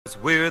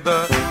We're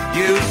the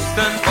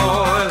Houston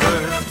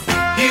Oilers,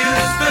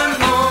 Houston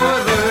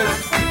Oilers,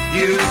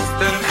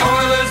 Houston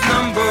Oilers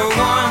 #1.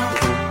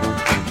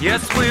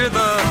 Yes, we're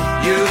the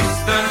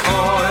Houston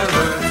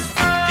Oilers,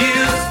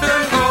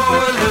 Houston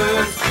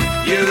Oilers,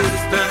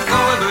 Houston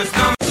Oilers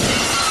 #1.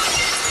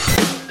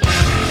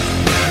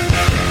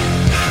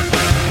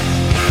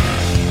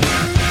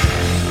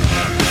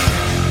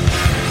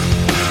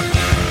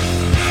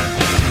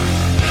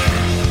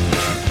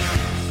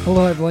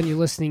 Hello, everyone. You're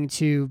listening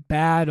to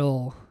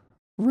Battle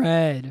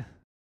Red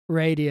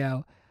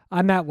Radio.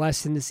 I'm Matt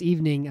Weston. This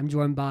evening, I'm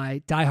joined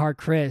by Diehard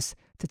Chris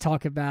to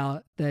talk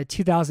about the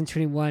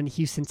 2021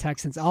 Houston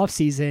Texans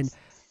offseason,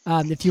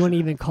 if you want to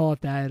even call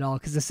it that at all,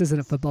 because this isn't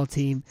a football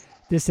team.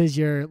 This is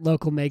your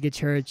local mega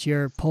church,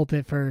 your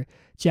pulpit for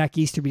Jack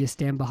Easterby to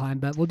stand behind.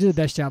 But we'll do the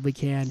best job we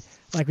can,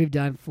 like we've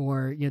done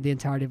for the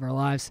entirety of our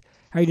lives.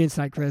 How are you doing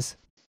tonight, Chris?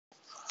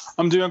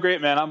 I'm doing great,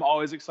 man. I'm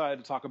always excited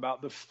to talk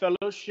about the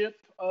fellowship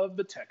of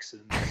the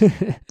Texans.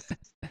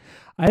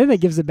 I think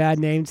that gives a bad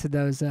name to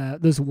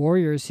those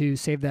Warriors who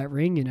saved that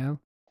ring,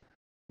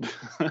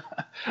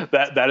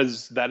 That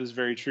is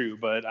very true,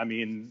 but I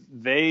mean,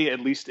 they at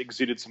least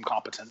exuded some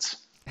competence.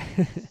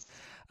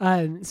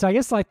 So I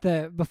guess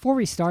before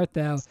we start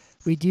though,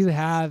 we do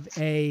have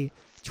a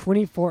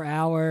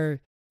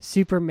 24-hour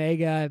super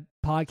mega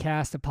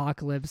podcast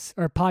apocalypse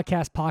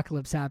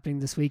happening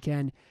this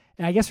weekend.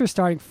 And I guess we're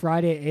starting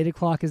Friday at 8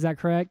 o'clock. Is that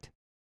correct?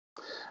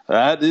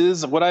 That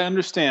is what I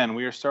understand.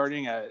 We are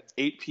starting at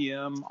 8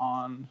 p.m.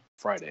 on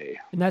Friday.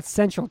 And that's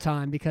Central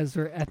Time because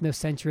we're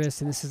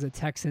ethnocentrists and this is a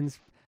Texans,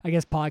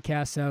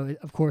 podcast. So,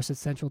 of course, it's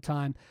Central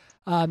Time.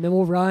 And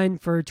we'll run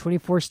for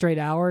 24 straight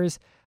hours.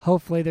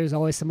 Hopefully, there's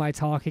always somebody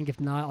talking. If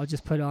not, I'll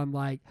just put on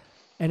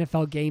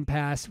NFL Game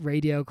Pass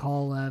radio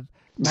call of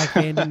Mike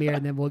Vandermeer,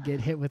 and then we'll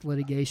get hit with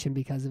litigation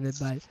because of it.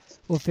 But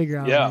we'll figure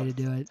out a way to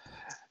do it.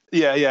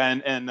 Yeah,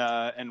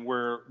 and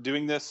we're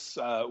doing this.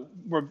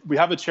 We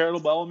have a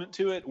charitable element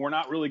to it. We're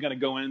not really going to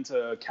go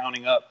into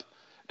counting up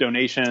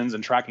donations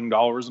and tracking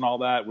dollars and all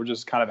that. We're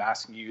just kind of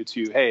asking you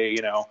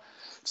to,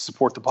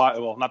 support the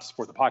not to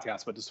support the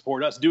podcast, but to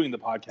support us doing the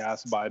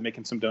podcast by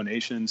making some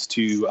donations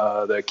to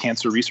the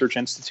Cancer Research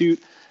Institute.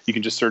 You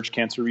can just search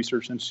Cancer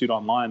Research Institute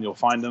online. You'll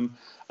find them.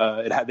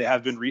 They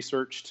have been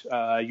researched.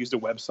 I used a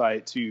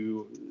website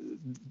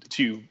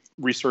to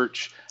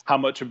research how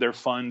much of their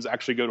funds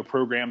actually go to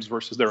programs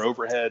versus their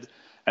overhead,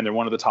 and they're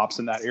one of the tops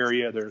in that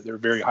area. They're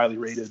very highly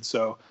rated.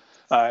 So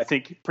I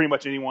think pretty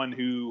much anyone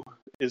who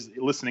is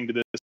listening to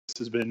this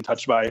has been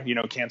touched by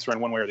cancer in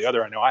one way or the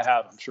other. I know I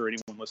have. I'm sure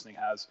anyone listening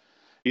has.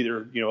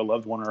 Either a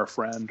loved one or a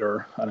friend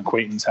or an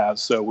acquaintance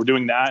has. So we're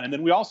doing that, and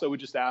then we also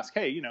would just ask,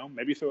 hey,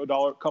 maybe throw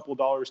a couple of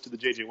dollars to the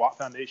J.J. Watt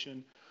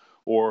Foundation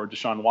or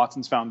Deshaun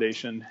Watson's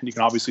foundation, and you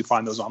can obviously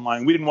find those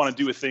online. We didn't want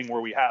to do a thing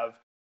where we have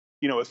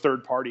a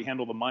third party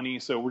handle the money,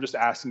 so we're just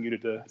asking you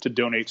to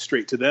donate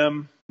straight to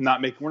them.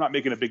 We're not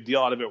making a big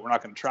deal out of it. We're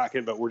not going to track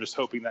it, but we're just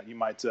hoping that you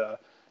might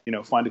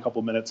find a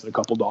couple minutes and a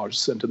couple dollars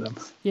to send to them.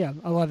 Yeah,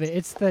 I love it.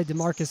 It's the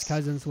DeMarcus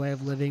Cousins way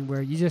of living,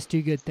 where you just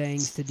do good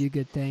things to do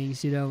good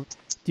things. You don't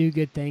do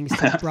good things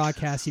to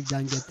broadcast you've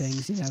done good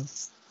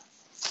things.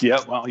 Yeah,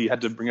 well, you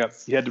had to bring up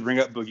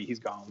Boogie. He's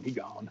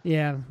gone.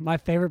 Yeah, my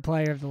favorite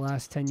player of the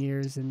last 10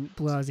 years and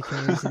blew out his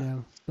Achilles,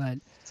 But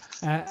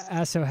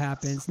as so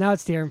happens, now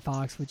it's De'Aaron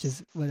Fox, which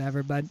is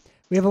whatever. But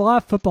we have a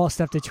lot of football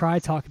stuff to try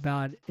to talk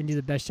about and do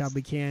the best job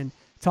we can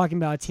talking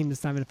about a team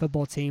that's not even a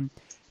football team.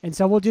 And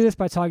so we'll do this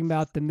by talking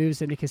about the moves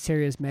that Nick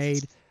Caserio has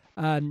made,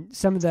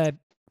 some of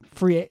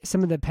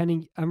the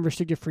pending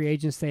unrestricted free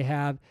agents they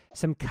have,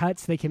 some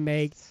cuts they can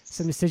make,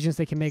 some decisions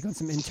they can make on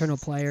some internal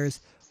players,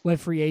 what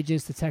free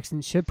agents the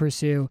Texans should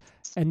pursue.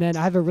 And then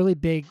I have a really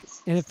big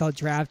NFL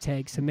draft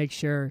take, so make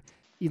sure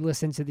you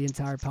listen to the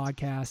entire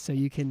podcast so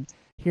you can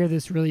hear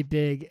this really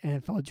big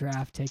NFL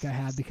draft take I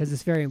have, because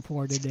it's very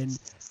important, and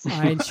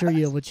I ensure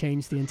you it will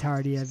change the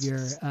entirety of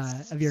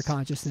your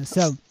consciousness.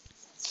 So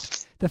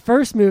the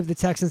first move the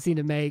Texans need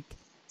to make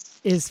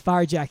is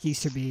fire Jack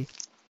Easterby.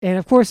 And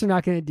of course, they're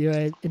not going to do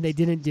it, and they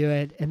didn't do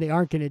it, and they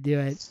aren't going to do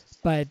it.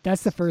 But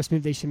that's the first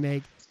move they should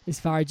make, is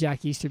fire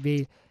Jack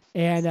Easterby.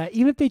 And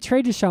even if they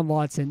trade Deshaun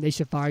Watson, they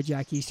should fire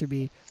Jack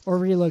Easterby or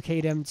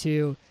relocate him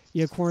to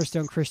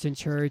Cornerstone Christian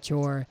Church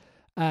or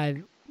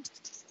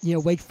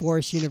Wake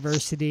Forest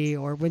University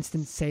or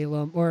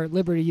Winston-Salem or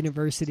Liberty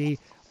University,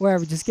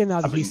 wherever. Just get him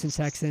out of the Houston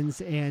Texans,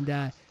 and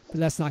but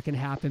that's not going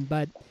to happen.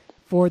 But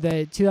for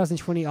the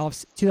 2021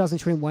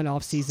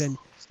 offseason,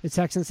 the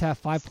Texans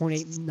have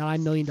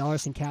 $5.89 million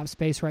in cap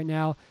space right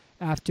now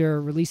after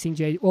releasing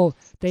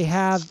they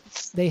had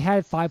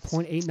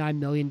 $5.89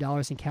 million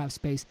in cap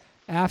space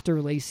after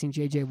releasing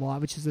J.J.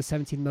 Watt, which is the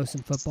 17th most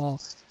in football.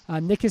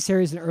 Nick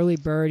Caserio is an early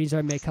bird. He's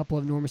already made a couple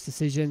of enormous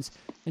decisions.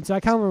 And so I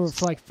kind of want to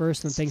reflect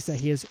first on things that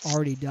he has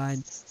already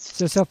done.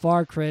 So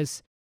far,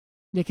 Chris,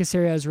 Nick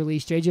Caserio has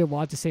released J.J.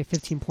 Watt to save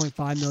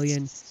 $15.5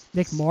 million,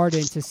 Nick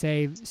Martin to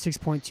save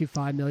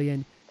 $6.25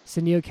 million,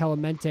 Sunil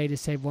Calamente to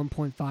save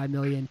 $1.5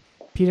 million,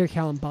 Peter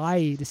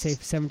Kalambayi to save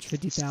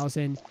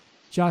 $750,000,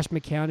 Josh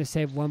McCown to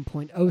save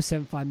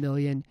 $1.075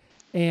 million,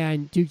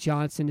 and Duke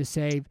Johnson to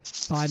save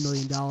 $5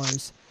 million.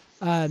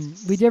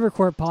 We did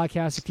record a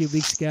podcast a few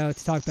weeks ago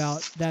to talk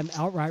about them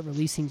outright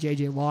releasing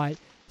J.J. Watt.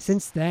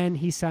 Since then,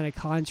 he signed a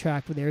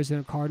contract with the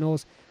Arizona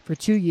Cardinals for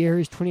 2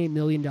 years, $28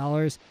 million,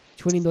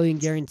 $20 million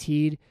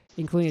guaranteed,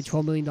 including a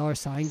 $12 million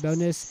signing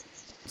bonus.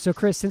 So,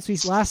 Chris, since we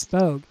last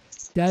spoke,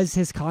 does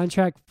his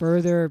contract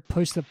further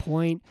push the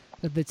point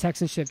that the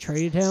Texans should have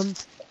traded him?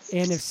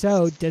 And if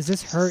so, does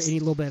this hurt any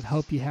little bit of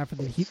hope you have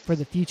for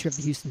the future of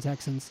the Houston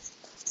Texans?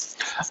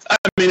 I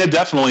mean, it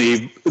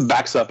definitely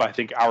backs up, I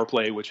think, our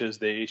play, which is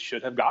they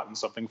should have gotten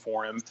something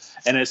for him.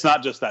 And it's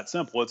not just that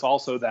simple. It's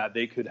also that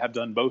they could have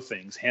done both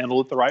things,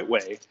 handled it the right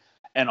way,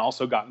 and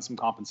also gotten some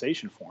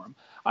compensation for him.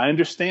 I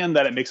understand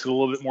that it makes it a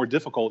little bit more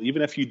difficult,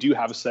 even if you do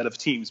have a set of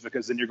teams,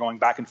 because then you're going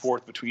back and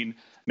forth between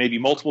maybe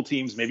multiple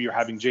teams. Maybe you're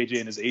having JJ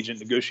and his agent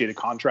negotiate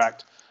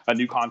a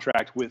new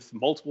contract with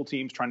multiple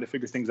teams, trying to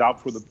figure things out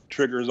before the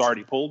trigger is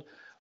already pulled.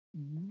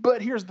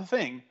 But here's the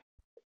thing.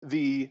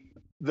 When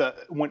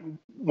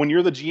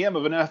you're the GM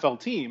of an NFL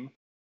team,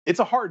 it's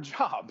a hard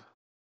job.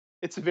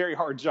 It's a very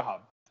hard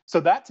job. So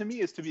that to me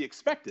is to be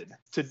expected,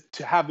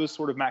 to have those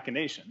sort of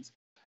machinations.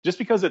 Just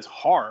because it's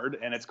hard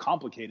and it's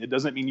complicated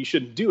doesn't mean you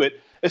shouldn't do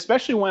it,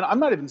 especially when I'm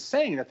not even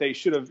saying that they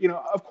should have,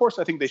 of course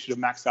I think they should have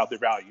maxed out their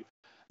value.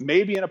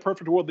 Maybe in a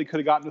perfect world they could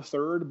have gotten a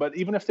third, but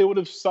even if they would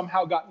have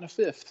somehow gotten a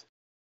fifth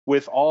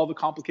with all the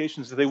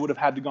complications that they would have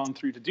had to gone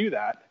through to do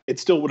that, it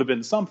still would have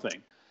been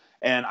something.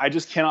 And I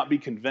just cannot be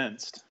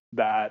convinced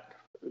that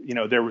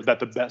that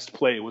the best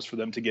play was for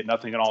them to get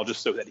nothing at all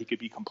just so that he could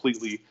be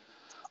completely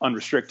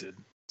unrestricted.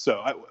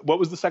 So what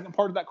was the second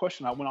part of that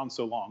question? I went on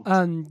so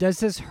long. Does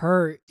this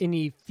hurt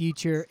any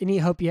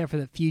hope you have for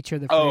the future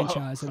of the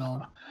franchise at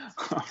all?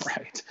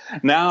 Right.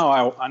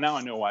 Now I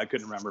know why I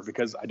couldn't remember,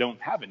 because I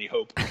don't have any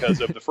hope because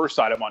of the first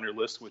item on your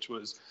list, which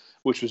was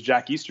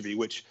Jack Easterby,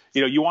 which,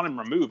 you want him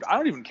removed. I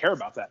don't even care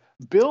about that.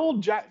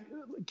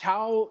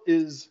 Cal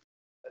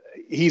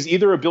he's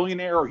either a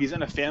billionaire or he's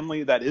in a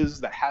family that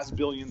has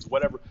billions,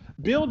 whatever.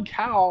 Build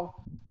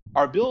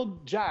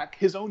Jack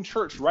his own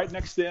church right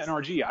next to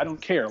NRG. I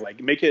don't care.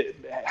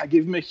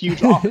 Give him a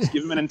huge office,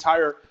 give him an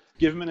entire,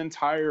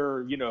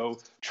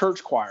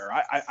 church choir.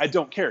 I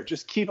don't care.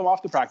 Just keep him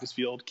off the practice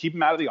field, keep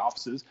him out of the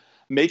offices,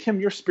 make him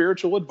your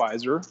spiritual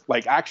advisor,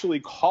 actually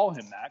call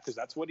him that, because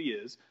that's what he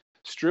is.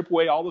 Strip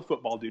away all the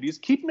football duties,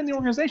 keep him in the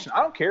organization.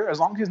 I don't care, as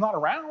long as he's not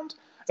around,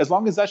 as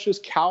long as that's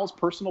just Cal's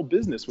personal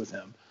business with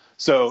him.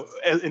 So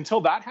until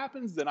that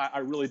happens, then I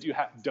really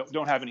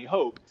don't have any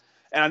hope.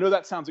 And I know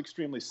that sounds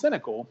extremely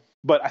cynical,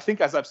 but I think,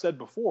 as I've said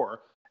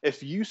before,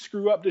 if you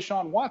screw up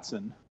Deshaun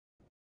Watson,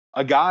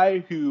 a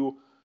guy who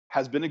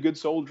has been a good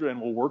soldier and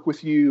will work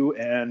with you,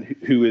 and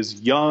who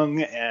is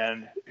young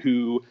and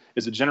who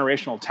is a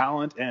generational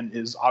talent and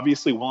is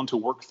obviously willing to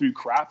work through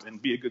crap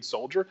and be a good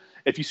soldier,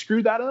 if you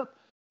screw that up,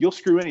 you'll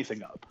screw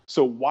anything up.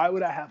 So why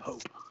would I have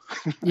hope?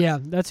 Yeah,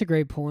 that's a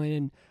great point.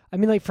 And I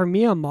mean, for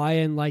me on my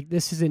end,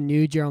 this is a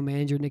new general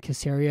manager, Nick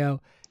Caserio,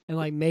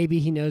 and maybe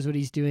he knows what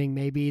he's doing.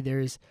 Maybe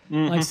there's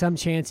some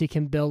chance he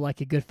can build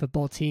a good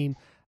football team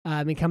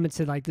and come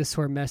into this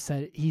sort of mess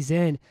that he's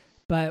in.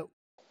 But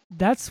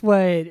that's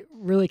what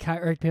really kind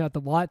of irked me about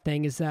the Watt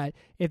thing, is that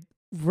if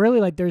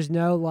really there's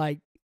no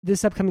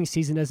this upcoming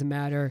season doesn't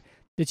matter.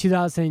 The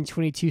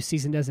 2022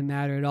 season doesn't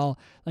matter at all.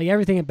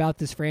 Everything about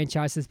this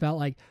franchise is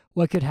about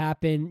what could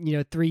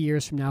happen, 3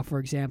 years from now, for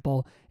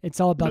example. It's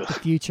all about the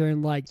future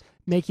and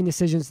making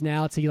decisions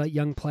now to let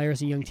young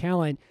players and young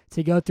talent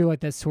to go through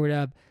that sort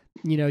of,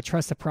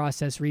 trust the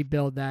process,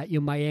 rebuild that,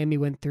 Miami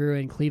went through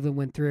and Cleveland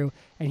went through,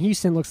 and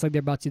Houston looks like they're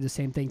about to do the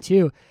same thing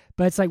too.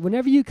 But it's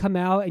whenever you come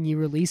out and you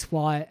release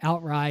Watt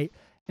outright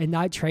and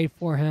not trade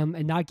for him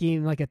and not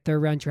give him a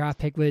third-round draft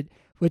pick,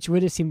 which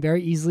would have seemed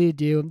very easily to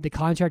do. The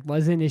contract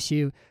wasn't an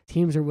issue.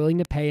 Teams are willing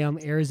to pay him.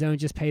 Arizona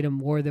just paid him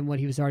more than what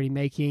he was already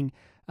making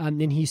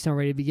than Houston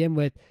already to begin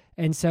with.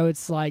 And so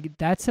it's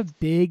that's a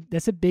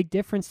big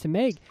difference to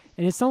make.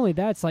 And it's not only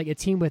that, it's a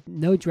team with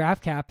no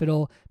draft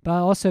capital, but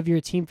also if you're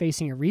a team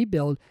facing a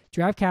rebuild,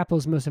 draft capital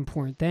is the most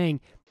important thing.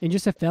 And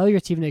just a failure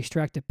to even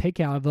extract a pick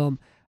out of them,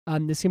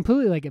 is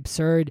completely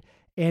absurd.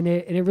 And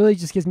it really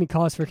just gives me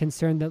cause for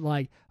concern that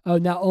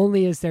not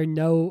only is there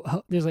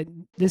there's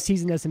this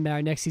season doesn't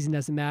matter, next season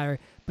doesn't matter,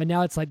 but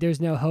now it's there's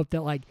no hope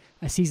that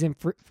a season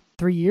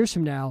 3 years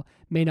from now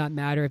may not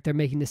matter if they're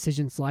making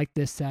decisions like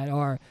this that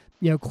are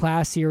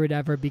classy or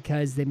whatever,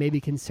 because they may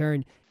be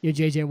concerned.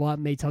 JJ Watt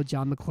may tell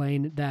John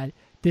McClain that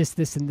this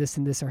and this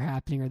and this are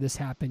happening, or this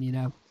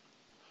happened.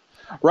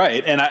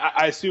 Right, and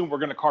I assume we're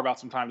going to carve out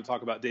some time to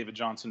talk about David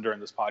Johnson during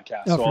this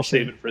podcast, so I'll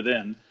save it for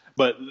then.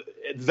 But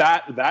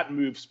that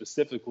move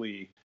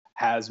specifically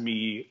has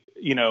me,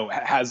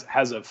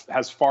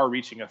 has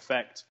far-reaching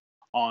effect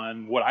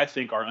on what I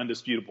think are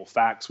undisputable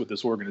facts with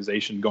this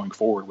organization going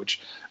forward.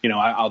 Which,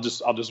 I'll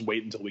just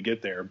wait until we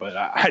get there. But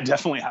I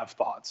definitely have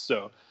thoughts.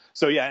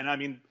 So yeah, and I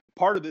mean,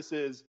 part of this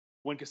is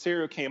when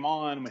Caserio came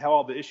on, we had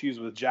all the issues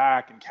with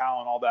Jack and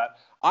Cal and all that.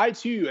 I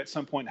too, at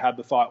some point, had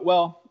the thought,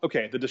 well,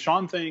 okay, the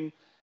Deshaun thing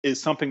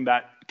is something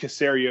that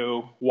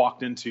Caserio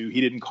walked into.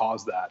 He didn't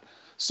cause that.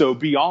 So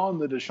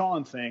beyond the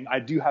Deshaun thing, I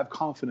do have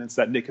confidence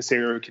that Nick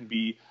Caserio can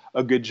be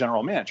a good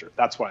general manager.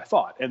 That's what I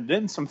thought. And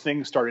then some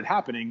things started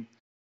happening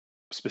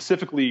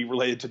specifically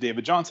related to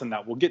David Johnson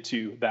that we'll get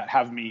to that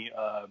have me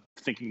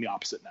thinking the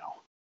opposite now.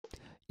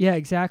 Yeah,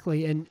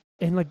 exactly. And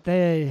like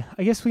I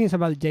guess we can talk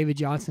about David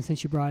Johnson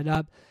since you brought it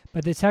up,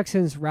 but the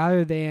Texans,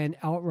 rather than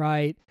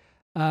outright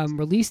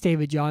release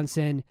David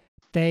Johnson,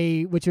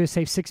 which would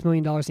save $6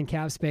 million in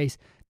cap space,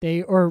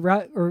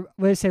 or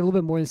let's say a little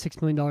bit more than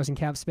 $6 million in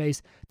cap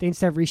space, they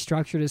instead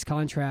restructured his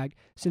contract.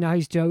 So now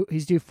he's due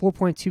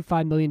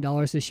 $4.25 million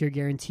this year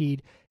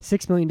guaranteed,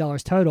 $6 million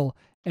total.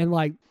 And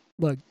like,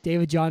 look,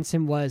 David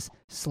Johnson was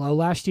slow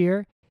last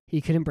year.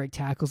 He couldn't break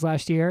tackles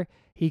last year.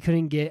 He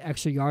couldn't get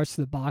extra yards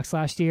to the box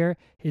last year.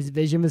 His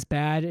vision was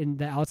bad in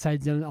the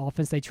outside zone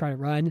offense they try to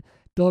run.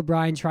 Bill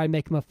O'Brien tried to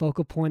make him a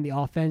focal point in the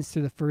offense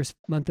through the first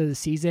month of the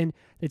season.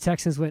 The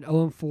Texans went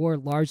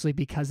 0-4 largely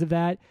because of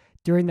that.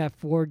 During that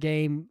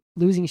 4-game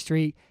losing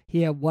streak,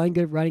 he had one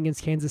good run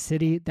against Kansas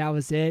City. That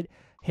was it.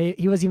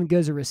 He wasn't even good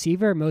as a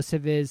receiver. Most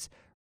of his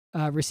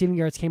receiving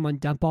yards came on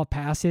dump-off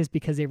passes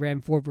because they ran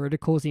 4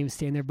 verticals and he was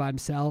standing there by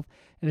himself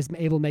and was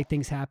able to make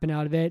things happen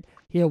out of it.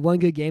 He had one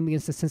good game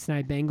against the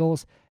Cincinnati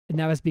Bengals, and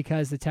that was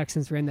because the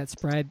Texans ran that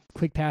spread,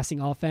 quick passing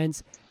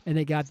offense, and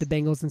they got the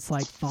Bengals into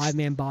like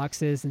 5-man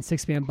boxes and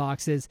 6-man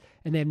boxes,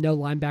 and they have no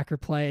linebacker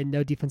play and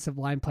no defensive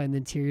line play in the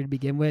interior to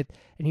begin with,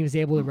 and he was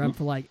able to run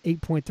for like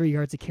 8.3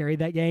 yards a carry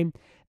that game.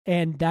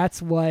 And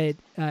that's what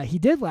he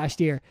did last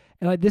year.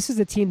 And like, this is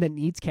a team that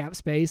needs cap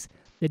space,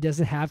 that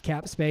doesn't have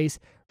cap space.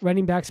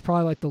 Running back's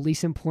probably like the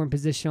least important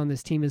position on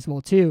this team as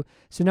well too.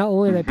 So not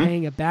only are they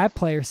paying a bad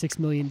player $6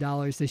 million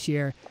this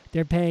year,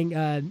 they're paying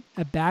a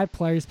bad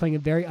player who's playing a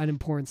very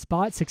unimportant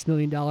spot $6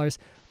 million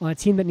on a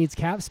team that needs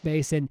cap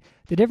space. And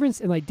the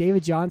difference in like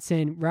David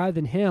Johnson, rather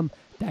than him,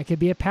 that could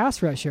be a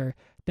pass rusher,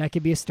 that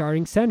could be a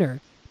starting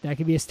center, that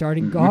could be a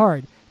starting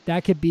guard,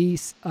 that could be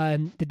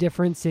the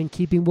difference in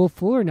keeping Will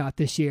Fuller or not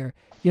this year.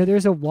 You know,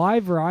 there's a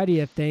wide variety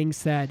of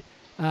things that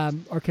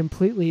are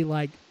completely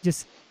like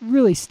just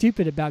really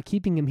stupid about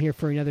keeping him here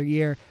for another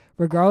year,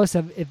 regardless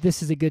of if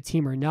this is a good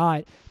team or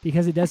not,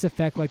 because it does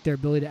affect like their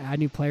ability to add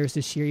new players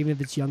this year, even if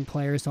it's young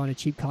players on a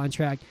cheap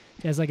contract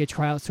as like a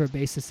tryout sort of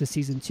basis this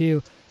season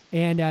too.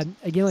 And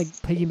again, like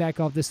piggyback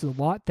off this is the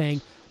Watt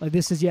thing, like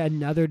this is yet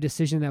another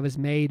decision that was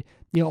made,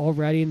 you know,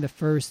 already in the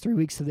first 3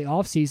 weeks of the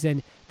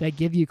offseason that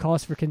give you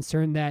cause for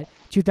concern that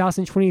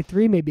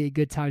 2023 may be a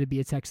good time to be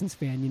a Texans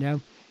fan, you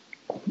know?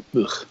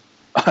 Ugh.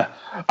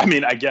 I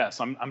mean, I guess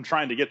I'm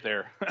trying to get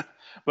there,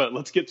 but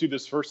let's get through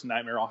this first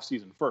nightmare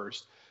offseason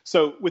first.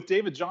 So with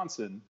David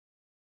Johnson,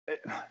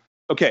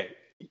 okay,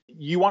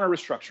 you want to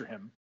restructure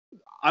him.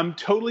 I'm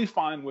totally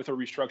fine with a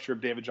restructure of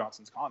David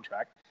Johnson's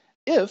contract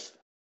if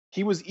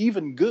he was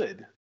even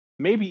good,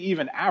 maybe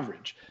even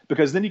average,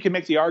 because then you can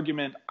make the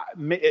argument,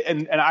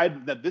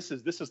 that this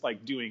is like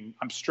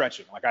I'm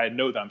stretching. Like I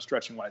know that I'm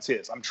stretching when I say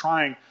this. I'm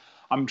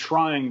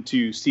trying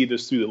to see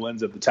this through the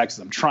lens of the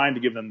Texans. I'm trying to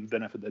give them the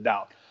benefit of the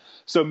doubt.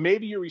 So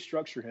maybe you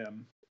restructure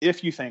him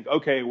if you think,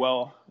 okay,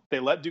 well, they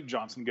let Duke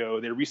Johnson go.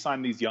 They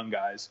re-signed these young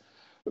guys.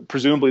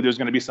 Presumably there's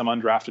going to be some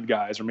undrafted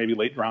guys or maybe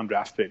late round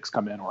draft picks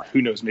come in, or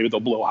who knows, maybe they'll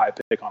blow a high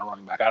pick on a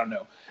running back. I don't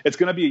know. It's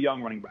going to be a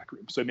young running back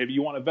group. So maybe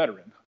you want a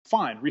veteran.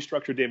 Fine,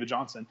 restructure David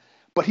Johnson.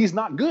 But he's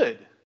not good.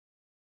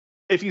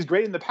 If he's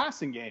great in the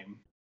passing game,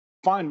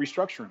 fine,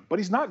 restructure him. But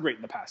he's not great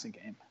in the passing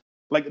game.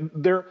 Like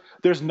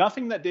there's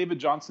nothing that David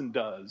Johnson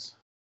does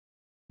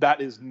that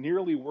is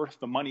nearly worth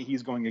the money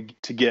he's going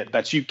to get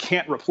that you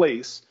can't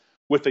replace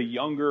with a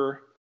younger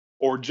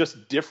or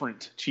just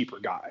different, cheaper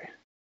guy.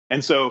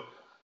 And so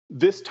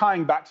this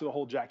tying back to the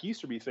whole Jack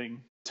Easterby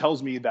thing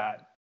tells me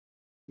that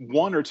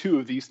one or two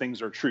of these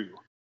things are true.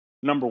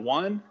 Number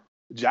one,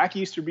 Jack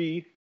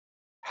Easterby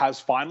has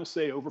final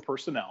say over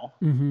personnel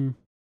and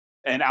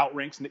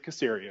outranks Nick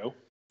Caserio,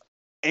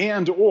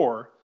 and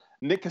or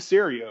Nick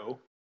Caserio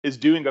is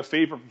doing a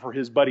favor for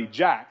his buddy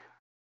Jack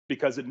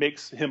because it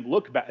makes him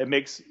look bad. It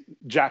makes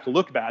Jack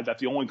look bad that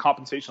the only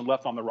compensation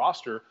left on the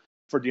roster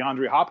for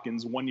DeAndre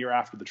Hopkins 1 year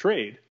after the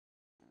trade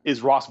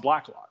is Ross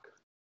Blacklock,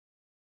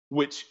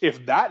 which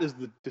if that is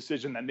the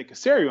decision that Nick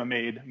Caserio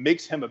made,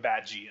 makes him a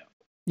bad GM.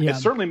 Yeah. It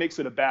certainly makes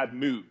it a bad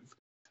move.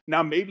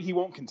 Now, maybe he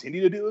won't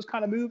continue to do those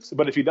kind of moves,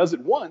 but if he does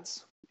it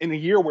once in a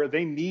year where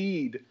they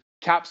need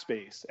cap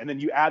space, and then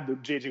you add the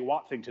J.J.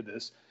 Watt thing to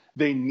this,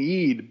 they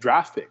need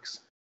draft picks.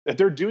 If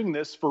they're doing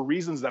this for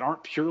reasons that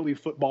aren't purely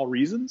football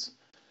reasons,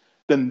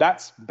 then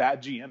that's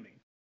bad GMing.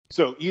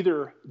 So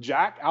either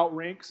Jack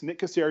outranks Nick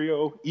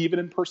Caserio even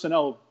in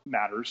personnel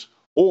matters,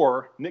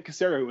 or Nick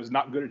Caserio is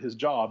not good at his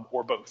job,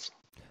 or both.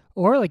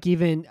 Or like I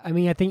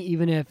think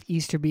even if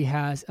Easterby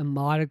has a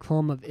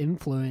modicum of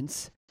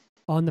influence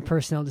on the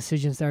personnel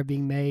decisions that are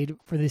being made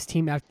for this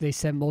team after they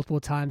said multiple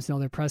times in all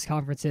their press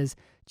conferences,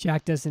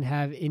 Jack doesn't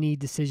have any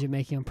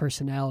decision-making on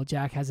personnel.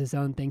 Jack has his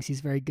own things he's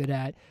very good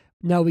at.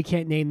 No, we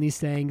can't name these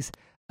things.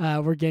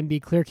 We're going to be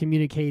clear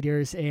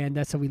communicators, and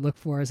that's what we look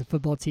for as a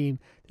football team.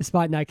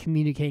 Despite not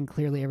communicating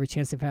clearly every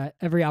chance they've had,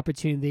 every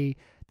opportunity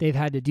they've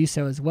had to do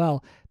so as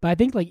well. But I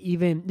think like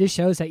even this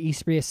shows that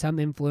Easterby has some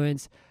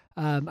influence.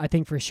 I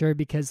think for sure,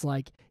 because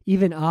like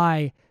even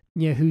I,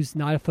 who's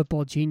not a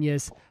football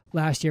genius,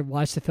 last year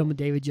watched the film with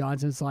David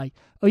Johnson. It's like,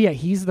 oh yeah,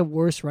 he's the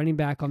worst running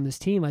back on this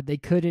team. Like they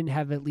couldn't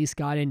have at least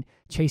gotten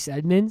Chase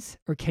Edmonds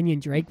or Kenyon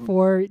Drake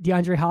for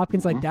DeAndre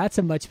Hopkins. Like that's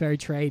a much better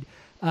trade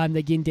than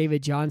getting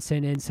David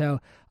Johnson. And so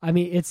I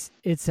mean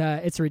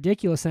it's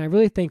ridiculous. And I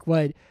really think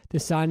what the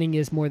signing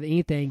is more than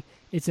anything,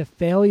 it's a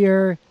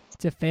failure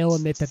to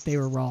admit that they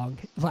were wrong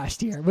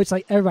last year, which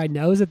like everybody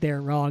knows that they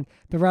were wrong,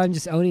 but rather than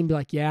just owning and be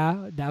like,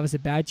 yeah, that was a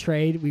bad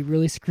trade. We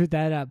really screwed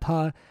that up,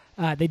 huh?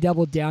 They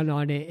doubled down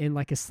on it in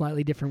like a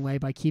slightly different way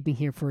by keeping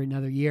him for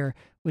another year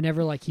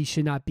whenever like he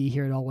should not be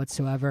here at all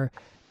whatsoever.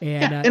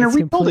 And in a it's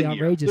completely rebuilding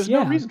year, outrageous. there's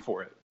no reason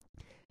for it.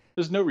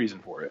 There's no reason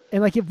for it.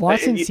 And like if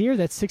Watson's here,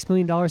 that $6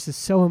 million is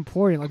so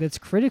important. Like it's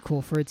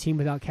critical for a team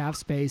without cap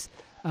space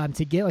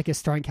to get like a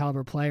starting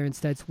caliber player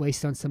instead it's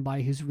wasted on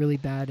somebody who's really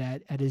bad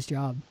at his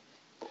job.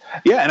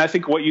 Yeah, and I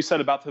think what you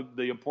said about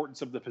the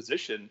importance of the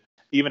position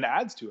even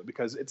adds to it,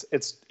 because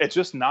it's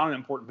just not an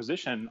important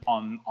position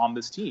on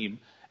this team.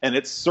 And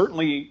it's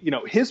certainly,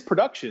 his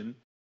production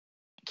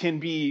can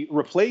be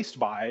replaced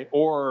by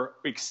or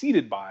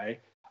exceeded by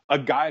a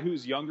guy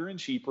who's younger and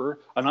cheaper,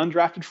 an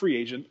undrafted free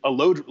agent, a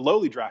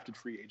lowly drafted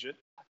free agent,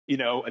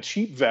 a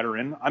cheap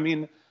veteran. I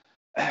mean,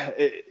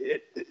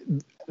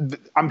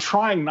 I'm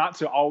trying not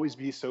to always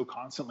be so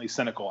constantly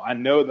cynical. I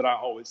know that I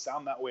always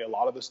sound that way. A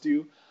lot of us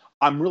do.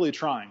 I'm really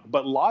trying.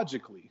 But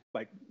logically,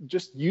 like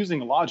just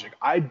using logic,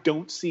 I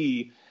don't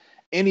see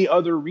any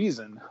other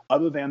reason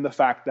other than the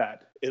fact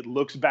that it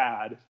looks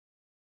bad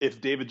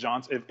if David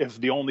Johnson, if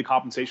the only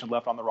compensation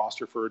left on the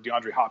roster for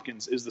DeAndre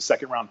Hopkins is the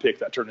second round pick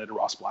that turned into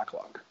Ross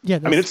Blacklock. Yeah,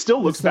 I mean, it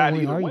still looks bad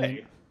either argument.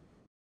 way.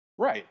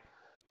 Right.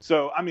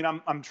 So, I mean,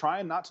 I'm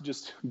trying not to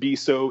just be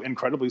so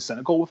incredibly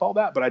cynical with all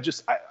that, but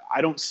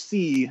I don't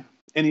see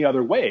any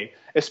other way,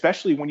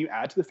 especially when you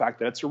add to the fact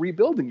that it's a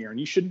rebuilding year and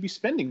you shouldn't be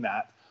spending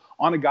that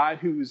on a guy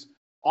who's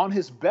on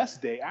his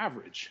best day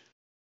average.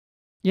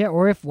 Yeah,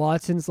 or if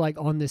Watson's like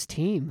on this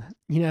team,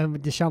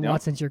 Deshaun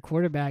Watson's your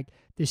quarterback,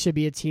 this should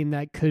be a team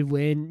that could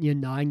win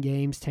 9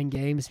 games, 10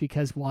 games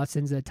because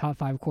Watson's a top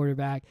 5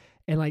 quarterback.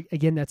 And like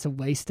again, that's a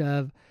waste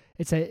of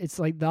it's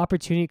like the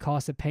opportunity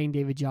cost of paying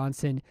David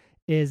Johnson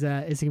is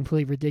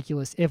completely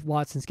ridiculous if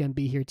Watson's going to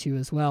be here too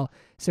as well.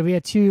 So we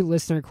had 2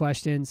 listener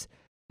questions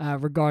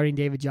regarding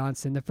David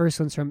Johnson. The first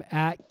one's from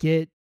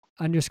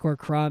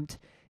 @get_crumped,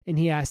 and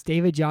he asked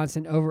David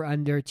Johnson over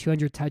under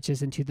 200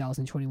 touches in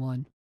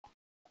 2021.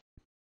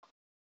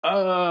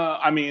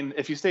 I mean,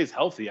 if he stays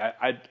healthy,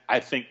 I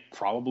think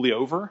probably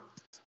over.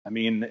 I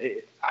mean,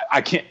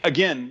 I can't.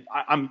 Again,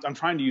 I'm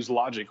trying to use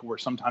logic where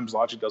sometimes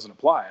logic doesn't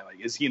apply. Like,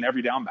 is he an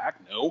every down back?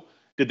 No.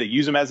 Did they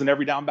use him as an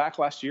every down back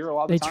last year? A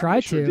lot of the time,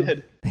 tried they to.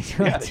 Did.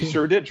 They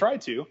sure did try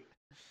to.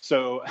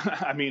 So,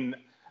 I mean,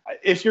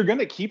 if you're going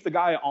to keep the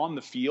guy on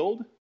the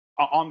field,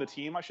 on the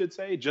team, I should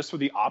say, just for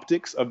the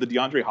optics of the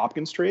DeAndre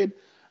Hopkins trade,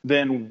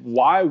 then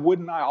why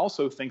wouldn't I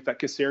also think that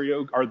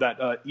Caserio or that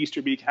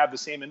Easterby have the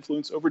same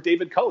influence over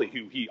David Culley,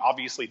 who he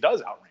obviously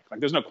does outrank? Like,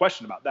 there's no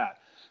question about that.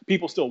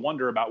 People still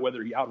wonder about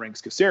whether he outranks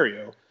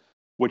Caserio,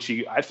 which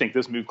I think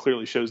this move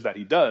clearly shows that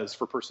he does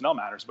for personnel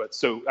matters. But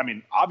so, I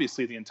mean,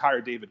 obviously the entire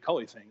David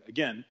Culley thing,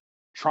 again,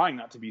 trying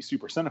not to be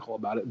super cynical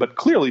about it, but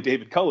clearly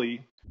David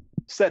Culley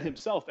said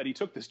himself that he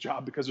took this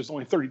job because there's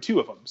only 32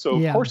 of them.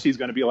 So of course he's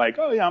going to be like,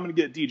 oh yeah, I'm going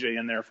to get DJ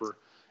in there for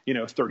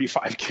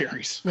 35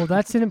 carries. Well,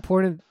 that's an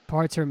important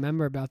part to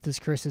remember about this,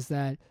 Chris, is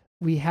that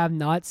we have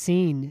not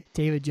seen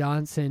David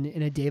Johnson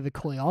in a David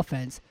Culley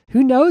offense.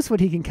 Who knows what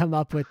he can come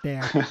up with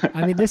there?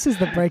 I mean, this is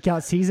the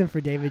breakout season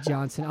for David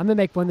Johnson. I'm going to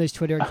make one of those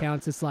Twitter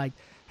accounts. It's like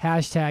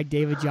hashtag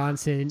David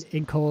Johnson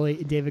in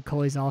David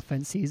Culley's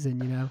offense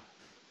season,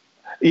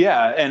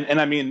 Yeah.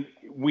 And I mean,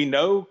 we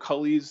know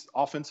Culley's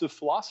offensive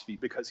philosophy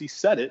because he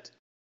said it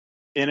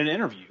in an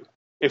interview.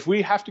 If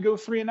we have to go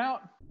 3 and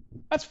out,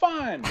 that's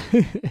fine.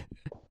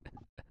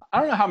 I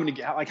don't know how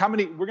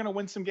many we're going to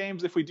win some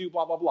games if we do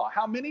blah, blah, blah.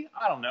 How many?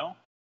 I don't know.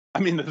 I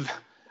mean,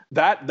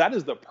 that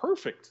is the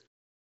perfect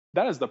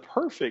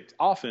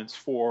offense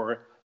for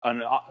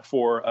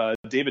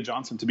David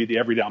Johnson to be the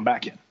every down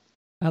back in.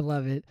 I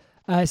love it.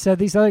 So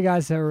these other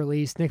guys that were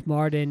released, Nick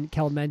Martin,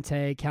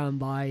 Kelmente, Callum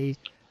Bai,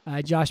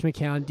 Josh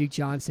McCown, Duke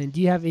Johnson.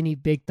 Do you have any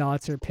big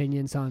thoughts or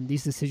opinions on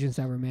these decisions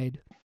that were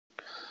made?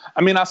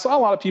 I mean, I saw a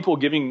lot of people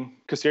giving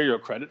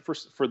Caserio credit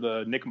for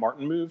the Nick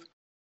Martin move.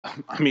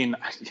 I mean,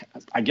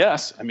 I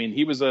guess. I mean,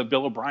 he was a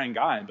Bill O'Brien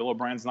guy, and Bill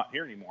O'Brien's not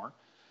here anymore.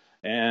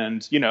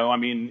 And, I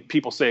mean,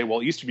 people say,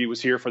 well, Easterby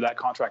was here for that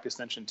contract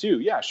extension too.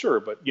 Yeah, sure.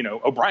 But,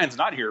 O'Brien's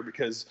not here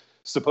because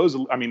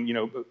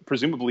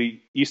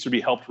presumably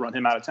Easterby helped run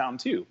him out of town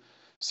too.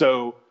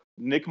 So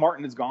Nick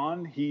Martin is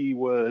gone. He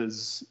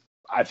was,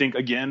 I think,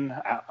 again,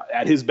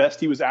 at his best,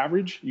 he was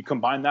average. You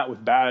combine that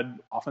with bad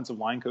offensive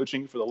line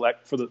coaching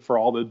for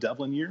all the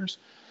Devlin years.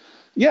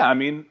 Yeah, I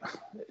mean,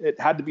 it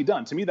had to be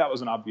done. To me, that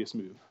was an obvious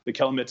move. The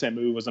Kelamente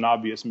move was an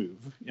obvious move.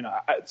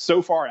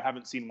 So far, I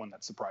haven't seen one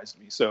that surprised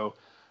me. So,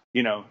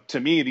 to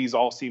me, these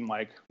all seem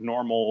like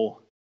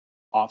normal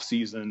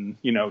off-season,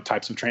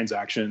 types of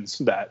transactions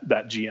that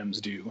GMs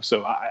do.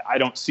 So I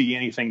don't see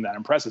anything that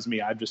impresses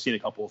me. I've just seen a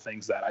couple of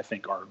things that I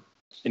think are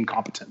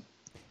incompetent.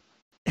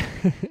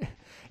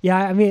 Yeah,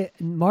 I mean,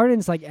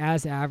 Martin's like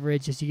as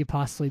average as you could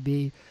possibly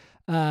be.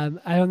 I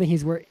don't think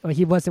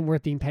he wasn't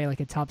worth being paid like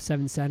a top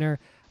 7 center.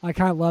 I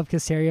kind of love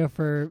Caserio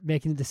for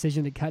making the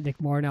decision to cut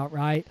Nick Martin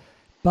outright,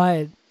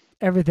 but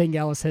everything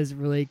else has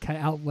really kind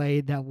of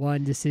outweighed that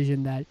one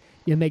decision that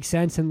makes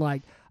sense. And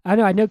like,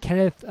 I know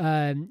Kenneth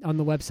on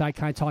the website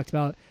kind of talked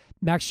about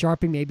Max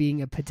Sharping maybe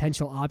being a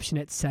potential option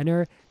at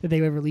center, that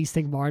they would release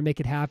Nick Martin, make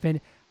it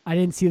happen. I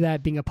didn't see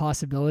that being a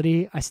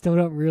possibility. I still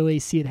don't really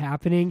see it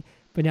happening,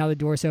 but now the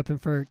door's open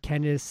for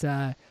Kenneth's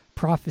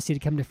prophecy to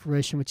come to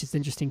fruition, which is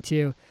interesting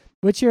too.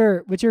 What's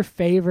your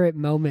favorite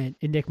moment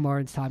in Nick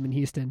Martin's time in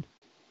Houston?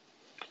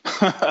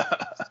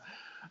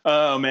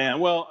 Oh man.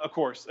 Well, of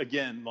course,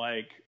 again,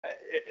 like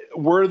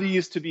were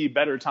these to be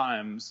better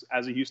times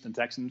as a Houston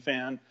Texan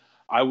fan,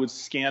 I would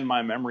scan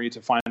my memory to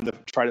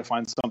try to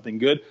find something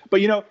good.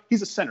 But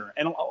he's a center,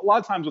 and a lot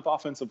of times with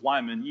offensive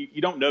linemen,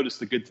 you don't notice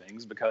the good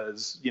things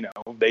because you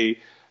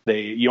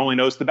only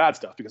notice the bad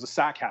stuff because a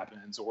sack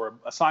happens, or an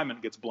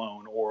assignment gets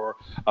blown, or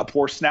a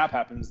poor snap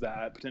happens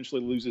that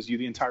potentially loses you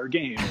the entire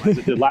game, as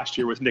it did last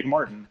year with Nick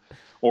Martin,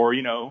 or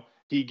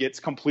he gets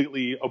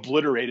completely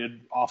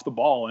obliterated off the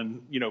ball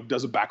and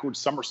does a backwards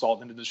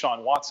somersault into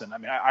Deshaun Watson. I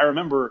mean, I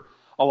remember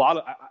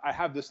I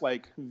have this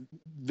like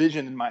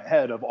vision in my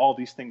head of all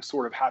these things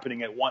sort of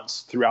happening at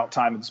once throughout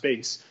time and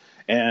space.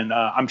 And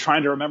I'm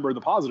trying to remember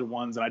the positive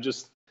ones, and I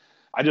just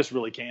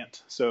really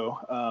can't.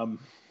 So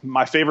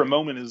my favorite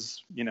moment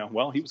is, he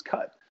was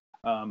cut.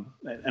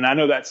 And I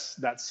know that's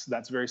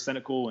very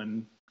cynical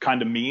and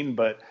kind of mean,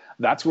 but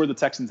that's where the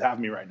Texans have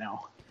me right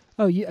now.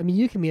 Oh,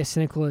 you can be as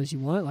cynical as you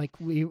want. Like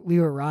we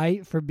were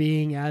right for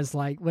being as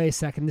like, wait a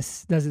second,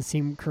 this doesn't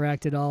seem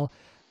correct at all.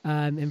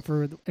 And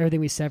for everything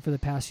we said for the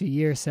past few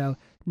years. So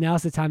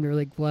now's the time to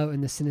really gloat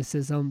in the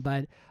cynicism,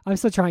 but I'm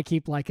still trying to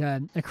keep like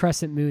a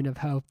crescent moon of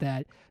hope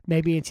that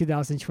maybe in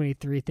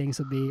 2023 things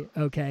will be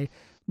okay.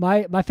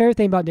 My favorite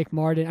thing about Nick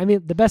Martin, I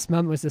mean, the best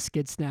moment was the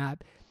skid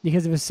snap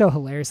because it was so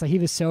hilarious. Like he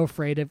was so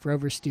afraid of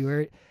Grover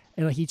Stewart,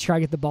 and like he tried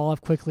to get the ball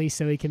off quickly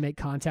so he can make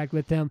contact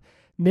with him.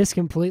 Missed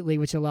completely,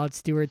 which allowed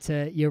Stewart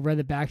to run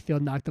the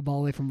backfield, knock the ball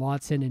away from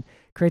Watson, and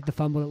create the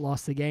fumble that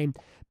lost the game.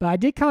 But I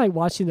did kind of like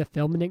watching the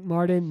film of Nick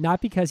Martin,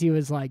 not because he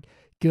was like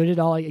good at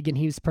all. Like, again,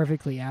 he was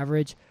perfectly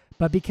average,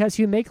 but because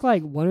he would make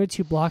like 1 or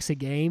 2 blocks a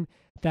game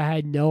that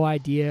had no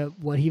idea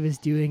what he was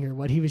doing or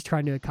what he was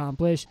trying to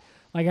accomplish.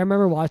 Like I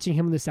remember watching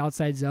him in this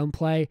outside zone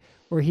play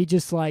where he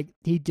just like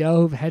he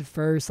dove head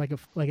first like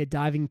a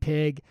diving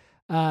pig,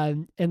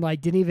 and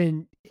like didn't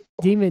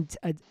even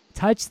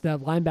touch the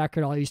linebacker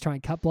at all. He was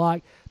trying to cut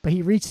block, but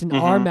he reached an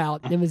arm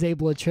out and was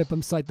able to trip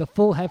him. So like the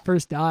full head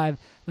first dive,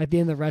 like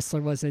being the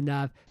wrestler was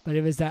enough, but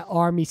it was that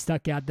arm he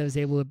stuck out that was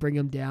able to bring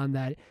him down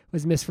that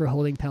was missed for a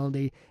holding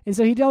penalty. And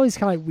so he did all these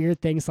kind of like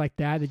weird things like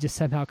that just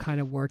somehow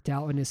kind of worked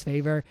out in his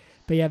favor.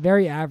 But yeah,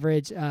 very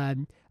average.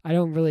 I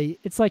don't really,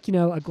 it's like,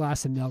 a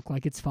glass of milk.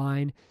 Like it's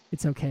fine.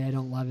 It's okay. I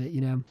don't love it,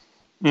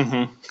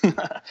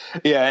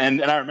 Yeah.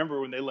 And I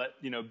remember when they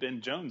let, Ben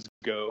Jones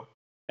go,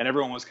 and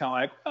everyone was kind of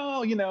like,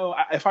 oh,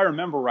 if I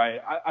remember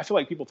right, I feel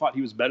like people thought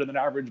he was better than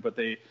average, but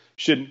they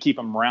shouldn't keep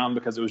him around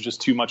because it was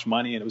just too much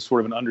money and it was sort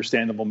of an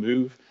understandable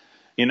move,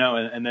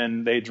 and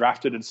then they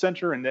drafted a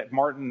center and Nick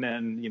Martin,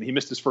 and he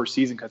missed his first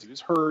season because he was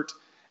hurt,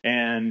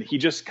 and he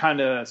just kind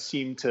of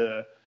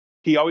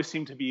he always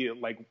seemed to be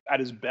like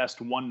at his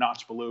best one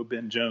notch below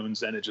Ben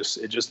Jones, and it just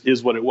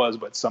is what it was.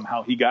 But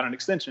somehow he got an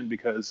extension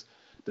because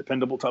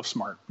dependable, tough,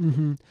 smart.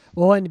 Mm-hmm.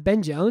 Well, and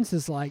Ben Jones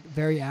is like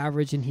very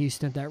average in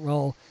Houston at that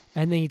role,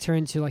 and then he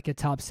turned to like a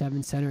top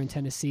 7 center in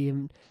Tennessee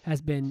and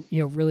has been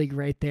really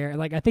great there. And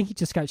like I think he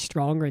just got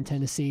stronger in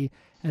Tennessee.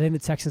 I think the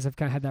Texans have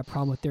kind of had that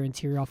problem with their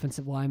interior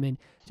offensive linemen,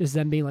 just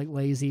them being like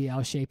lazy,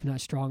 out of shape, and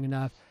not strong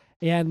enough.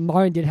 And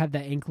Martin did have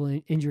that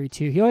ankle injury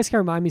too. He always kind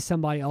of reminded me of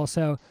somebody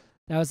also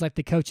that was like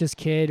the coach's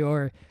kid,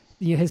 or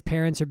his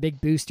parents are big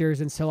boosters,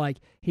 and so like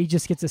he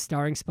just gets a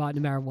starting spot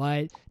no matter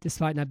what,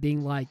 despite not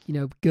being like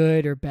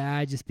good or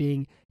bad, just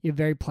being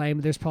very plain.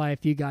 But there's probably a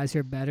few guys who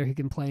are better who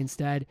can play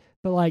instead.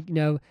 But like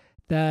the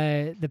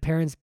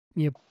parents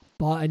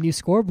bought a new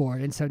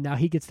scoreboard, and so now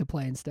he gets to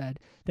play instead.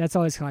 That's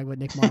always kind of what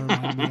Nick Martin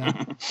reminded me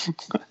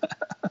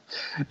of.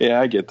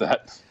 Yeah, I get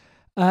that.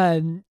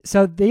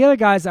 So the other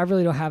guys I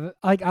really don't have.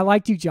 Like I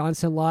like Duke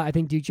Johnson a lot. I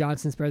think Duke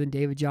Johnson's better than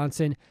David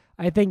Johnson.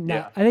 I think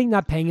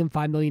not paying him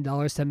 $5 million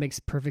that makes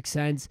perfect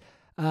sense.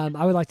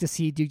 I would like to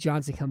see Duke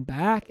Johnson come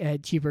back at a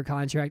cheaper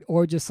contract,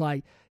 or just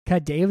like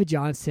cut David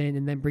Johnson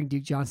and then bring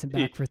Duke Johnson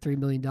back for $3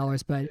 million.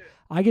 But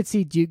I could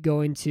see Duke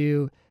going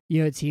to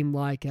a team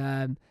like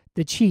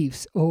the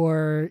Chiefs,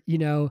 or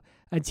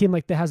a team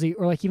like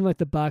or like even like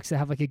the Bucs that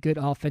have like a good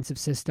offensive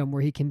system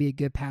where he can be a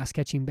good pass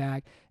catching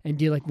back and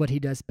do like what he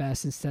does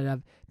best, instead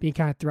of being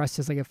kind of thrust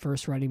as like a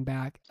first running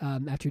back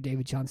after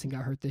David Johnson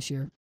got hurt this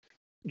year.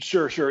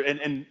 Sure.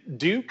 And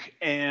Duke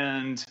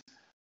and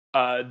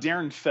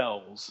Darren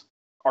Fells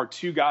are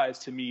two guys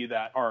to me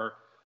that are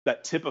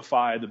that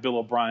typify the Bill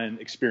O'Brien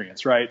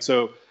experience, right?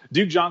 So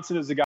Duke Johnson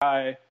is the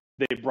guy.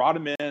 They brought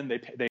him in.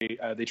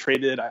 They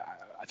traded, I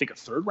think, a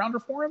third rounder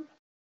for him.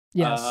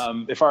 Yes.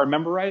 If I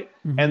remember right,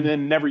 Mm-hmm. and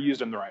then never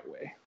used him the right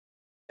way.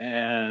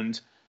 And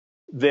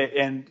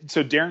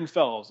so Darren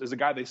Fells is a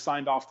guy they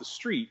signed off the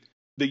street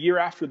the year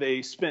after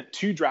they spent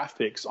 2 draft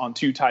picks on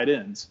 2 tight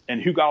ends.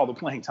 And who got all the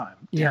playing time?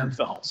 Yeah. Darren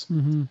Fells.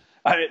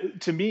 Mm-hmm.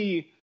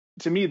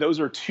 To me, those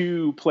are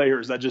 2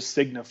 players that just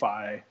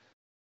signify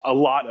a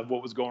lot of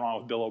what was going on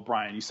with Bill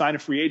O'Brien. You sign a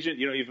free agent,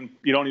 you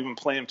don't even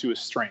play him to his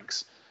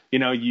strengths.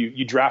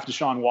 You draft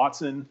Deshaun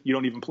Watson, you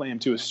don't even play him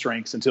to his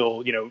strengths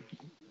until,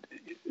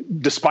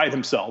 despite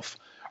himself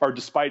or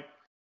despite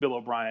Bill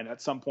O'Brien,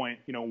 at some point,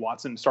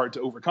 Watson started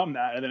to overcome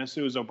that. And then as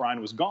soon as O'Brien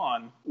was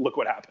gone, look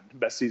what happened.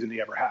 Best season he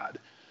ever had.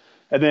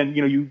 And then,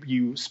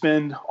 you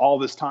spend all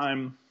this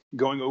time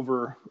going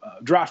over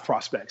draft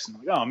prospects and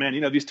like, oh man,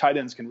 these tight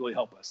ends can really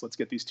help us. Let's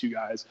get these 2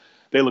 guys.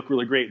 They look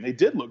really great. And they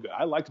did look good.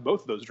 I liked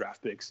both of those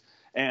draft picks,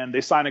 and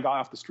they sign a guy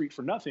off the street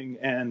for nothing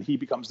and he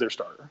becomes their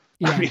starter.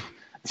 Yeah. I mean,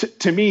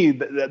 to me,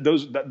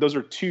 those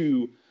are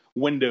 2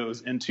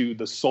 windows into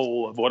the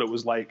soul of what it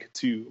was like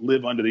to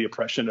live under the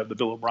oppression of the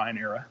Bill O'Brien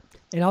era.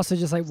 And also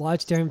just like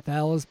watch Darren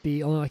Fells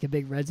be only like a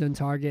big red zone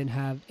target and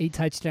have 8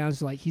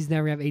 touchdowns. Like he's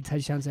never have 8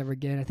 touchdowns ever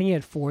again. I think he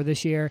had 4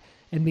 this year,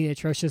 and being an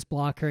atrocious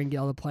blocker and get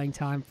all the playing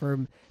time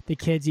from the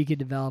kids you could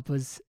develop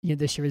was,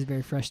 this year was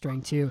very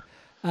frustrating too.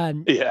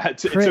 It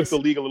took the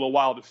league a little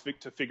while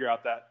to figure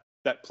out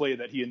that play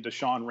that he and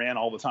Deshaun ran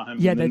all the time.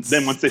 Yeah, and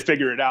then once they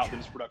figured it out, then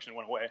his production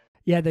went away.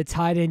 Yeah, the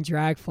tight end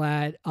drag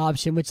flat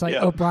option, which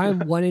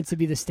O'Brien wanted to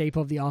be the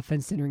staple of the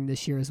offense entering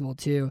this year as well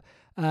too.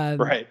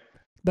 Right.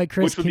 But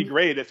Chris, which would be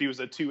great if he was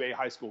a 2A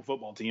high school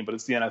football team, but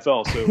it's the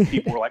NFL, so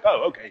people were like,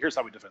 "Oh, okay, here's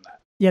how we defend that."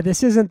 Yeah,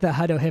 this isn't the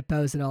Hutto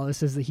Hippos at all.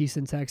 This is the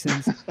Houston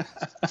Texans.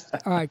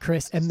 All right,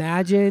 Chris,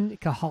 imagine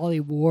Kahale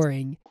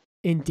Warring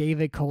in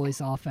David Coley's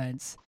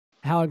offense.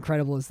 How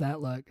incredible does that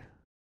look?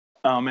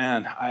 Oh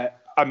man, I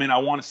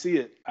want to see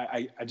it.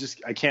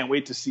 I can't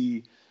wait to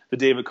see the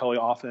David Culley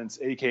offense,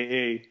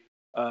 aka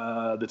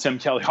the Tim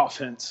Kelly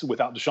offense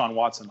without Deshaun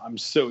Watson. I'm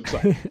so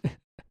excited.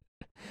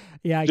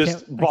 Yeah,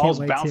 balls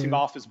bouncing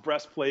off his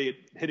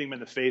breastplate, hitting him in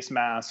the face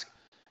mask.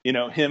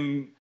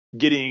 Him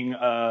getting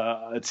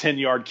a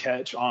 10-yard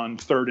catch on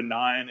 3rd and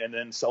 9, and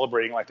then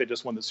celebrating like they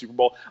just won the Super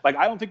Bowl. Like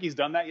I don't think he's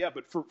done that yet,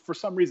 but for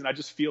some reason I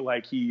just feel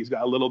like he's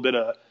got a little bit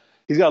of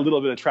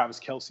Travis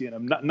Kelce in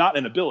him. Not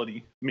in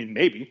ability. I mean,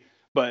 maybe.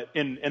 But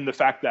in the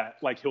fact that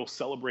like he'll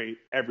celebrate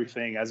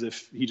everything as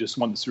if he just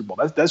won the Super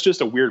Bowl. That's just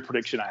a weird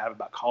prediction I have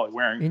about Kahale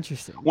Warring.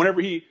 Interesting. Whenever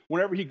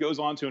he goes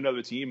on to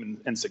another team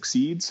and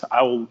succeeds,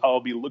 I'll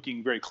be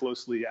looking very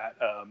closely at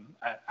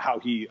how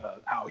he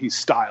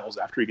styles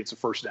after he gets a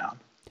first down.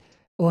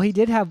 Well, he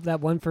did have that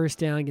one first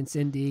down against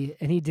Indy,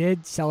 and he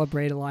did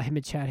celebrate a lot. Him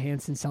and Chad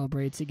Hansen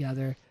celebrated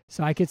together,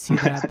 so I could see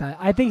that. But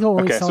I think he'll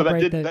only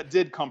celebrate that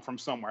did come from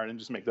somewhere. I didn't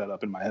just make that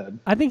up in my head.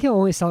 I think he'll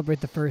only celebrate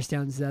the first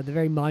downs, the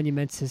very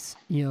monumentous,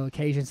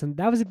 occasions, and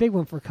that was a big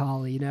one for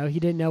Kahale. He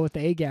didn't know what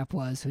the A gap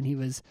was when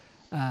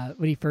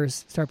he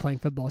first started playing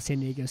football at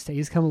San Diego State.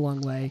 He's come a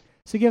long way,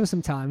 so give him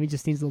some time. He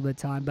just needs a little bit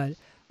of time, but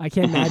I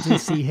can't imagine to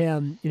see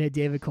him in a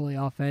David Coley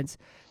offense.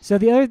 So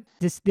the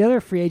other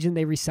free agent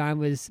they re-signed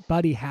was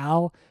Buddy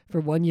Howell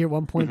for 1 year,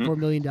 $1.4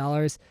 million,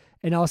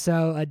 and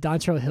also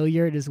Dontrell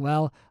Hilliard as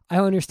well. I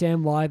don't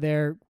understand why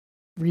they're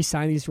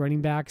re-signing these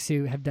running backs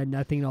who have done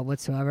nothing at all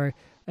whatsoever,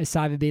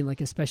 aside from being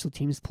like a special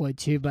teams ploy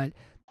too. But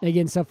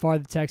again, so far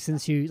the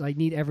Texans, who like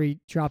need every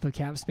drop of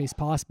cap space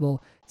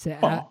possible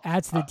to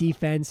add to the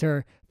defense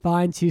or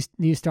find 2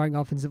 new starting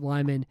offensive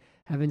linemen,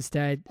 have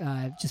instead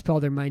just put all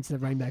their minds to the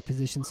running back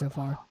position so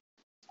far.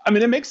 I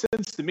mean, it makes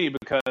sense to me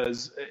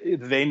because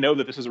they know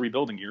that this is a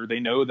rebuilding year. They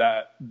know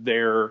that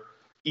they're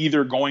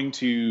either going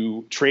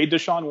to trade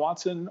Deshaun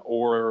Watson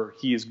or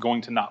he is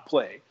going to not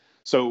play.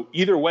 So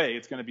either way,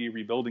 it's going to be a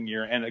rebuilding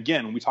year. And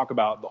again, when we talk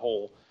about the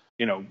whole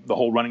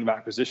running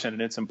back position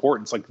and its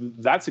importance, like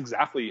that's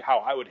exactly how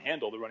I would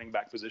handle the running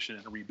back position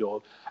in a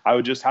rebuild. I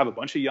would just have a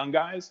bunch of young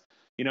guys.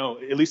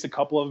 At least a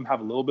couple of them have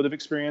a little bit of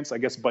experience. I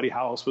guess Buddy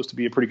Howell is supposed to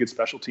be a pretty good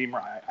special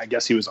teamer. I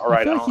guess he was all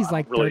right. I feel like he's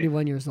like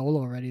 31 years old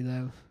already,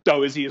 though.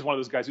 Oh, is he? Is one of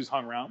those guys who's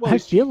hung around? Well, I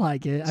feel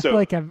like it. I feel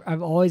like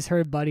I've always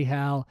heard Buddy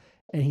Howell,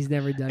 and he's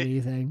never done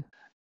anything.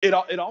 It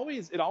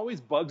always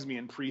bugs me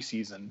in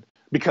preseason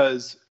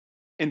because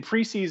in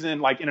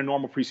preseason, like in a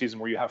normal preseason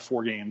where you have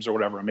 4 games or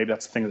whatever, maybe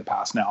that's a thing of the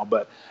past now,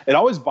 but it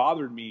always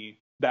bothered me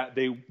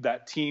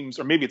that teams,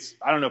 or maybe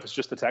I don't know if it's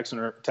just the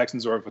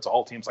Texans or if it's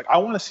all teams. Like I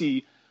want to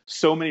see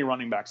so many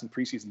running backs in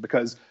preseason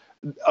because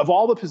of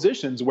all the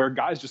positions where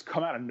guys just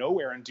come out of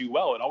nowhere and do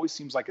well, it always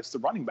seems like it's the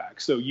running back.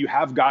 So you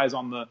have guys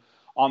on the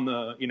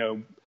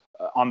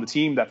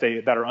team that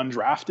are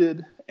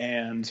undrafted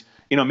and,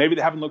 maybe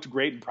they haven't looked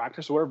great in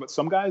practice or whatever, but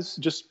some guys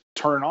just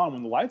turn on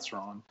when the lights are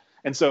on.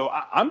 And so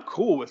I'm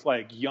cool with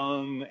like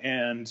young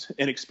and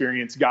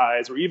inexperienced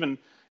guys, or even,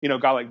 a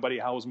guy like Buddy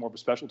Howell is more of a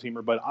special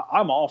teamer, but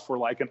I'm all for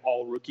like an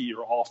all rookie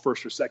or all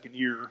first or second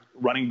year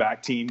running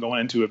back team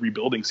going into a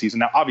rebuilding season.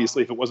 Now,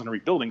 obviously, if it wasn't a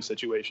rebuilding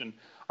situation,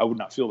 I would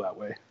not feel that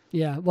way.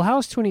 Yeah, well,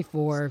 Howell's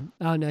 24.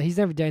 I don't know. He's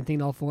never done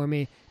anything at all for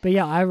me. But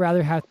yeah, I'd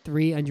rather have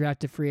 3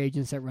 undrafted free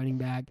agents at running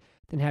back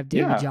than have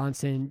David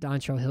Johnson,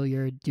 Dontrell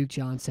Hilliard, Duke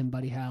Johnson,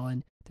 Buddy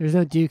Howell. There's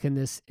no Duke in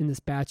this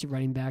batch of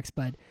running backs,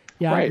 but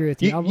yeah, I agree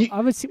with you. I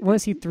would want to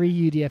see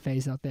 3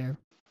 UDFAs out there.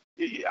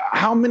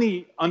 How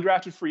many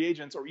undrafted free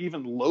agents or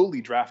even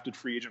lowly drafted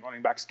free agent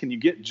running backs can you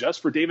get just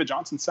for David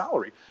Johnson's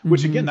salary?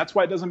 Which again, that's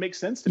why it doesn't make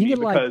sense to me,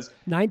 because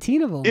like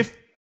 19 of them.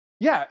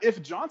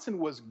 If Johnson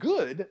was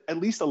good, at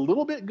least a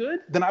little bit good,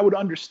 then I would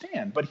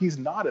understand, but he's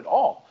not at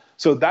all.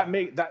 So that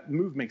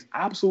move makes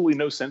absolutely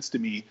no sense to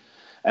me.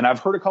 And I've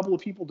heard a couple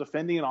of people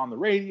defending it on the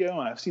radio,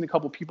 and I've seen a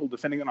couple of people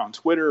defending it on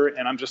Twitter,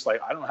 and I'm just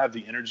like, I don't have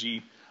the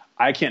energy.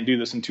 I can't do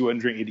this in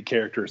 280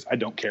 characters. I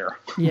don't care.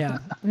 Yeah.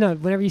 No,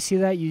 whenever you see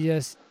that, you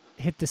just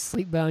hit the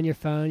sleep button on your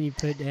phone, you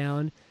put it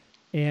down,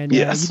 and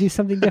you do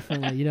something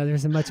differently.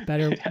 There's a much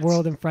better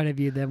world in front of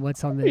you than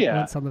what's on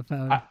the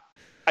phone.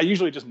 I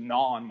usually just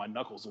gnaw on my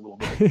knuckles a little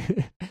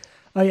bit.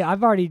 Oh yeah,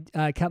 I've already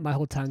cut my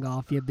whole tongue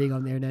off. Big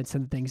on the internet,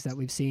 some things that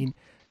we've seen.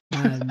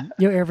 Everything.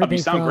 You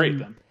sound great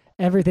then.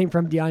 Everything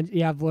from DeAndre.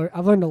 Yeah,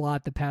 I've learned a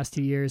lot the past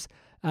 2 years.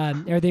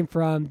 Everything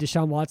from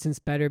Deshaun Watson's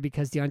better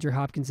because DeAndre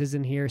Hopkins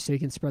isn't here, so he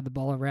can spread the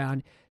ball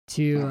around.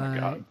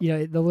 To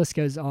the list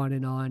goes on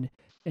and on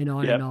and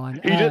on and on.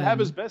 He did have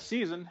his best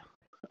season.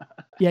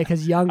 Yeah,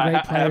 because young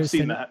great players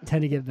tend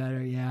to get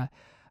better. Yeah.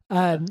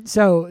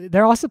 So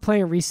they're also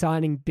planning on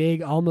re-signing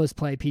big almost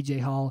play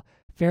PJ Hall,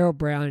 Pharaoh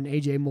Brown, and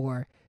AJ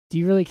Moore. Do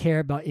you really care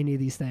about any of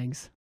these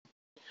things?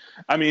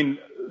 I mean,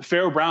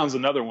 Pharaoh Brown's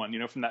another one,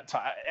 from that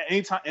time.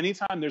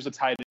 Anytime there's a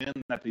tight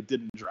end that they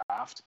didn't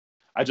draft,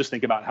 I just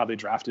think about how they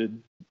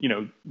drafted,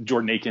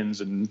 Jordan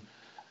Akins and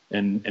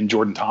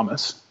Jordan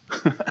Thomas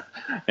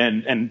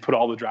and put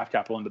all the draft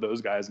capital into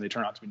those guys, and they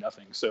turn out to be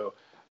nothing. So,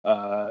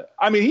 Pharaoh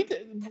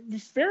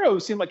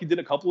seemed like he did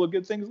a couple of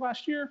good things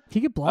last year.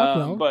 He could block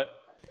well. But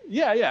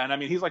yeah. And I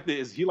mean,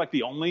 is he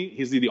the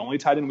only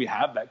tight end we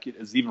have that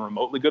is even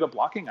remotely good at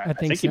blocking? I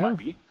think so. He might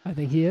be. I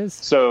think he is.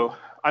 So,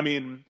 I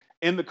mean,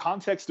 in the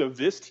context of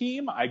this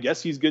team, I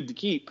guess he's good to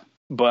keep.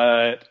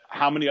 But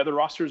how many other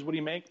rosters would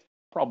he make?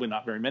 Probably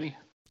not very many.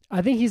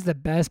 I think he's the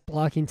best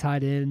blocking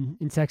tight end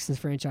in Texans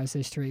franchise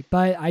history.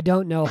 But I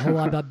don't know a whole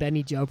lot about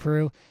Benny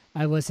Joe.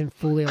 I wasn't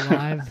fully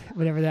alive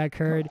whenever that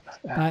occurred.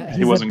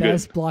 He's the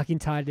best blocking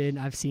tight end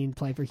I've seen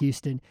play for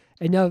Houston.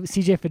 And no,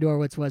 CJ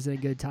Fedorowicz wasn't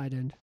a good tight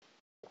end.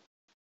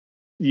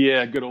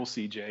 Yeah, good old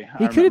CJ.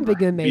 He could have been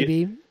good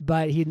maybe,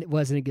 but he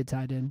wasn't a good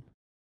tight end.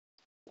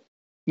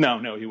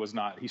 No, he was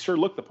not. He sure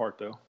looked the part,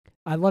 though.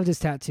 I loved his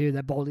tattoo.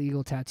 That bald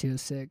eagle tattoo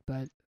is sick,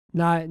 but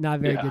not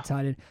very good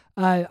tight end.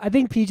 I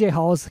think PJ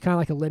Hall is kind of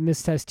like a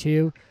litmus test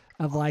too,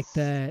 of like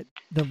the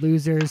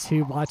losers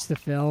who watch the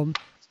film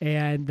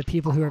and the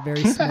people who are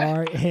very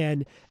smart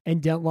and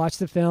don't watch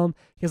the film.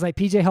 Because like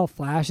PJ Hall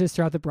flashes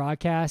throughout the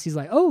broadcast. He's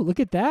like, oh, look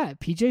at that.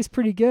 PJ's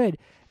pretty good.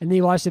 And then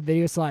you watch the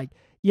video. It's like,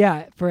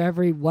 yeah, for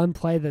every one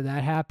play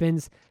that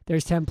happens,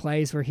 there's 10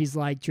 plays where he's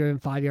like driven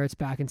 5 yards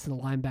back into the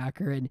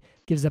linebacker and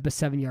gives up a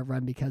 7-yard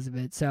run because of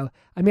it. So,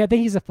 I mean, I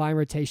think he's a fine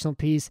rotational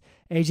piece.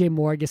 AJ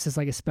Moore, I guess, is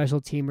like a special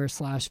teamer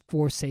 /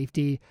 force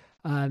safety.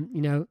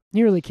 He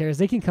really cares.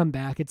 They can come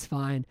back. It's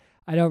fine.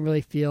 I don't really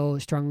feel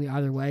strongly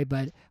either way,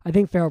 but I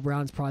think Pharaoh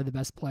Brown's probably the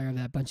best player of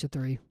that bunch of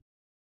 3.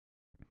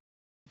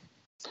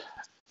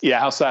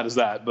 Yeah, how sad is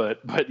that?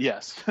 But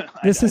yes.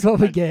 This is what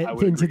we get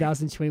in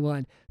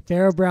 2021.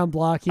 Pharaoh Brown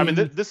blocking. I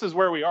mean, this is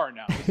where we are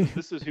now.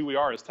 This is who we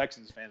are as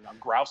Texans fans. I'm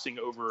grousing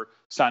over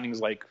signings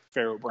like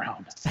Pharaoh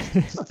Brown.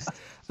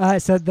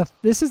 So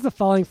this is the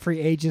following free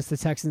agents the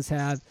Texans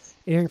have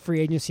entering free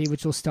agency,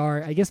 which will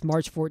start, I guess,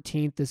 March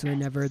 14th is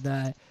whenever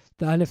the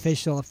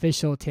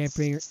official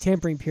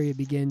tampering period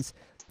begins.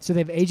 So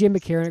they have A.J.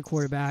 McCarron at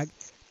quarterback,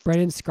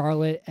 Brendan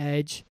Scarlett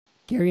edge,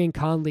 Garyon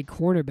Conley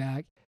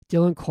cornerback,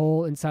 Dylan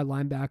Cole inside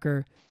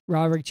linebacker,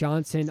 Roderick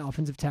Johnson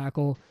offensive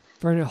tackle,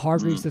 Vernon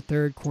Hargreaves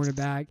III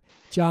cornerback,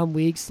 John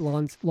Weeks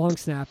long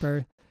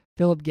snapper,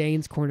 Philip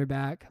Gaines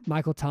cornerback,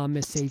 Michael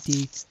Thomas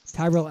safety,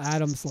 Tyrell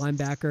Adams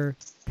linebacker,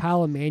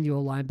 Kyle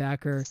Emanuel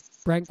linebacker,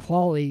 Brent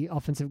Qualley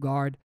offensive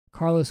guard,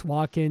 Carlos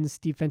Watkins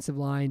defensive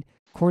line,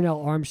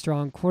 Cornell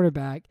Armstrong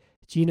cornerback,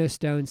 Geno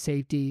Stone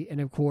safety, and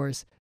of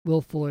course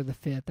Will Fuller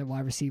V at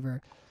wide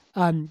receiver.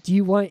 Do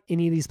you want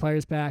any of these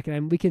players back?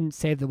 And we can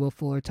save the Will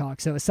Fuller talk.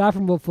 So aside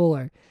from Will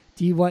Fuller,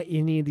 do you want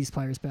any of these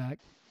players back?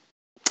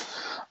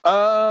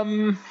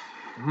 Well,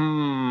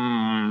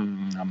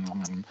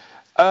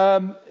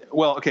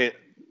 okay.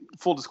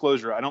 Full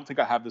disclosure, I don't think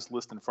I have this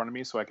list in front of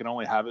me, so I can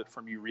only have it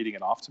from you reading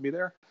it off to me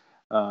there.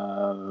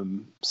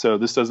 So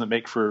this doesn't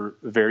make for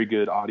very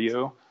good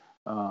audio.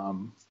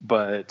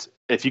 But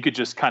if you could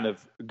just kind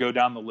of go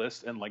down the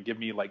list and like give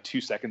me like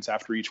 2 seconds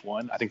after each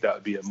one, I think that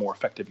would be a more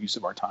effective use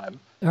of our time.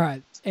 All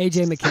right.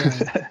 AJ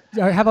McCarron.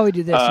 All right, how about we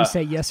do this? You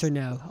say yes or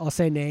no. I'll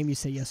say name. You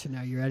say yes or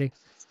no. You ready?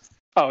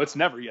 Oh, it's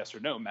never yes or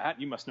no, Matt.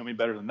 You must know me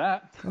better than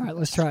that. All right,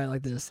 let's try it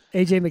like this.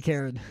 AJ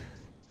McCarron.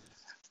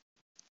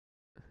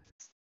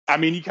 I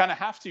mean, you kind of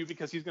have to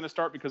because he's going to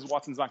start because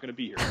Watson's not going to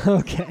be here.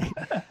 Okay.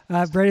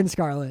 Braden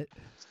Scarlett.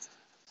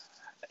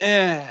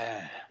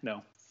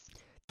 No.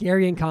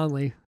 Gary and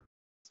Conley.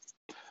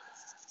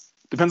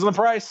 Depends on the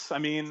price. I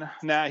mean,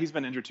 he's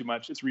been injured too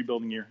much. It's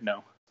rebuilding year.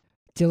 No.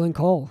 Dylan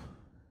Cole.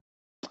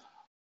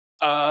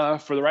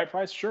 For the right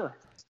price, sure.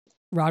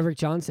 Roderick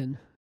Johnson.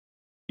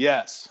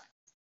 Yes.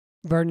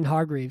 Vernon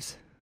Hargreaves.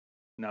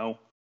 No.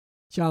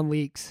 John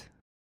Weeks.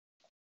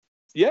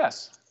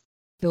 Yes.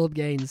 Philip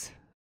Gaines.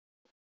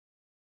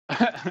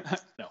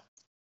 No.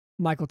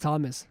 Michael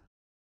Thomas.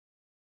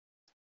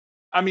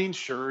 I mean,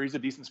 sure, he's a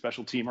decent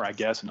special teamer, I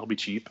guess, and he'll be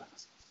cheap.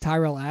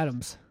 Tyrell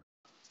Adams.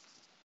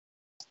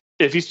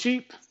 If he's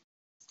cheap.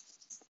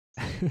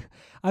 I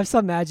just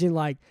imagine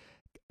like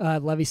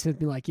Levy Smith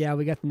being like, yeah,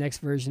 we got the next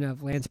version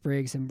of Lance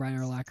Briggs and Brian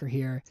Urlacher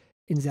here,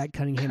 and Zach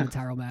Cunningham and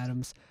Tyrell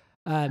Adams.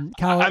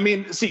 I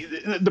mean, see,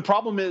 the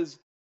problem is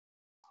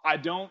I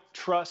don't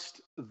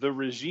trust the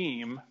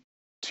regime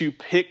to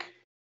pick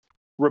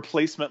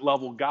replacement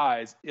level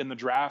guys in the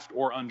draft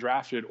or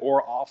undrafted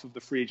or off of the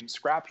free agent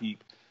scrap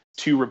heap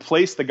to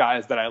replace the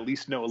guys that I at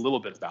least know a little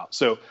bit about.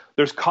 So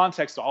there's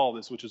context to all of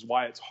this, which is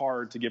why it's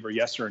hard to give a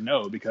yes or a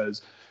no,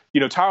 because,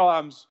 Tyrell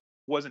Adams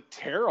wasn't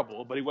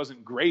terrible, but he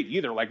wasn't great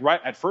either. Like right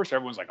at first,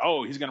 everyone's like,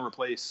 oh, he's going to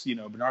replace,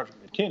 Bernard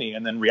McKinney.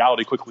 And then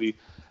reality quickly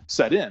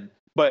set in.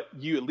 But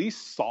you at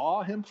least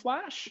saw him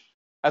flash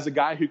as a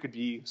guy who could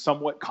be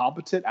somewhat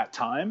competent at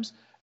times.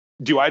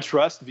 Do I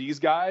trust these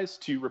guys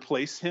to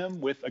replace him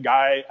with a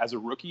guy as a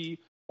rookie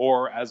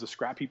or as a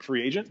scrap heap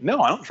free agent?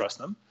 No, I don't trust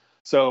them.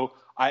 So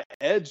I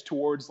edge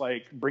towards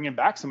like bringing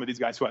back some of these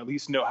guys who I at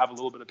least know have a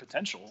little bit of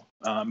potential.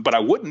 But I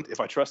wouldn't if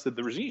I trusted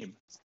the regime.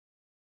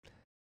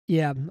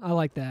 Yeah, I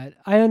like that.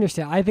 I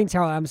understand. I think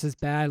Tyrell Adams is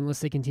bad unless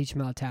they can teach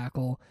him how to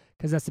tackle,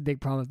 because that's the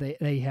big problem that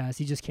he has.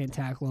 He just can't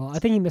tackle well. I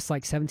think he missed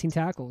like 17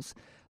 tackles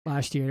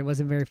last year. It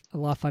wasn't a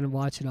lot of fun to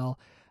watch at all.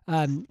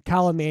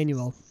 Kyle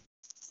Emanuel.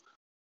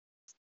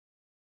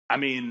 I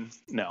mean,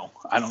 no,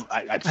 I don't.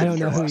 I don't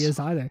know who he is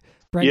either.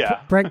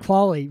 Brent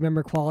Qualley.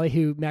 Remember Qualley,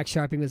 who Max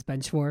Sharping was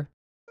bench for?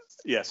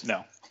 Yes,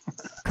 no.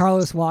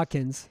 Carlos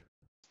Watkins.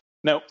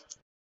 Nope.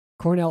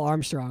 Cornell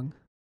Armstrong.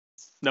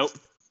 Nope.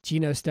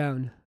 Geno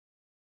Stone.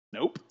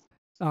 Nope.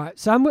 All right,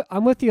 so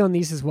I'm with you on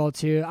these as well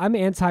too. I'm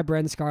anti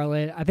Braden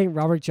Scarlett. I think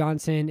Robert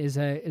Johnson is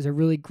a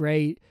really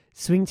great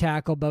swing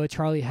tackle, but with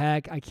Charlie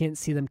Heck, I can't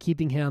see them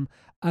keeping him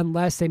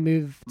unless they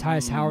move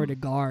Tyus Howard to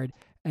guard,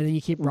 and then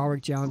you keep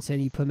Robert Johnson,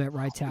 you put him at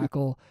right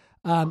tackle.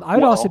 I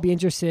would also be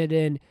interested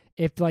in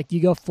if like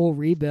you go full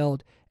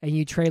rebuild and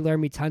you trade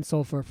Laramie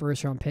Tunsil for a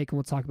first round pick, and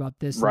we'll talk about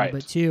this a little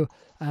bit too.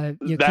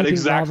 That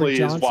exactly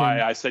is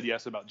why I said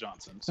yes about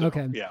Johnson. So,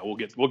 okay. Yeah, we'll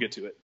get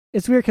to it.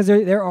 It's weird because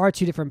there are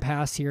two different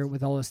paths here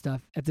with all this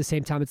stuff. At the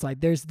same time, it's like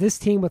there's this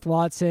team with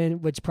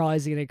Watson, which probably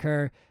is going to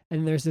occur,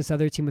 and there's this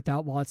other team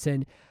without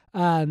Watson.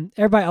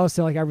 Everybody else,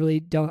 though, like I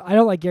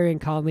don't like Gary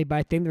and Conley, but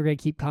I think they're going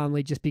to keep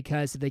Conley just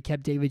because if they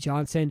kept David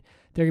Johnson,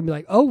 they're going to be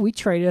like, oh, we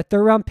traded a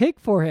third-round pick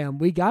for him.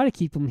 We got to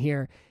keep him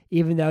here,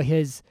 even though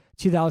his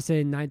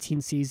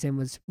 2019 season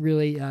was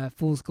really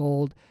fool's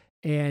gold,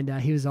 and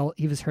he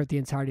was hurt the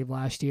entirety of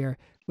last year,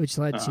 which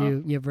led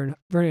to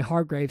Vernon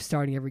Hargreaves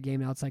starting every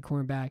game outside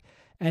cornerback.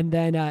 And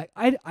then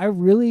I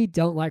really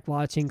don't like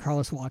watching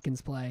Carlos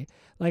Watkins play.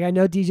 Like, I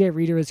know DJ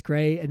Reader is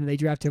great, and they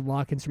drafted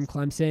Watkins from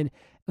Clemson.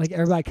 Like,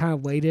 everybody kind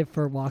of waited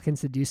for Watkins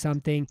to do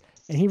something,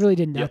 and he really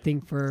did nothing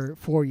for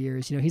 4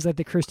 years. He's like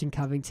the Christian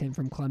Covington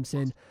from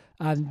Clemson.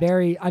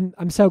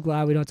 I'm so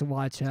glad we don't have to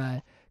watch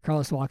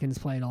Carlos Watkins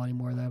play at all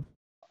anymore, though.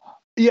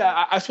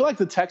 Yeah, I feel like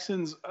the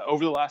Texans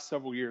over the last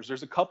several years,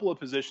 there's a couple of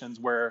positions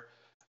where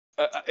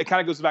it kind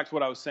of goes back to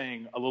what I was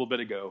saying a little bit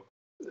ago.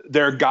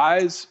 There are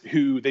guys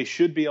who they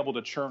should be able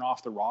to churn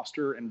off the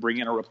roster and bring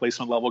in a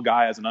replacement level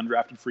guy as an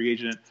undrafted free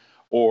agent,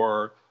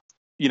 or,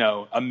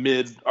 a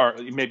mid or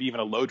maybe even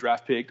a low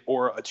draft pick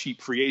or a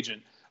cheap free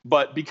agent.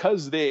 But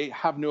because they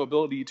have no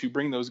ability to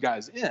bring those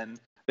guys in,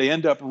 they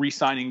end up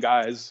re-signing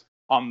guys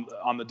on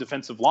the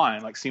defensive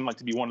line, seem like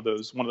to be one of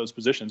those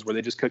positions where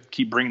they just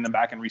keep bringing them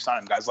back and re-sign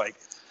them. Guys like,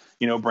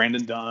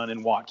 Brandon Dunn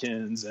and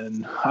Watkins,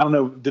 and I don't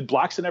know, did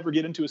Blackson ever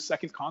get into his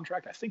second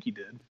contract? I think he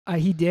did.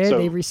 He did. So,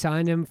 they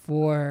re-signed him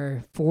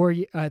for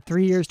 3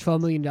 years, $12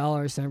 million.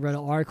 And I read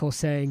an article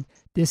saying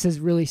this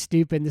is really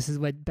stupid. This is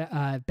what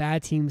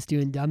bad teams do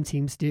and dumb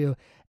teams do.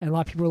 And a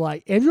lot of people were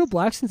like, Andrew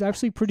Blackson's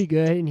actually pretty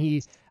good, and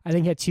I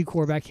think he had 2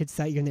 quarterback hits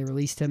that year, and they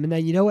released him. And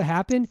then you know what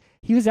happened?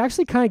 He was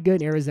actually kind of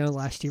good in Arizona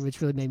last year,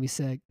 which really made me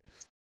sick.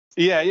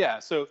 Yeah.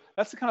 So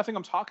that's the kind of thing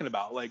I'm talking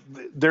about. Like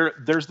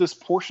there's this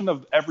portion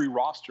of every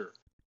roster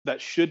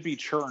that should be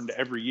churned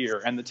every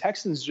year. And the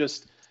Texans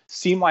just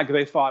seem like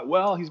they thought,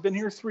 well, he's been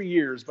here 3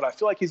 years, but I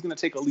feel like he's going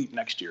to take a leap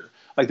next year.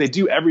 Like they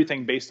do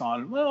everything based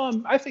on, well,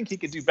 I think he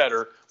could do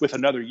better with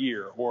another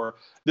year. Or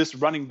this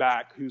running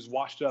back who's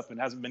washed up and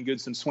hasn't been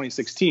good since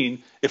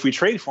 2016. If we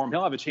trade for him,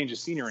 he'll have a change of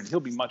scenery and he'll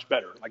be much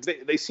better. Like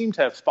they seem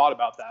to have thought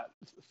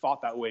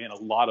that way in a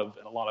lot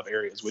of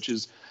areas, which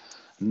is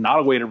not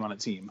a way to run a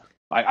team.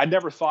 I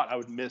never thought I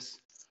would miss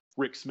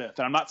Rick Smith,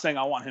 and I'm not saying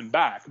I want him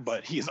back,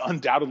 but he's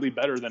undoubtedly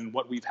better than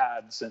what we've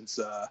had since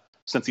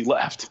he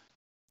left.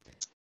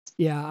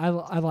 Yeah,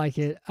 I like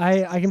it.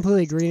 I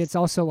completely agree. And it's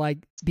also like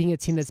being a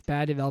team that's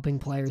bad developing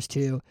players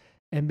too,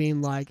 and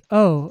being like,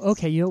 oh,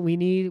 okay, you know what we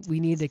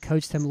need to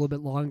coach them a little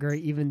bit longer,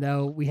 even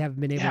though we haven't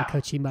been able to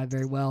coach him by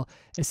very well.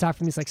 Aside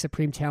from these like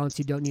supreme talents,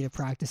 you don't need to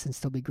practice and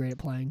still be great at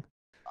playing.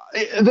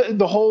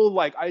 The whole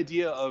like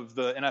idea of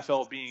the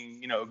NFL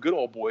being, good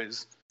old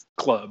boys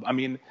club. I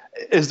mean,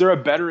 is there a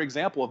better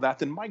example of that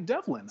than Mike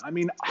Devlin? I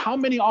mean, how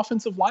many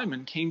offensive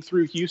linemen came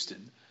through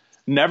Houston,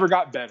 never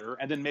got better,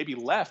 and then maybe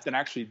left and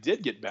actually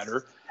did get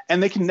better?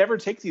 And they can never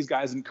take these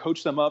guys and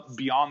coach them up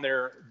beyond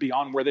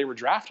where they were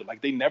drafted.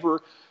 Like they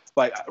never,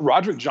 like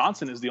Roderick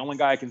Johnson is the only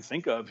guy I can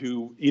think of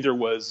who either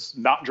was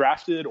not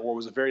drafted or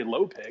was a very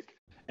low pick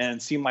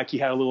and seemed like he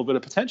had a little bit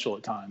of potential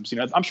at times.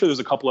 I'm sure there's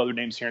a couple other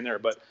names here and there,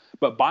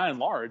 but by and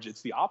large,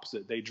 it's the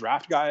opposite. They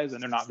draft guys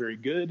and they're not very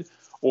good,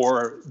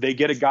 or they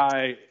get a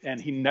guy and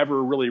he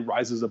never really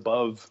rises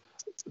above,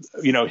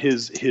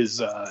 his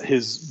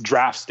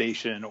draft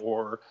station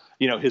or,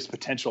 his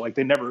potential. Like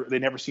they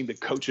never seem to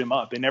coach him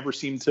up. They never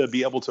seem to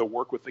be able to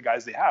work with the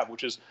guys they have,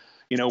 which is,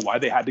 why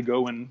they had to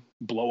go and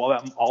blow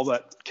all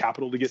that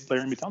capital to get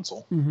Laremy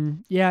Tunsil. Mm-hmm.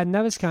 Yeah. And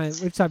that was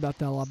we've talked about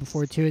that a lot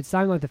before too. It's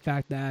not like the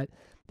fact that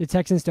the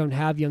Texans don't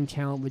have young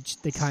talent,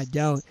 which they kind of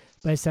don't,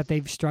 but it's that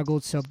they've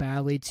struggled so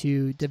badly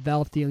to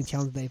develop the young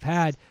talent that they've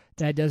had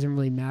that it doesn't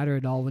really matter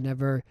at all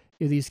whenever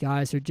these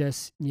guys are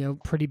just,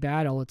 pretty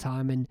bad all the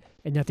time and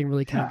nothing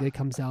really kind of good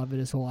comes out of it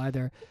as well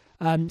either.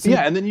 And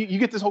then you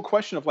get this whole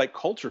question of like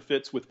culture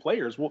fits with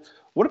players. Well,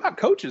 what about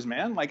coaches,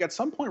 man? Like at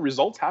some point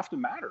results have to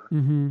matter.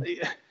 Mm-hmm.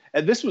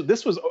 And this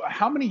was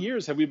how many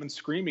years have we been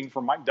screaming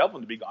for Mike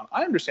Devlin to be gone?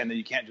 I understand that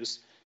you can't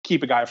just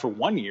keep a guy for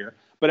 1 year,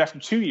 but after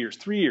 2 years,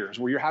 3 years,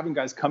 where you're having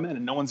guys come in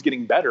and no one's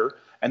getting better,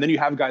 and then you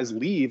have guys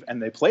leave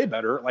and they play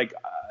better, like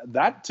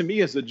that to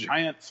me is a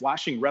giant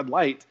flashing red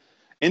light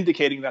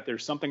indicating that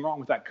there's something wrong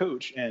with that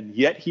coach, and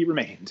yet he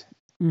remained.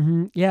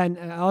 Mm-hmm. Yeah, and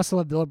I also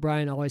love Bill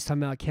O'Brien always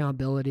talking about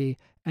accountability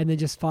and then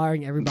just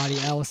firing everybody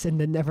else and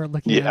then never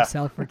looking at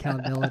himself for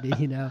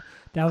accountability.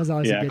 That was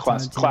always a good time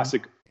too.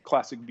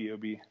 Classic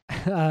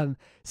BOB.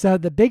 So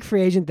the big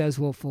free agent, though, is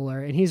Will Fuller,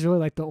 and he's really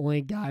like the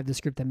only guy of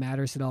this group that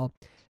matters at all.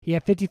 He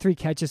had 53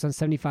 catches on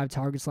 75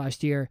 targets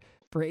last year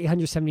for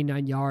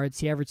 879 yards.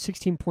 He averaged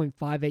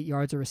 16.58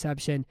 yards a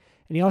reception,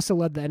 and he also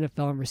led the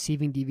NFL in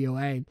receiving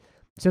DVOA.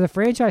 So the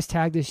franchise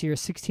tag this year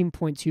is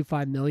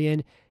 $16.25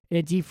 million in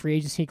a deep free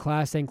agency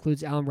class that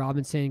includes Allen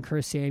Robinson,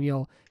 Curtis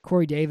Samuel,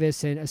 Corey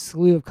Davis, and a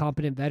slew of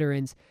competent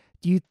veterans.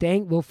 Do you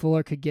think Will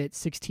Fuller could get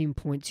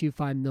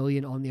 $16.25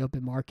 million on the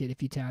open market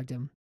if you tagged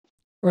him?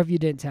 Or if you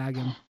didn't tag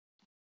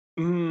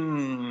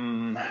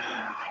him?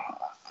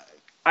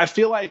 I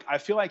feel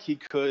like he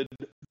could,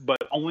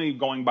 but only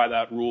going by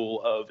that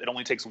rule of it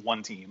only takes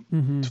one team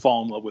to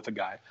fall in love with a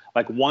guy.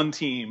 Like one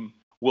team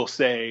will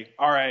say,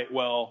 all right,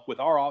 well,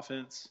 with our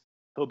offense,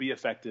 he'll be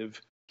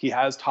effective. He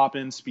has top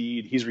end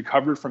speed. He's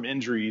recovered from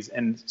injuries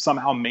and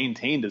somehow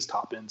maintained his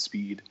top end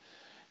speed.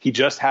 He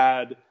just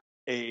had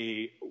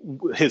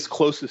his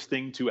closest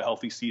thing to a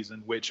healthy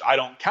season, which I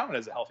don't count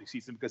as a healthy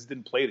season because he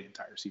didn't play the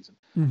entire season,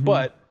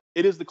 but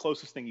it is the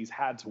closest thing he's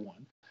had to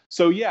one.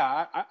 So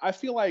yeah, I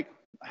feel like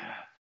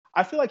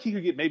he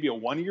could get maybe a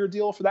 1 year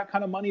deal for that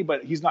kind of money,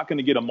 but he's not going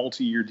to get a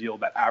multi-year deal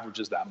that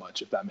averages that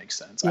much, if that makes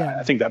sense. Yeah.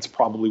 I think that's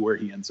probably where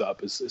he ends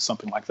up is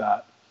something like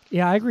that.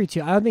 Yeah, I agree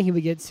too. I don't think he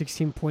would get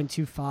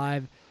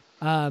 16.25,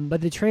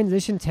 but the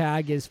transition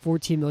tag is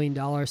 $14 million,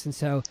 and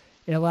so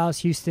it allows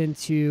Houston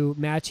to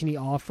match any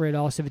offer. It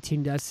also, if a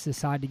team does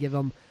decide to give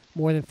them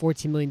more than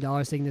 $14 million,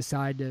 they can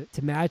decide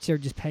to match or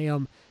just pay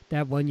them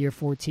that 1 year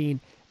 14.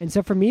 And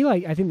so for me,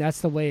 like I think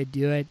that's the way to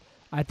do it.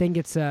 I think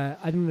it's I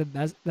think the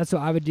best. That's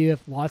what I would do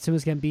if Watson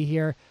was going to be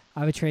here.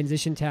 I would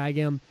transition tag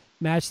him,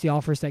 match the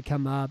offers that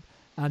come up,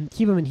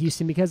 keep him in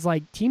Houston because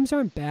like teams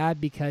aren't bad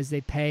because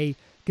they pay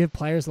good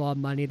players a lot of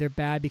money. They're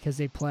bad because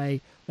they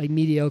play like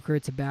mediocre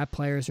to bad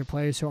players or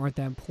players who aren't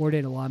that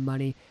important a lot of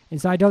money.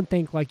 And so I don't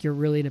think like you're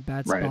really in a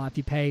bad spot if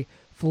you pay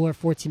Fuller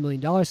 $14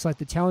 million. So like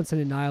the talent's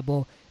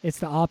undeniable. It's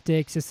the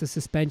optics, it's the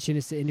suspension,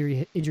 it's the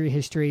injury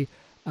history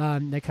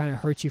that kind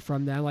of hurts you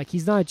from that. Like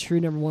he's not a true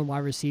number one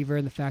wide receiver,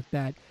 and the fact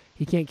that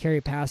he can't carry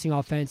a passing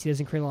offense, he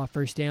doesn't create a lot of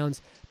first downs,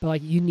 but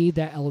like you need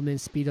that element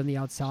of speed on the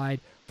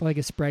outside for like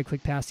a spread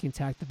quick passing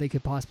attack that they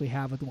could possibly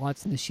have with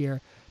Watson this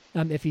year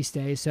if he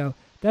stays. So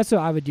that's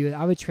what I would do.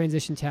 I would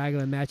transition tag him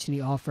and match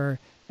any offer,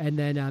 and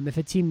then if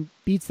a team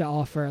beats the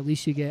offer, at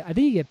least you get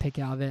a pick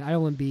out of it. I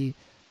don't want to be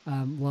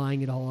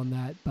lying at all on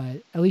that,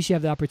 but at least you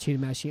have the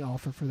opportunity to match the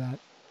offer for that.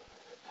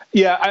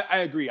 Yeah, I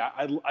agree.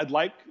 I'd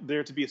like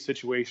there to be a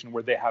situation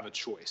where they have a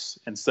choice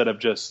instead of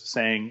just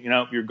saying,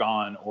 you're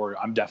gone, or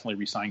I'm definitely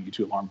re-signing you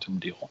to a long-term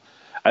deal.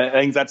 I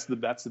think that's the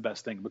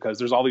best thing because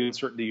there's all the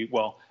uncertainty.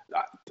 Well,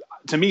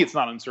 to me, it's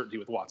not uncertainty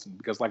with Watson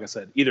because, like I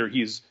said, either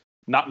he's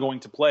not going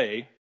to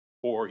play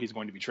or he's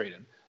going to be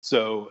traded.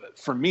 So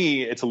for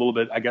me, it's a little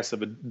bit, I guess,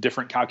 of a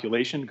different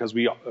calculation because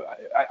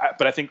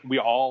but I think we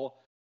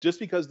all just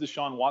because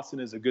Deshaun Watson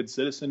is a good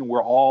citizen,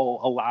 we're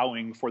all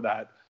allowing for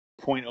that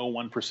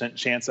 0.01%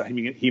 chance that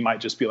he might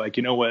just be like,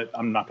 you know what,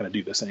 I'm not going to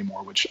do this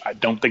anymore, which I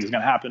don't think is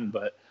going to happen.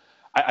 But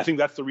I think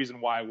that's the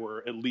reason why we're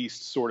at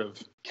least sort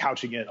of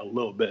couching it a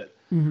little bit.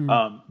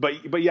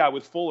 But yeah,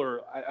 with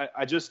Fuller,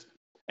 I just,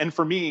 and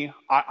for me,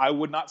 I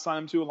would not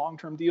sign him to a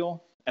long-term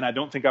deal. And I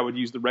don't think I would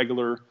use the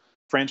regular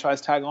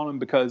franchise tag on him,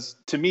 because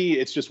to me,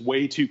 it's just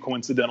way too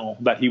coincidental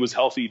that he was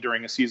healthy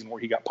during a season where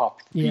he got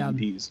popped with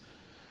PEDs.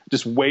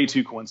 Just way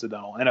too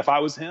coincidental. And if I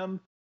was him,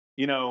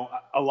 you know,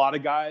 a lot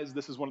of guys,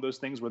 this is one of those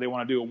things where they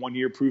want to do a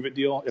 1-year prove it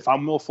deal. If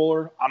I'm Will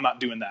Fuller, I'm not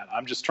doing that.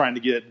 I'm just trying to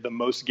get the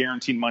most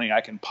guaranteed money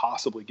I can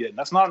possibly get. And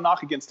that's not a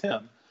knock against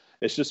him.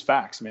 It's just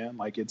facts, man.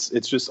 Like it's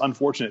just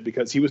unfortunate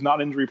because he was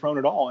not injury prone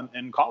at all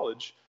in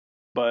college.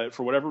 But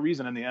for whatever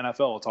reason in the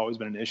NFL, it's always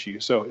been an issue.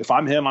 So if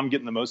I'm him, I'm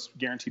getting the most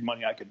guaranteed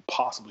money I could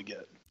possibly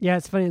get. Yeah,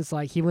 it's funny. It's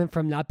like he went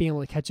from not being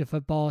able to catch a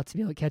football to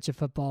being able to catch a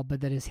football,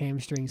 but then his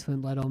hamstrings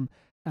wouldn't let him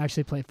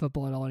actually play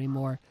football at all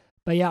anymore.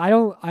 But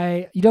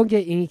yeah, you don't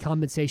get any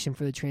compensation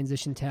for the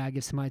transition tag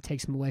if somebody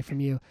takes him away from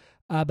you.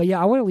 But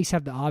yeah, I want to at least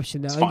have the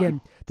option though.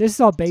 Again, this is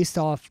all based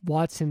off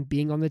Watson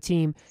being on the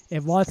team.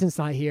 If Watson's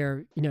not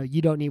here, you know,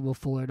 you don't need Will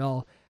Fuller at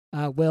all.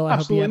 Will, I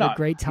hope you have a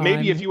great time.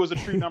 Maybe if he was a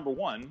true number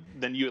one,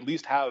 then you at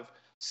least have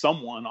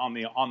someone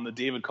on the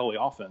David Culley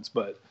offense.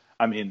 But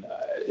I mean,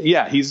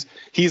 yeah, he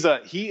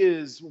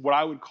is what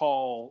I would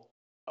call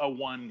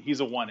he's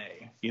a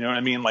 1A. You know what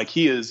I mean? Like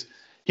he is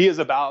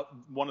about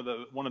one of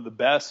the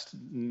best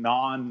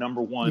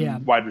non-number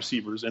one wide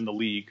receivers in the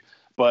league.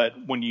 But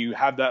when you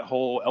have that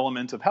whole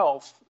element of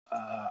health,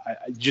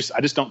 I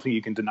just don't think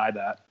you can deny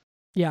that.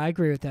 Yeah, I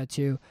agree with that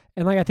too.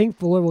 And like I think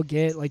Fuller will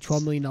get like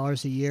 $12 million a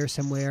year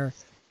somewhere,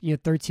 you know,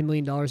 $13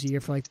 million a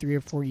year for like 3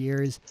 or 4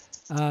 years.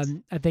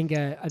 I think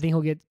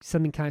he'll get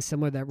something kind of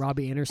similar that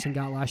Robbie Anderson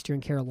got last year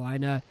in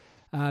Carolina,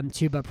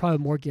 too, but probably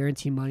more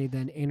guaranteed money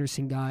than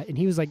Anderson got. And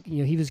he was like, you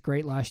know, he was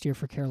great last year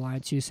for Carolina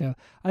too. So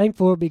I think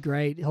Fuller will be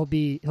great. He'll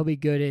be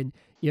good in,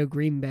 you know,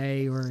 Green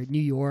Bay or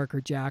New York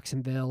or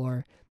Jacksonville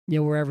or, you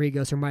know, wherever he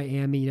goes, or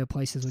Miami, you know,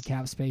 places with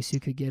cap space who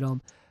could get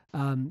him.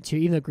 To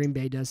even though Green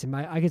Bay does him,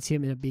 I could see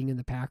him end up being in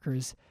the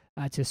Packers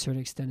to a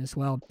certain extent as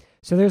well.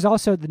 So there's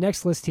also the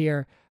next list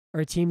here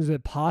are teams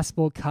with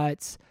possible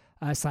cuts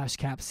 /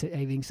 cap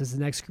savings as the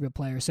next group of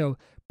players. So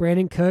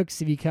Brandon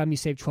Cooks, if you come, you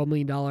save $12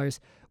 million.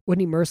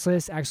 Whitney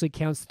Merciless actually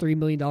counts $3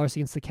 million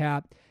against the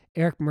cap.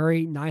 Eric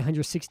Murray,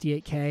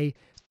 $968K.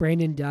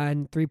 Brandon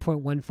Dunn,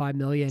 $3.15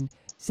 million.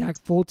 Zach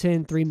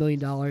Fulton, $3 million.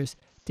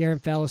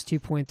 Darren Fells,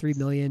 $2.3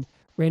 million.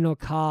 Randall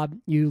Cobb,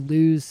 you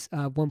lose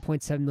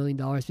 $1.7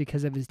 million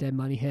because of his dead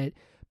money hit.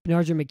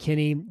 Benardra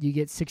McKinney, you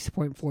get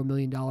 $6.4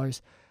 million.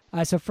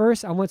 So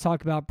first, I want to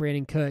talk about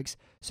Brandon Cooks.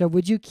 So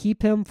would you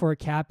keep him for a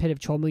cap hit of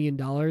 $12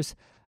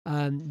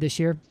 million this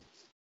year?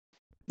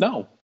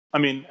 No. I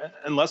mean,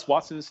 unless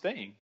Watson is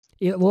staying.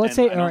 Yeah, well, let's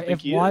say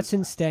if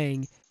Watson's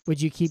staying,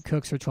 would you keep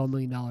Cooks for $12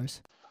 million?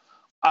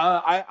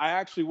 I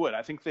actually would.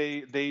 I think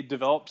they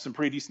developed some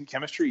pretty decent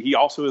chemistry. He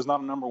also is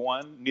not a number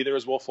one. Neither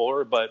is Will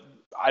Fuller. But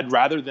I'd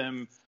rather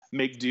them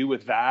make do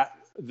with that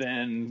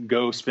than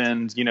go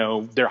spend, you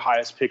know, their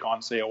highest pick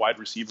on, say, a wide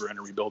receiver in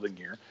a rebuilding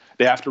year.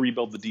 They have to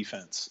rebuild the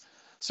defense.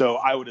 So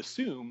I would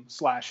assume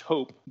 /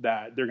 hope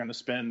that they're going to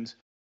spend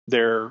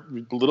their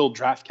little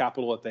draft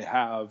capital that they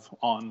have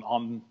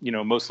on you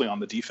know, mostly on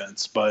the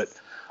defense. But,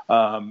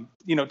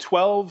 you know,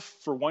 12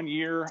 for 1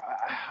 year,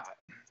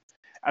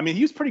 I mean,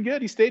 he was pretty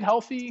good. He stayed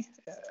healthy,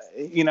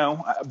 you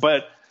know,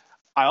 but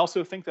I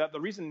also think that the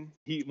reason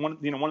one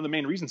of the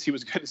main reasons he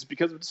was good is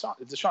because of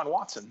Deshaun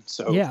Watson.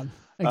 So yeah,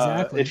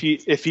 exactly.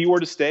 If he were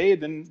to stay,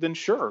 then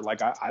sure.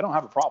 Like I don't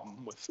have a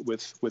problem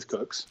with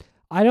Cooks.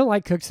 I don't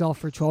like Cooks at all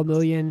for $12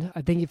 million.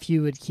 I think if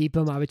you would keep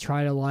him, I would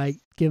try to like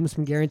give him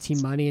some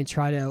guaranteed money and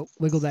try to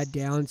wiggle that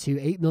down to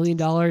 $8 million.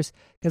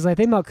 Because I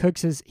think about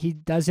Cooks is he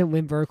doesn't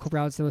win vertical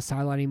routes on the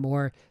sideline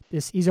anymore.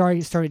 He's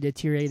already started to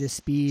deteriorate his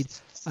speed.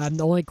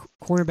 The only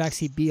cornerbacks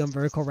he beat on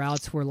vertical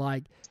routes were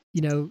like,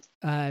 you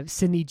know,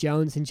 Sidney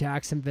Jones in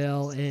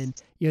Jacksonville and,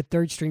 you know,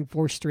 3rd string,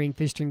 4th string,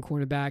 5th string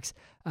cornerbacks.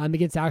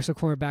 Against actual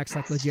cornerbacks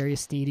like L'Jarius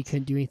Sneed, he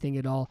couldn't do anything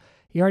at all.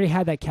 He already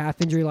had that calf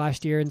injury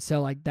last year, and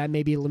so like that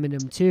maybe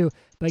limited him too.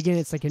 But again,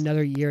 it's like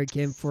another year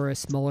again for a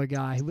smaller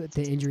guy with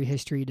the injury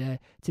history to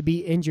be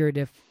injured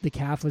if the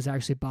calf was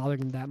actually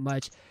bothering him that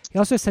much. He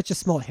also has such a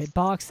small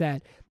hitbox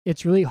that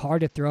it's really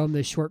hard to throw him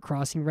the short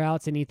crossing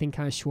routes, anything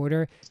kind of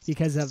shorter,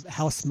 because of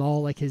how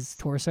small like his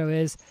torso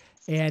is.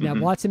 And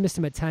Watson missed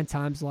him a ton of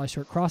times, a lot of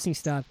short crossing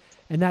stuff.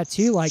 And that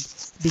too, like,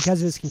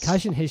 because of his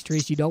concussion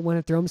histories, you don't want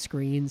to throw him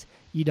screens.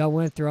 You don't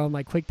want to throw him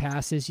like quick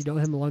passes. You don't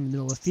want him along the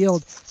middle of the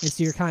field. And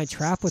so you're kind of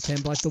trapped with him.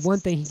 But like, the one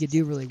thing he could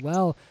do really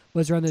well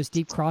was run those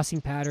deep crossing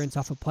patterns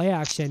off of play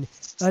action.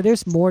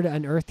 There's more to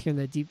unearth here in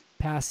the deep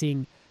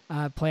passing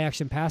play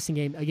action passing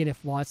game. Again,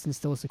 if Watson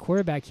still is the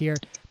quarterback here.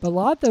 But a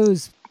lot of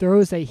those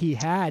throws that he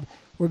had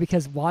or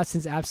because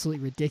Watson's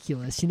absolutely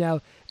ridiculous. You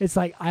know, it's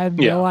like I have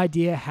no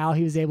idea how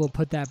he was able to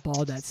put that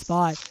ball in that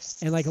spot.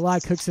 And like a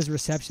lot of Cooks'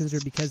 receptions are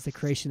because of the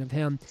creation of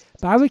him.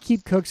 But I would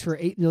keep Cooks for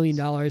 $8 million.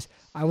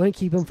 I wouldn't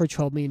keep him for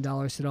 $12 million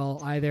at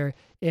all either.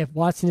 If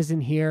Watson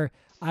isn't here,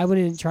 I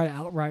wouldn't try to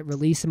outright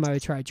release him. I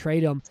would try to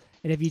trade him.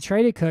 And if you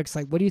traded Cooks,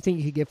 like, what do you think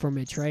you could get for him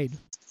in a trade?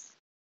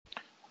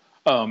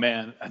 Oh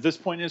man, at this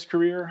point in his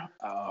career,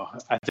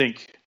 I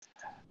think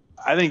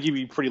you'd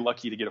be pretty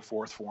lucky to get a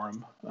fourth for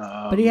him.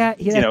 But he had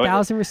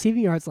 1,000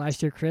 receiving yards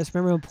last year, Chris.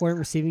 Remember how important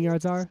receiving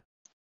yards are?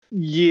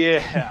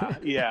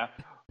 Yeah.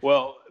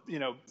 Well,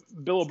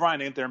 Bill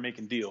O'Brien ain't there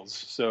making deals,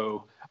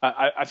 so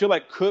I feel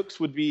like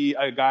Cooks would be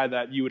a guy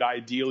that you would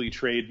ideally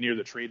trade near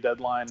the trade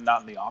deadline,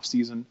 not in the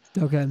offseason.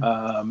 Okay.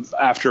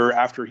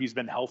 After he's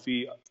been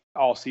healthy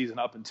all season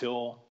up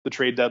until the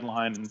trade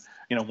deadline,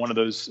 and one of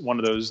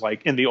those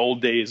like in the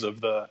old days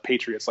of the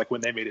Patriots, like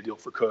when they made a deal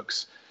for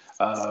Cooks,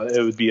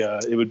 it would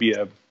be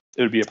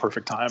a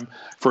perfect time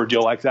for a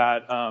deal like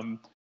that.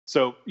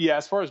 So yeah,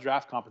 as far as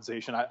draft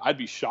compensation, I'd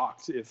be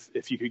shocked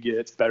if you could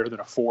get better than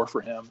a 4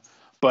 for him.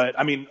 But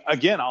I mean,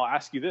 again, I'll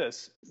ask you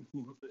this: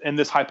 in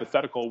this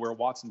hypothetical where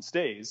Watson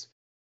stays,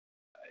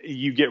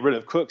 you get rid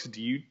of Cooks.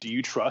 Do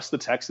you trust the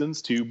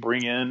Texans to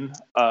bring in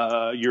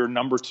your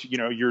number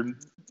 2?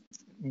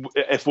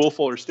 If Will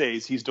Fuller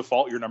stays, he's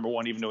default your number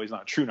 1, even though he's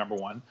not a true number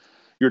 1.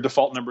 Your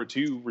default number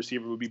 2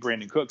 receiver would be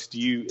Brandon Cooks.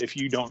 If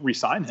you don't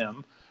re-sign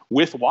him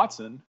with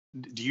Watson,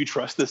 do you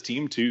trust this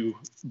team to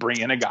bring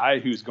in a guy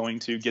who's going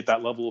to get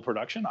that level of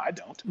production? I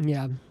don't.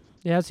 Yeah,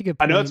 that's a good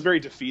point. I know it's very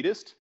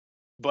defeatist,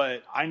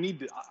 but I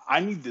need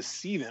to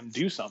see them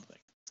do something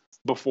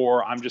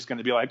before I'm just going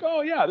to be like,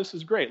 oh yeah, this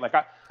is great. Like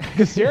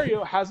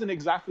Caserio hasn't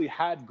exactly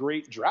had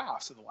great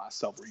drafts in the last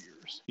several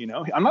years.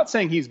 I'm not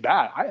saying he's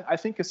bad. I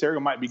think Caserio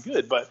might be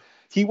good, but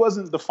he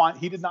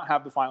did not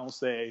have the final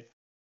say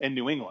in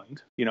New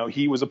England.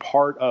 He was a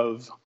part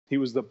of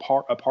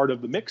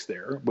the mix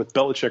there with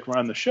Belichick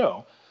running the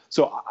show.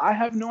 So I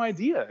have no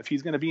idea if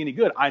he's going to be any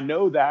good. I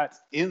know that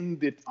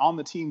on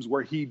the teams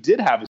where he did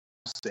have a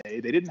say,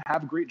 they didn't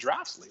have great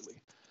drafts lately.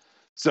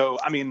 So,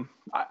 I mean,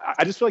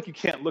 I just feel like you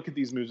can't look at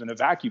these moves in a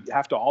vacuum. You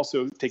have to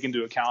also take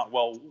into account,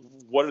 well,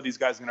 what are these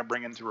guys going to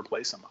bring in to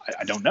replace him?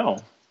 I don't know.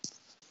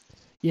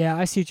 Yeah,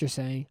 I see what you're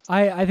saying.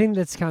 I think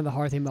that's kind of the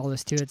hard thing about all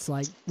this, too. It's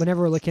like,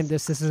 whenever we're looking at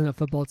this isn't a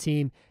football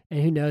team,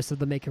 and who knows if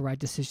they'll make a right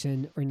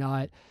decision or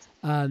not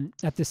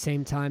at the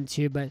same time,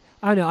 too. But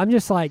I don't know. I'm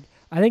just like,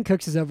 I think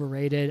Cooks is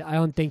overrated. I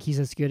don't think he's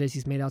as good as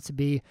he's made out to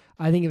be.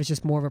 I think it was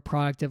just more of a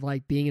product of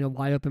like being in a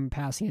wide open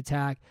passing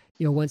attack,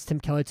 once Tim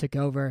Kelly took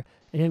over,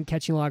 and him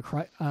catching a lot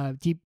of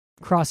deep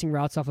crossing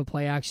routes off of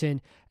play action,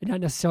 and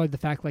not necessarily the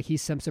fact like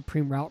he's some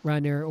supreme route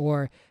runner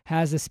or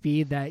has the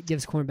speed that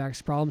gives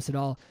cornerbacks problems at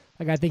all.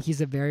 Like, I think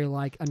he's a very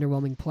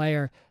underwhelming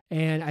player.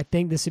 And I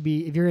think this would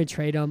be, if you're going to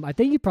trade him, I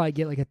think you probably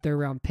get like a 3rd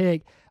round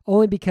pick,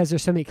 only because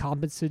there's so many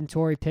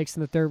compensatory picks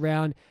in the 3rd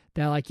round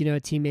that a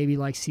team maybe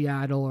like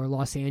Seattle or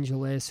Los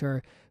Angeles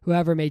or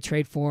whoever may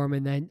trade for him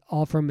and then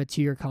offer him a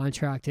 2-year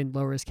contract and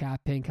lower his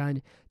cap pay and kind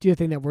of do the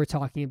thing that we're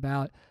talking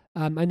about.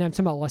 And I'm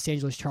talking about Los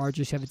Angeles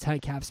Chargers, who have a ton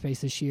of cap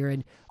space this year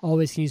and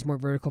always can use more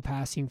vertical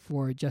passing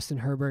for Justin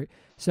Herbert.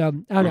 So I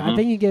don't know. I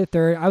think you get a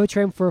 3rd. I would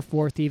trade him for a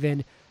 4th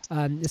even,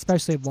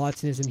 especially if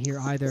Watson isn't here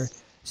either.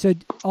 So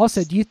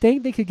also, do you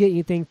think they could get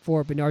anything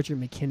for Benardrick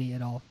McKinney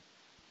at all?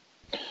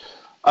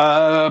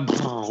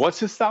 What's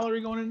his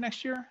salary going in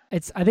next year?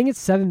 I think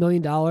it's $7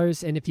 million,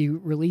 and if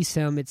you release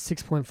him, it's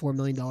 $6.4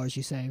 million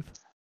you save.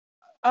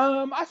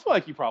 I feel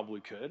like you probably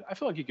could. I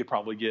feel like you could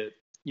probably get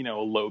a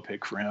low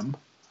pick for him.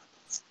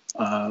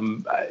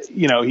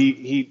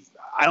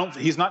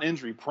 He's not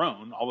injury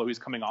prone, although he's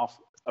coming off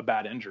a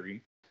bad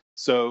injury.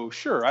 So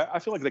sure, I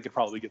feel like they could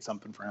probably get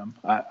something for him.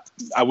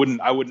 I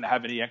wouldn't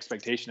have any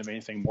expectation of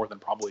anything more than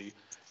probably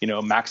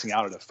maxing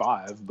out at a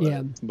 5.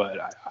 But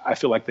I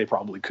feel like they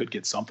probably could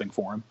get something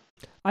for him.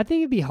 I think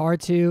it'd be hard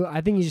to. I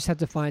think you just have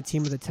to find a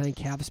team with a ton of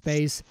cap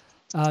space.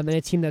 And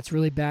a team that's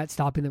really bad at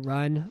stopping the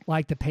run,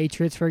 like the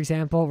Patriots, for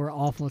example, were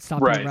awful at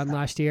stopping the run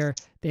last year.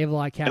 They have a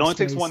lot of cap space. It only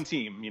takes one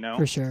team,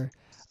 For sure.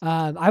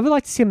 I would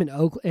like to see him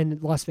in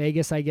Las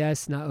Vegas, I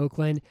guess, not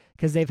Oakland,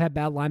 because they've had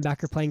bad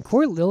linebacker playing.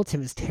 Corey Littleton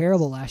was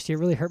terrible last year.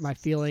 It really hurt my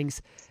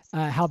feelings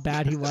how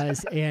bad he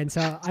was. And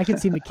so I can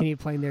see McKinney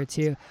playing there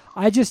too.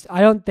 I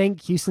don't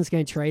think Houston's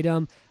going to trade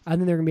him. I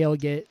think they're going to be able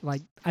to get,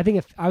 I think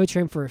if I would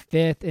trade him for a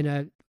 5th in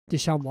a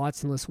Deshaun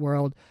Watson-less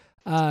world.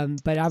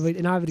 But I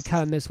would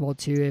cut him as well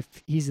too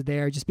if he's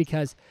there, just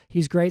because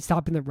he's great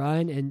stopping the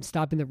run, and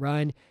stopping the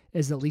run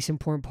is the least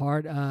important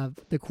part of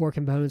the core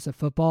components of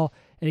football.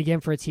 And again,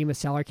 for a team with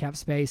salary cap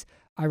space,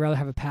 I'd rather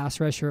have a pass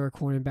rusher or a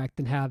cornerback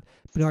than have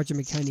Benardrick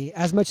McKinney.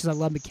 As much as I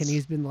love McKinney,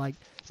 he's been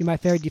my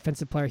favorite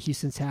defensive player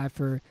Houston's had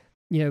for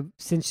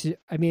since it's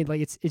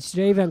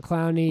Jadeveon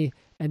Clowney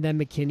and then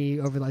McKinney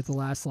over the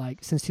last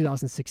since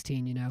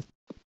 2016.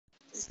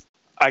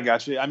 I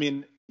got you. I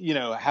mean,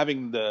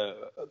 having the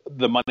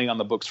money on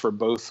the books for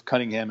both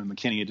Cunningham and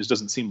McKinney, it just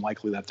doesn't seem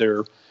likely that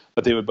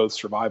they would both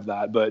survive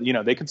that. But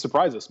they could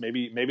surprise us.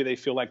 Maybe they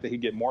feel like they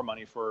could get more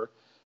money for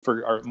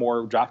or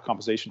more draft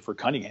compensation for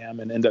Cunningham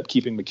and end up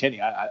keeping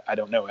McKinney. I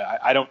don't know.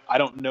 I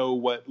don't know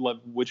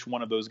which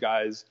one of those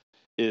guys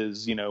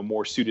is,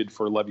 more suited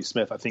for Lovie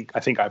Smith. I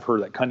think I've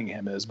heard that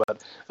Cunningham is,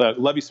 but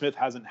Lovie Smith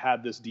hasn't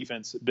had this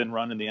defense been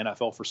run in the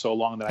NFL for so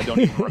long that I don't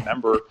even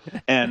remember.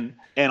 And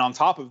on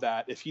top of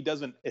that, if he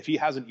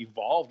hasn't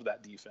evolved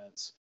that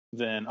defense,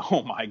 then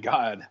oh my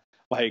God,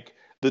 like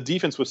the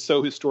defense was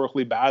so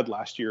historically bad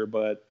last year,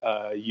 but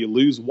you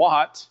lose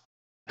Watt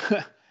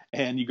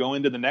and you go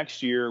into the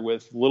next year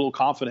with little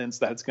confidence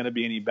that it's going to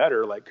be any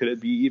better. Like, could it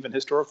be even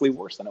historically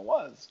worse than it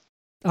was?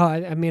 Oh,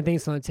 I mean, I think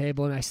it's on the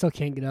table, and I still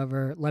can't get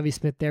over Lovie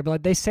Smith there.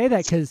 But they say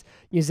that because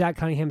Zach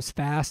Cunningham's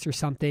fast or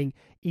something,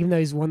 even though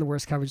he's one of the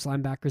worst coverage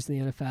linebackers in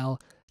the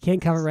NFL.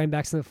 Can't cover running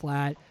backs in the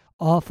flat,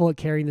 awful at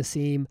carrying the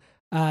seam.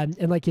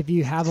 And like if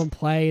you have him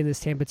play in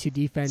this Tampa 2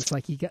 defense,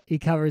 like he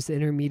covers the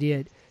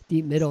intermediate,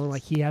 deep middle, and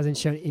like he hasn't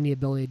shown any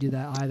ability to do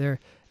that either.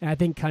 And I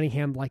think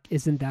Cunningham like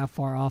isn't that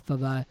far off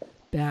of a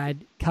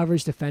bad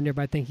coverage defender,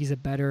 but I think he's a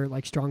better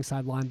like strong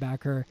side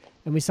linebacker.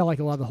 And we saw like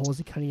a lot of the holes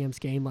in Cunningham's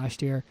game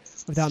last year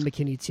without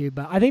McKinney too.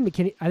 But I think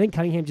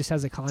Cunningham just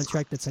has a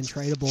contract that's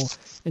untradeable,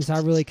 and so I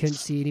really couldn't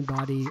see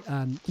anybody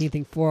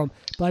anything for him.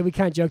 But like we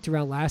kind of joked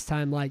around last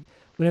time, like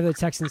whenever the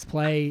Texans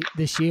play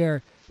this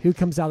year, who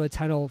comes out of the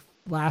tunnel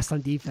last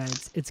on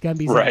defense? It's gonna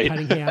be Zach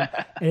Cunningham,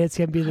 and it's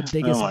gonna be the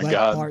biggest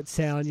wet fart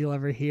sound you'll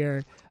ever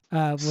hear.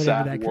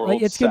 Sad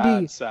world. It's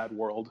gonna be sad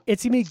world.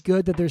 It's gonna be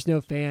good that there's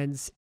no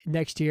fans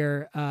next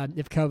year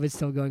if COVID's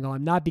still going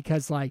on. Not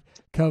because like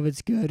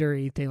COVID's good or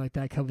anything like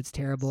that. COVID's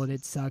terrible and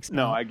it sucks.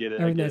 No, I get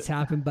it. Everything that's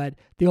happened, but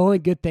the only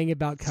good thing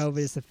about COVID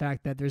is the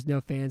fact that there's no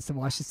fans to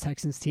watch this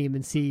Texans team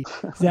and see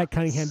Zach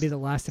Cunningham be the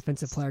last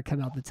defensive player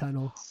come out the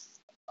tunnel.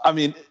 I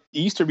mean,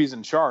 Easterby's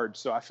in charge,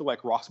 so I feel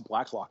like Ross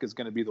Blacklock is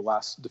going to be the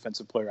last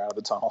defensive player out of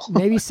the tunnel.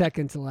 Maybe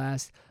second to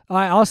last.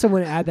 I also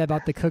want to add that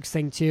about the Cooks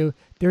thing too.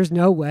 There's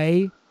no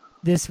way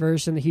this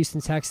version of the Houston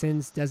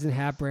Texans doesn't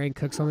have Brandon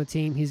Cooks on the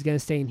team. He's going to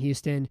stay in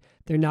Houston.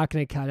 They're not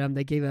going to cut him.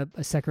 They gave up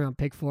a second-round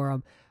pick for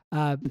him.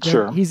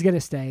 Sure. He's going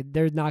to stay.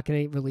 They're not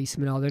going to release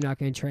him at all. They're not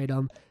going to trade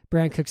him.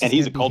 Brandon Cooks and is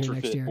he's a going to be culture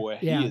here next fit, year. boy.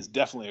 Yeah. He is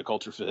definitely a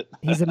culture fit.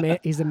 He's a man.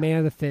 He's a man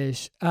of the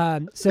fish.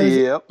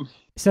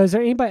 So is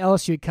there anybody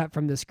else you'd cut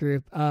from this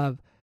group of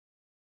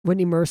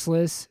Whitney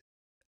Merciless,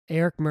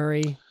 Eric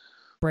Murray,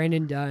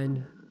 Brandon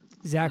Dunn,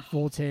 Zach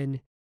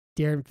Fulton,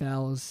 Darren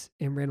Fells,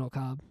 and Randall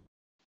Cobb?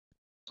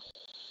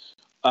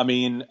 I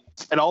mean,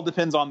 it all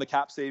depends on the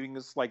cap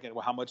savings, like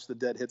how much the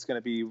dead hit's going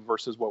to be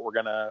versus what we're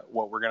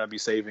gonna be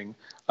saving.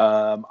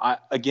 I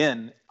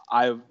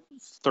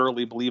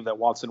thoroughly believe that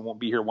Watson won't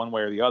be here one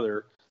way or the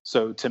other.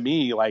 So to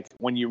me, like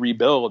when you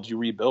rebuild,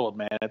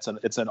 man.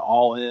 It's an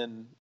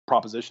all-in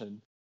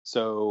proposition.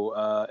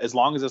 So as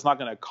long as it's not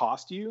going to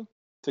cost you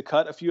to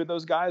cut a few of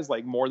those guys,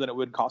 like more than it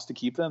would cost to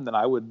keep them, then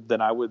I would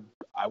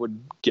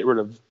get rid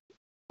of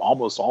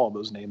almost all of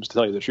those names, to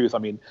tell you the truth. I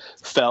mean,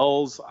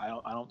 Fells,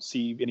 I don't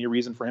see any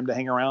reason for him to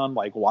hang around.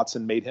 Like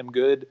Watson made him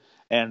good,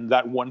 and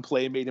that one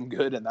play made him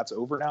good, and that's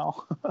over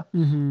now.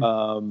 Mm-hmm.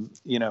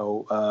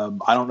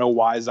 I don't know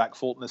why Zach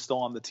Fulton is still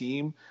on the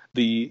team.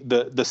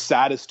 The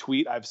saddest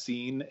tweet I've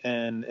seen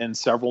in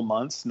several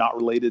months, not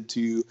related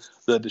to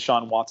the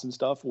Deshaun Watson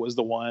stuff, was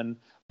the one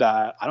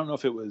that I don't know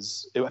if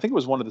I think it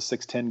was one of the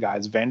 6'10"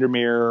 guys,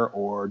 Vandermeer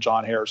or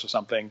John Harris or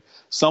something.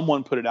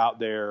 Someone put it out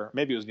there.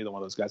 Maybe it was neither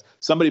one of those guys.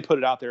 Somebody put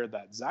it out there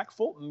that Zach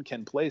Fulton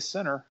can play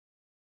center.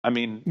 I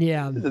mean,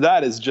 yeah,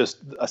 that is just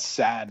a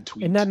sad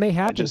tweet. And that may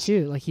happen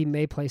too. Like he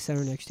may play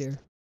center next year.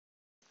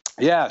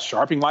 Yeah.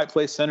 Sharping might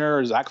play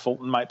center. Zach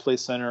Fulton might play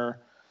center.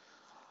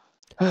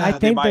 I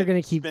think they're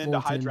going to keep Fulton. A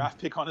high draft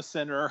pick on a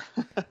center.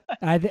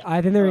 I think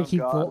they're going to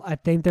keep Fulton. I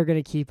think they're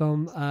going to keep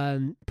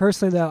him.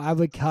 Personally, though, I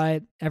would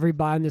cut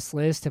everybody on this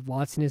list if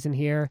Watson isn't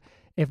here.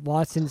 If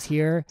Watson's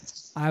here,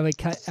 I would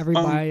cut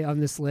everybody on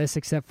this list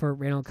except for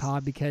Randall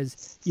Cobb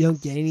because you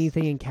don't get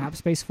anything in cap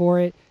space for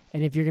it.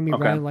 And if you're going to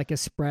be running like a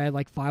spread,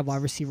 like 5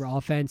 wide receiver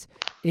offense,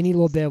 any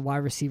little bit of wide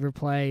receiver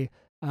play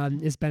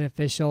is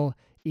beneficial,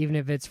 even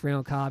if it's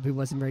Randall Cobb, who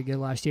wasn't very good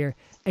last year.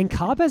 And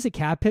Cobb has a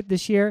cap hit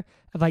this year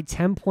of like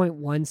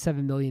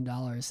 $10.17 million.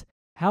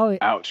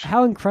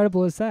 How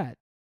incredible is that?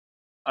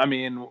 I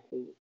mean,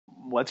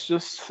 let's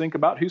just think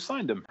about who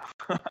signed him.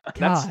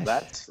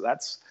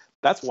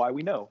 That's why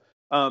we know.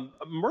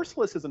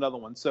 Merciless is another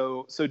one.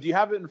 So do you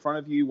have it in front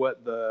of you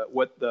what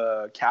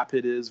the cap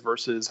hit is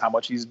versus how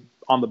much he's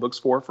on the books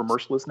for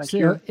Merciless next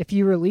year? If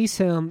you release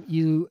him,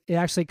 it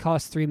actually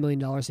costs $3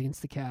 million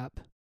against the cap.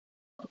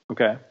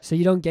 Okay. So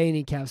you don't gain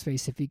any cap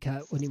space if you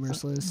cut Whitney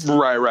Merciless.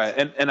 Right.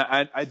 And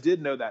I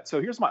did know that.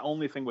 So here's my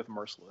only thing with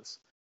Merciless.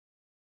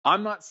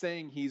 I'm not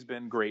saying he's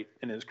been great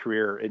in his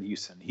career in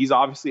Houston. He's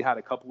obviously had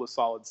a couple of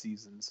solid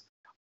seasons.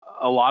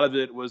 A lot of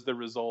it was the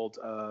result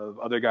of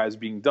other guys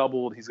being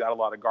doubled. He's got a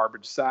lot of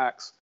garbage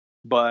sacks.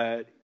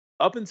 But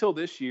up until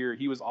this year,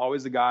 he was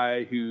always a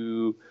guy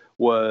who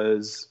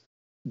was,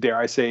 dare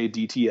I say,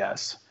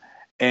 DTS.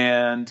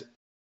 And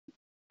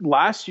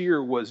last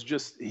year was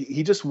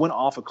he just went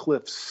off a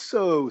cliff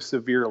so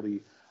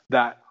severely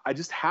that I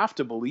just have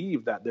to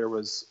believe that there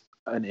was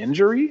an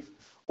injury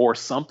or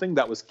something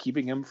that was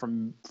keeping him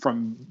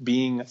from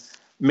being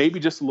maybe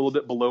just a little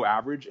bit below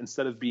average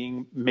instead of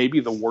being maybe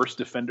the worst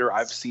defender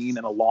I've seen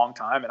in a long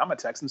time. And I'm a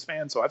Texans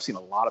fan, so I've seen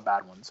a lot of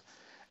bad ones.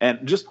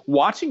 And just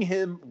watching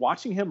him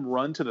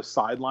run to the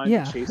sideline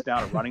to chase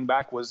down a running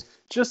back was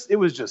just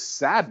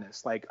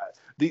sadness. Like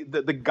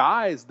the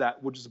guys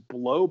that would just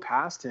blow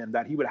past him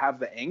that he would have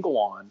the angle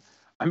on.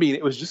 I mean,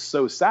 it was just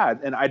so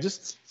sad. And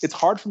it's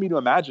hard for me to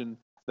imagine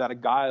that a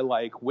guy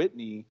like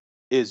Whitney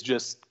is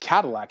just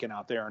Cadillacing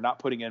out there and not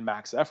putting in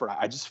max effort.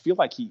 I just feel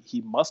like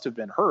he must have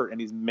been hurt, and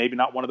he's maybe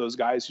not one of those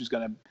guys who's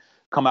going to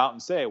come out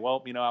and say,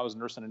 well, I was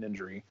nursing an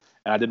injury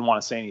and I didn't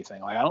want to say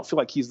anything. Like, I don't feel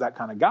like he's that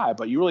kind of guy,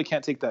 but you really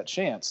can't take that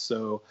chance.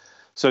 So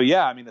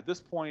yeah, I mean, at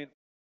this point,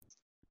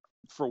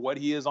 for what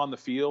he is on the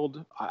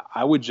field,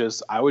 I would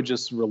just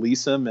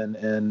release him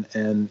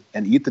and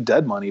eat the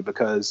dead money,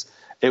 because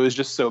it was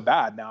just so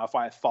bad. Now, if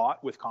I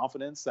thought with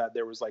confidence that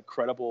there was like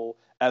credible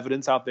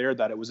evidence out there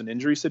that it was an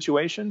injury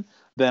situation,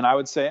 then I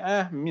would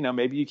say,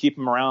 maybe you keep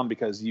him around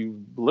because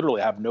you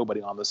literally have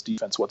nobody on this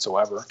defense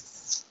whatsoever.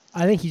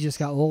 I think he just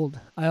got old.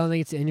 I don't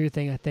think it's an injury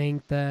thing. I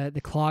think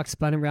the clock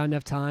spun around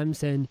enough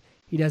times and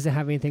he doesn't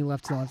have anything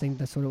left to do. I think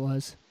that's what it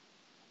was.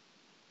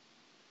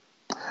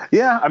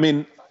 Yeah, I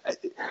mean,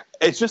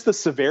 it's just the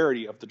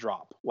severity of the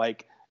drop.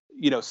 Like,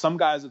 some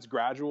guys it's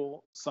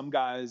gradual, some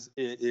guys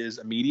it is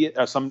immediate,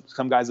 some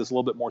guys it's a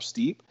little bit more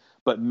steep.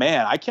 But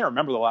man, I can't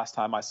remember the last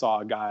time I saw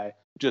a guy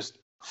just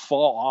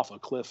fall off a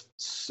cliff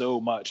so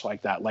much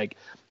like that. Like,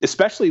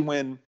 especially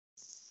when,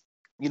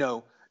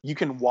 you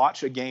can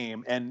watch a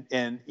game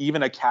and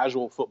even a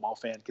casual football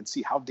fan can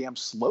see how damn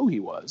slow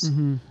he was.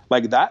 Mm-hmm.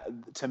 Like that,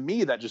 to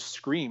me, that just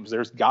screams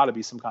there's got to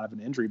be some kind of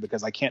an injury,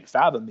 because I can't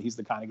fathom that he's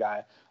the kind of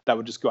guy that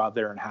would just go out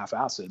there and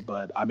half-ass it.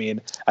 But I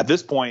mean, at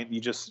this point,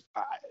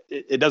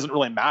 it doesn't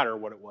really matter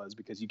what it was,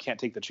 because you can't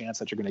take the chance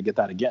that you're going to get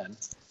that again.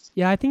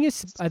 Yeah, I think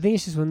it's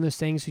just one of those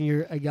things when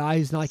you're a guy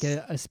who's not like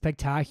a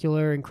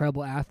spectacular,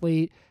 incredible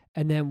athlete,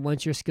 and then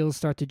once your skills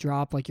start to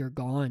drop, like, you're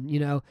gone.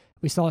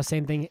 We saw the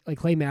same thing. Like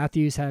Clay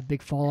Matthews had a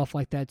big fall off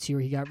like that too,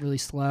 where he got really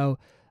slow.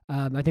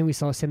 I think we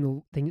saw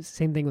the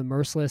same thing with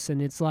Merciless,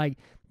 and it's like,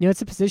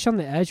 it's a position on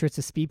the edge where it's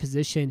a speed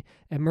position,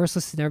 and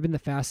Merciless has never been the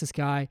fastest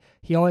guy.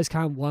 He always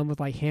kind of won with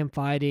like hand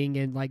fighting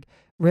and like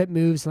rip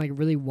moves and like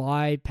really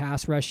wide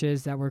pass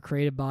rushes that were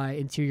created by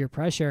interior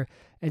pressure.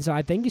 And so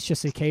I think it's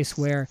just a case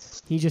where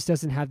he just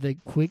doesn't have the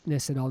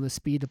quickness and all the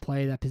speed to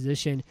play that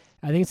position.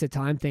 I think it's a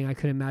time thing. I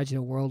couldn't imagine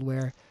a world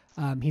where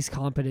he's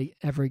competent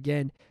ever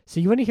again. So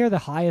you want to hear the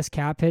highest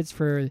cap hits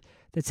for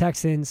the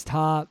Texans'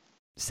 top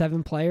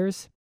 7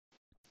 players?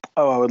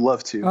 Oh, I would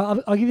love to.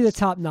 I'll give you the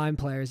top 9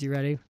 players. You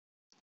ready?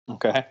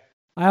 Okay.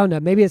 I don't know.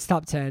 Maybe it's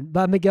top 10,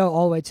 but I'm going to go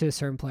all the way to a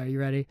certain player. You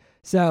ready?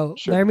 So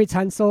sure. Laramie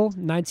Tunsil,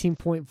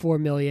 $19.4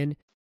 million.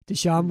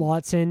 Deshaun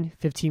Watson,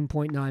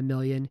 $15.9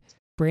 million.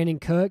 Brandon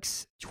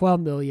Cooks,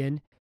 $12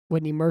 million.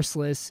 Whitney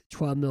Merciless,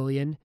 $12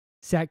 million.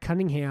 Zach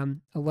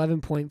Cunningham,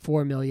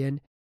 $11.4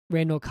 million.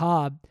 Randall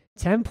Cobb,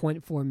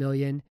 $10.4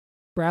 million.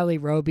 Bradley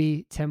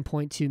Roby,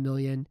 $10.2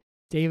 million.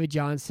 David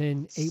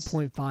Johnson,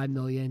 $8.5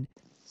 million.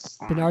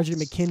 Benardrick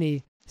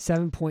McKinney,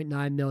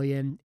 $7.9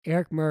 million.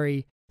 Eric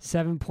Murray,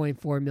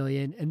 $7.4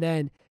 million. And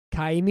then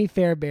Kaimi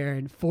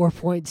Fairbairn,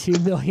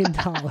 $4.2 million.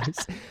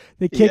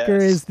 The kicker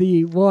is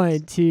the 1,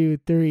 2,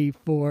 3,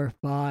 4,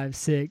 5,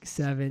 6,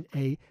 7,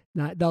 8,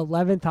 9. The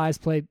 11th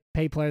highest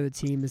paid player of the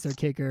team is their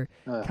kicker,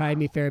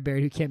 Kaimi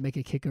Fairbairn, who can't make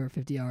a kick over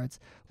 50 yards.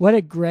 What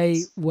a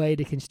great way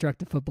to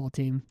construct a football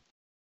team.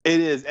 It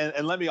is.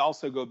 And let me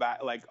also go back,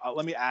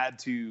 let me add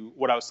to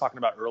what I was talking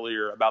about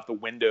earlier about the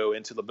window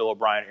into the Bill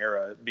O'Brien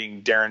era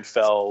being Darren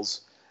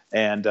Fells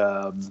and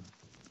oh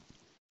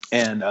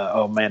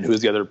man, who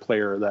was the other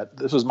player that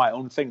this was my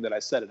own thing that I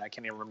said, and I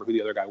can't even remember who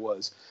the other guy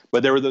was.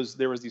 But there was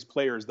these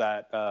players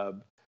that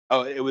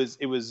it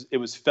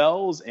was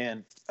Fells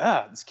and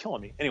it's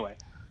killing me. Anyway,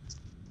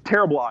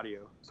 terrible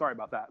audio. Sorry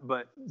about that.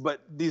 But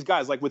these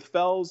guys, like with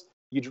Fells,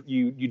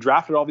 you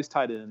drafted all these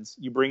tight ends,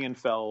 you bring in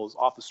Fells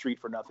off the street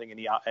for nothing, and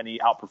he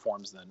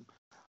outperforms them.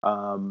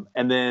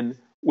 And then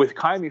with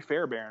Kaimi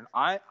Fairbairn,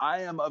 I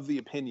am of the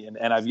opinion,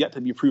 and I've yet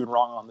to be proven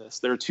wrong on this,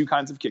 there are 2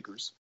 kinds of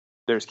kickers.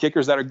 There's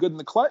kickers that are good in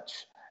the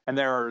clutch, and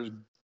there are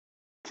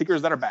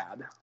kickers that are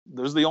bad.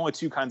 Those are the only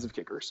 2 kinds of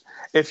kickers.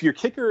 If your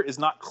kicker is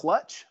not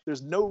clutch,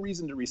 there's no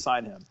reason to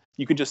re-sign him.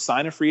 You can just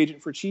sign a free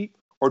agent for cheap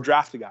or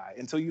draft a guy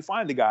until you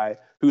find a guy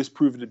who is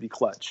proven to be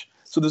clutch.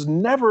 So there's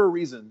never a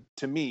reason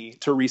to me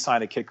to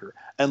re-sign a kicker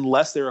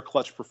unless they're a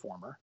clutch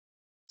performer.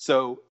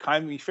 So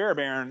Kaimi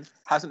Fairbairn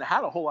hasn't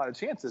had a whole lot of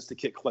chances to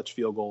kick clutch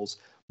field goals,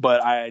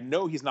 but I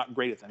know he's not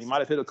great at them. He might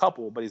have hit a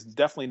couple, but he's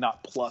definitely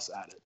not plus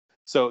at it.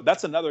 So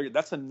that's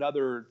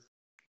another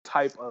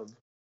type of,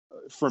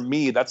 for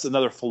me, that's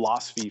another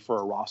philosophy for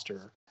a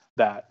roster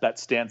that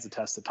stands the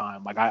test of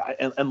time. Like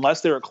unless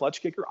they're a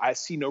clutch kicker, I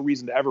see no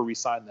reason to ever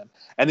re-sign them.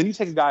 And then you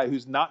take a guy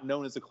who's not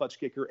known as a clutch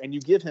kicker and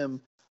you give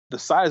him the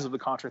size of the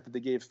contract that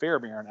they gave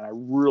Fairbairn, and I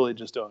really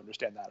just don't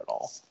understand that at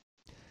all.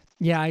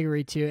 Yeah, I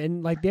agree too.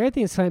 And like the other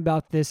thing that's funny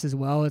about this as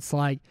well, it's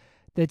like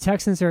the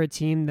Texans are a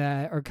team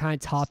that are kind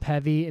of top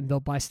heavy and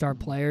built by star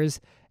players.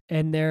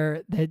 And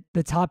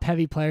the top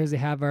heavy players they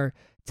have are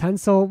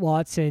Tunsil,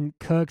 Watson,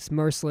 Cooks,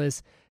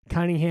 Merciless,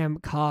 Cunningham,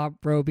 Cobb,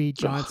 Roby,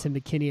 Johnson,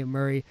 McKinney, and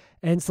Murray.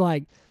 And it's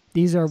like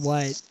these are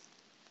their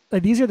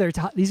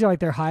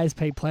highest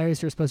paid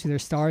players who are supposed to be their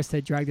stars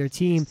to drag their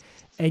team.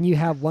 And you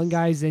have one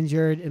guy's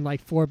injured and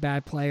like 4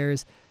 bad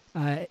players,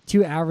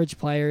 2 average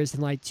players,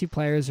 and like 2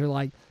 players are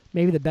like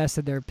maybe the best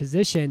of their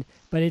position.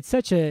 But it's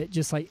such a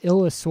just like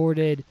ill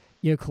assorted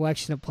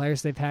collection of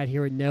players they've had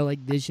here with no like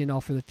vision all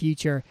for the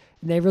future.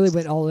 And they really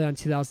went all the way on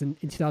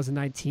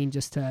 2019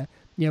 just to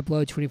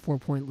blow a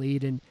 24-point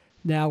lead, and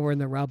now we're in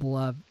the rubble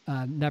of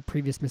that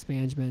previous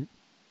mismanagement.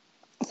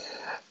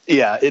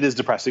 Yeah, it is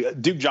depressing.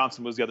 Duke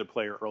Johnson was the other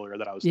player earlier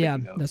that I was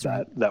thinking of. That's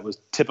right. That was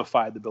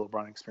typified the Bill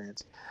O'Brien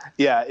experience.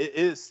 Yeah, it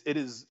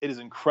is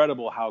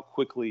incredible how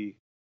quickly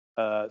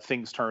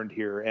things turned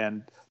here.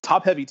 And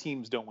top-heavy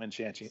teams don't win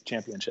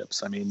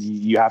championships. I mean,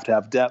 you have to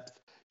have depth.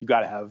 You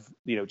got to have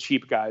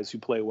cheap guys who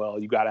play well.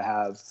 You got to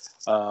have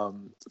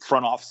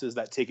front offices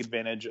that take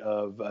advantage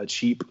of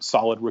cheap,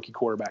 solid rookie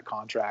quarterback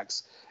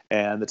contracts.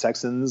 And the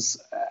Texans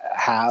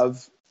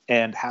have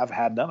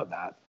had none of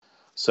that.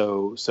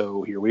 So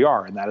here we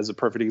are, and that is a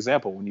perfect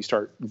example. When you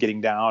start getting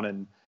down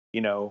and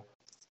 3-4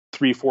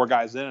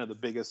 guys in, and the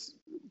biggest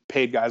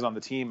paid guys on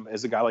the team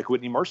is a guy like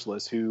Whitney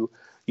Merciless, who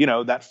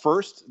that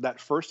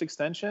first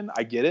extension,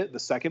 I get it. The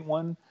second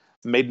one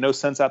made no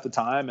sense at the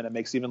time, and it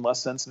makes even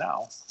less sense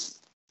now.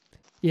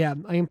 Yeah,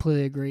 I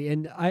completely agree,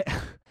 and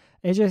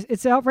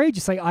it's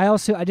outrageous. Like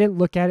I didn't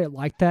look at it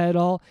like that at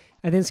all.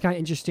 I think it's kind of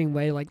interesting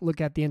way to like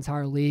look at the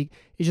entire league.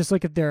 You just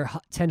look at their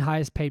 10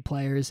 highest paid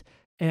players.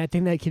 And I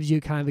think that gives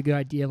you kind of a good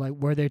idea of like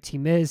where their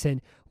team is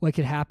and what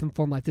could happen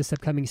for them like this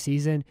upcoming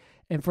season.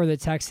 And for the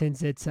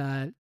Texans, it's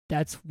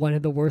that's one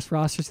of the worst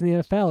rosters in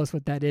the NFL is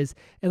what that is.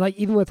 And like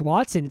even with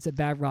Watson, it's a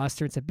bad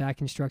roster. It's a bad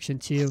construction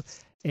too.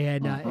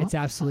 And it's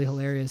absolutely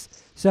hilarious.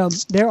 So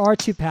there are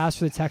 2 paths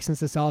for the Texans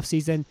this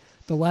offseason.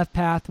 The left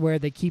path where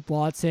they keep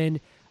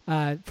Watson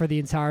for the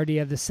entirety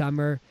of the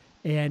summer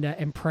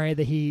and pray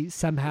that he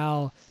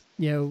somehow,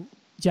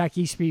 Jack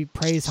Easterby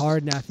prays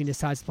hard enough and he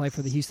decides to play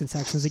for the Houston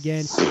Texans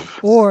again,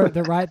 or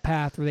the right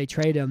path where they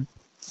trade him.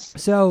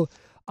 So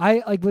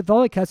I like with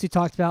all the cuts we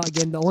talked about,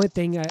 again, the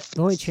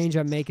only change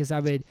I make is I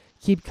would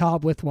keep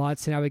Cobb with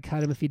Watson. I would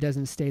cut him if he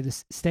doesn't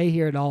stay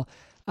here at all.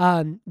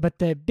 But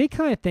the big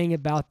kind of thing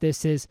about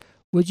this is,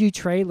 would you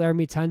trade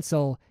Laremy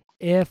Tunsil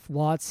if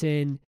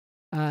Watson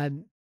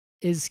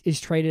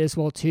is traded as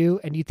well too?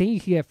 And do you think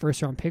you could get a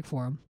first round pick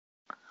for him?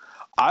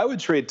 I would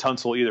trade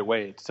Tunsil either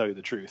way, to tell you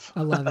the truth.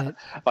 I love it.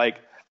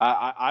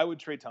 I would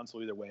trade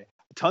Tunsil either way.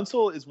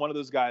 Tunsil is one of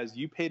those guys,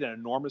 you paid an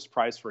enormous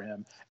price for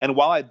him. And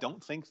while I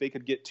don't think they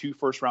could get 2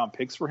 first-round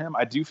picks for him,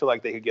 I do feel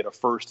like they could get a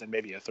first and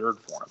maybe a third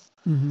for him.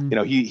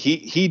 Mm-hmm.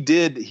 He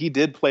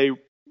did play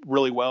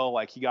really well.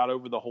 Like he got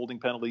over the holding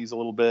penalties a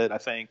little bit, I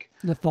think.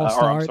 The false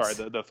starts. I'm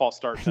sorry, the false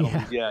start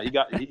penalties. Yeah,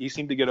 he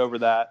seemed to get over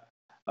that.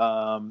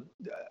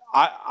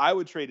 I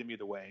would trade him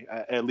either way,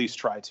 at least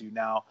try to.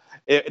 Now,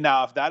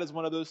 if that is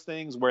one of those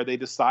things where they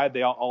decide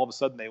they all of a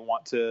sudden they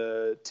want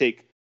to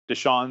take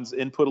Deshaun's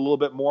input a little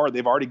bit more,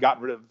 they've already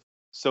gotten rid of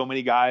so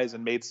many guys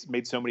and made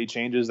so many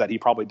changes that he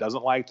probably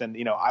doesn't like,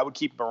 then I would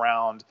keep him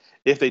around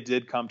if they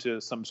did come to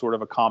some sort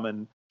of a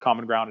common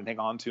ground and hang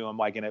on to him,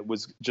 and it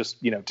was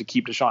just to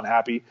keep Deshaun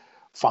happy.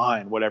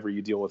 Fine, whatever,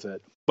 you deal with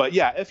it. But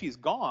yeah, if he's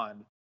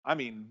gone, I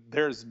mean,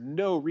 there's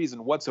no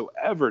reason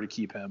whatsoever to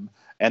keep him.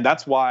 And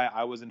that's why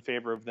I was in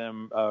favor of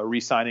them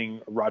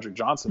re-signing Roderick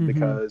Johnson,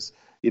 because,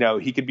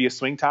 he could be a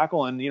swing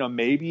tackle. And,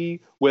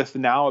 maybe with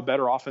now a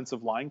better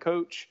offensive line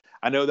coach,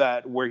 I know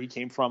that where he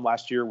came from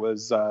last year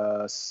was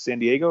San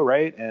Diego,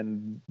 right?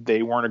 And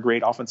they weren't a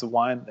great offensive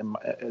line.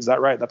 Is that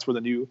right? That's where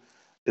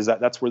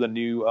the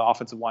new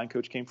offensive line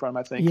coach came from,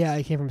 I think. Yeah,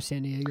 he came from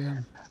San Diego.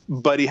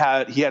 But he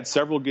had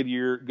several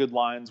good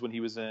lines when he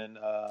was in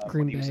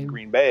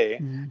Green Bay.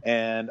 Mm-hmm.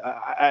 And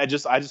I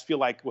just feel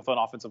like with an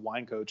offensive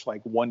line coach,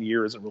 like 1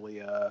 year isn't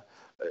really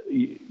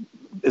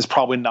is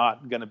probably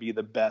not going to be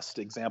the best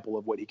example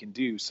of what he can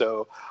do.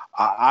 So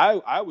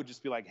I would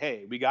just be like,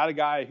 hey, we got a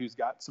guy who's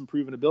got some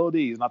proven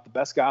ability. He's not the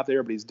best guy out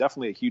there, but he's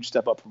definitely a huge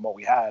step up from what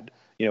we had,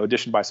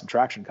 addition by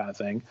subtraction kind of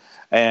thing.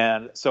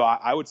 And so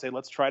I would say,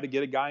 let's try to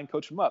get a guy and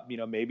coach him up,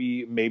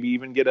 maybe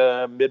even get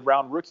a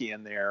mid-round rookie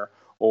in there,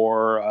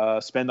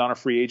 or spend on a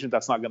free agent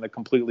that's not going to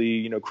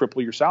completely,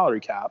 cripple your salary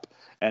cap,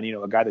 and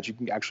a guy that you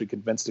can actually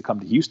convince to come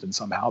to Houston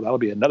somehow. That'll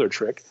be another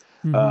trick.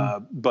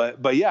 Mm-hmm.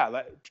 But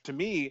yeah, to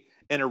me,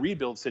 in a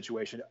rebuild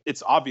situation,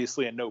 it's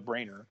obviously a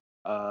no-brainer,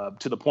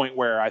 to the point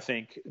where I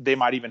think they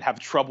might even have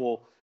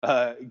trouble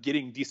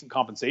getting decent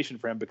compensation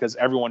for him, because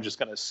everyone's just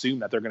going to assume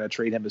that they're going to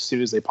trade him as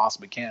soon as they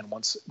possibly can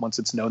once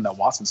it's known that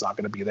Watson's not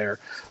going to be there.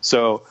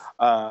 So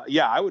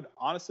yeah, I would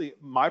honestly,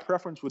 my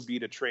preference would be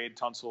to trade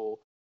Tunsil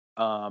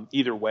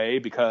either way,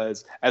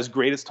 because as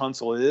great as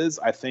Tunsil is,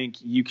 I think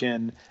you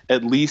can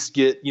at least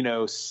get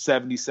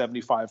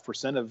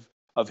 70-75%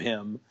 of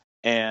him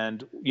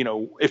And,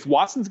 if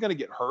Watson's going to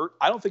get hurt,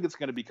 I don't think it's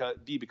going to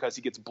be because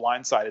he gets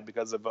blindsided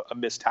because of a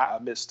missed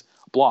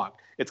block.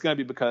 It's going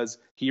to be because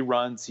he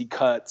runs, he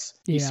cuts,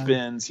 he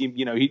spins,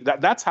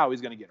 that's how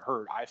he's going to get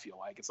hurt. I feel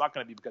like it's not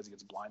going to be because he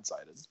gets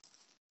blindsided.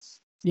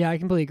 Yeah, I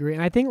completely agree.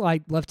 And I think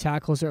like left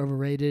tackles are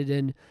overrated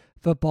in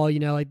football.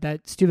 Like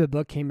that stupid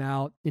book came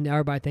out and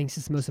everybody thinks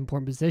it's the most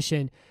important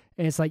position.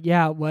 And it's like,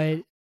 yeah,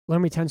 what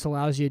Laremy Tunsil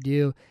allows you to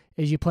do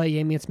is you play a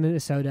game against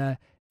Minnesota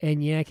and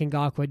Yannick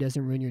Ngakoue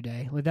doesn't ruin your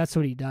day. Like that's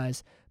what he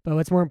does. But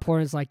what's more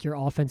important is like your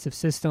offensive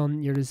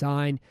system, your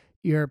design,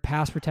 your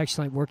pass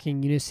protection, like working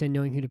in unison,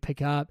 knowing who to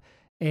pick up,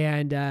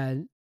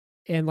 and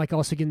like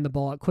also getting the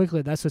ball out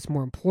quickly. That's what's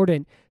more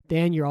important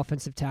than your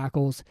offensive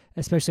tackles,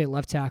 especially at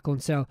left tackle.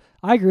 And so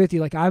I agree with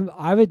you. Like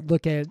I would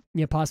look at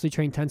possibly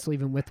trading Tunsil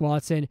even with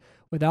Watson.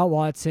 Without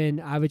Watson,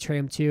 I would trade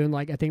him too. And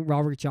like I think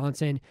Robert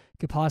Johnson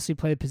could possibly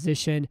play the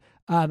position.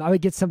 I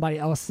would get somebody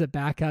else as a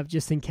backup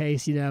just in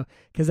case,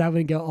 because I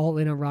wouldn't go all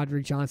in on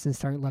Roderick Johnson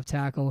starting left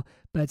tackle.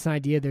 But it's an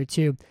idea there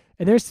too.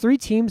 And there's 3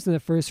 teams in the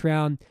first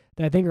round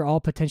that I think are all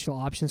potential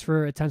options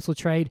for a Tunsil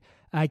trade.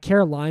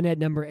 Carolina at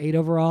number 8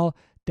 overall.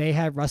 They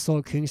had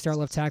Russell Okung start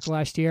left tackle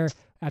last year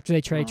after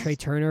they traded Trey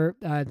Turner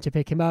to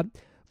pick him up.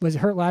 Was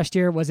hurt last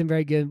year, wasn't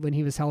very good when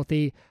he was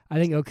healthy. I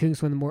think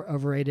Okung's one of the more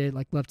overrated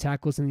like left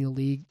tackles in the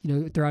league,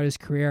 throughout his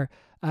career.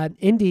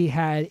 Indy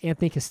had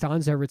Anthony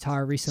Costanzo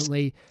retire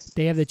recently.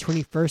 They have the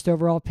 21st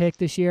overall pick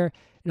this year.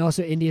 And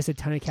also Indy has a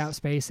ton of cap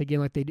space, again,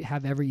 like they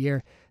have every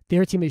year.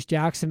 Their team is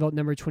Jacksonville,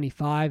 number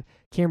 25.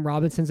 Cam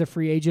Robinson's a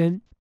free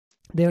agent.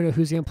 They don't know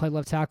who's going to play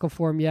left tackle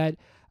for him yet.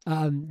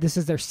 This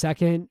is their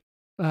second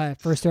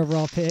first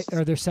overall pick,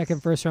 or their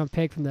second first round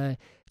pick from the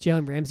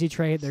Jalen Ramsey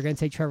trade. They're going to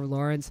take Trevor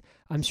Lawrence.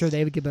 I'm sure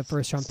they would give a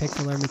first round pick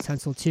for Laremy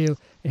Tunsil too,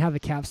 and have the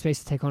cap space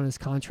to take on his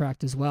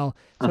contract as well.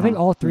 So I think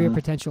all 3 are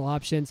potential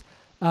options.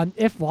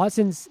 If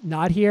Watson's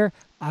not here,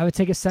 I would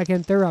take a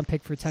second, third round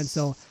pick for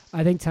Tunsil.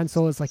 I think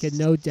Tunsil is like a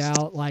no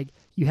doubt, like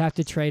you have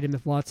to trade him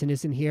if Watson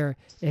isn't here.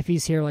 If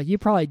he's here, like you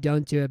probably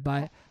don't do it,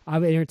 but I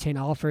would entertain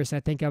offers.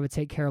 I think I would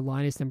take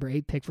Carolina's number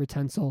 8 pick for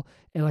Tunsil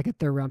and like a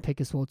third round pick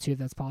as well too, if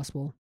that's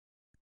possible.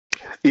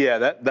 Yeah,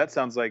 that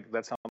sounds like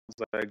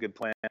a good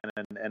plan,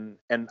 and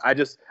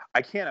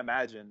I can't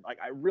imagine, like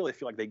I really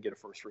feel like they'd get a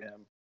first for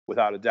him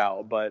without a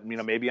doubt. But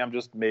maybe I'm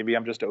just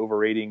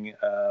overrating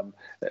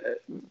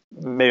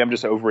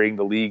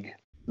the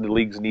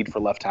league's need for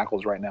left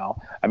tackles right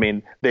now. I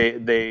mean,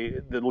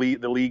 the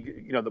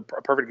league, a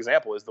perfect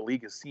example is the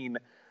league has seen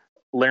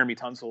Laremy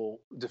Tunsil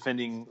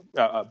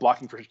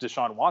blocking for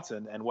Deshaun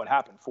Watson, and what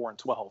happened?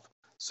 4-12.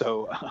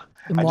 So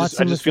I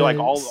just feel like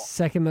all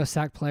second most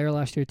sacked player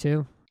last year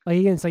too. Like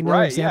again, it's like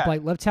no example.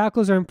 Like left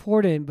tackles are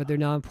important, but they're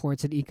not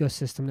important. It's an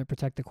ecosystem to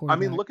protect the quarterback. I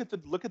mean, look at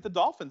the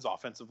Dolphins'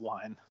 offensive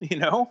line.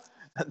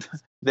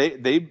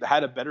 They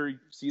had a better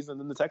season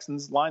than the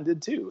Texans' line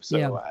did too.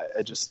 So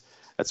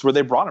that's where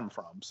they brought him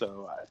from.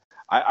 So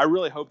I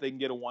really hope they can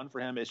get a 1 for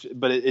him. It's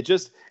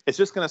just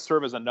going to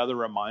serve as another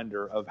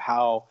reminder of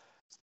how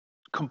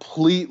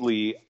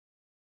completely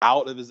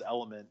out of his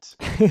element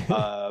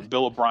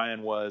Bill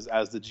O'Brien was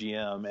as the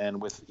GM,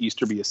 and with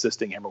Easterby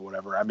assisting him or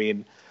whatever. I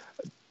mean,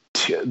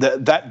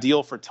 that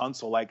deal for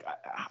Tunsil, like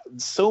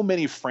so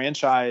many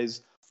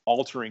franchise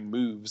altering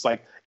moves,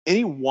 like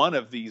any one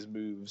of these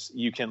moves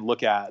you can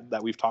look at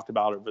that we've talked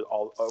about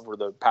over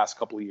the past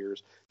couple of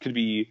years could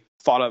be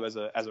thought of as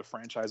a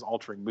franchise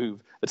altering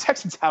move. The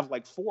Texans have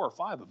like 4 or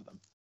 5 of them.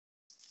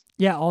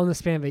 Yeah, all in the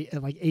span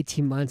of like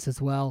 18 months as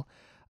well.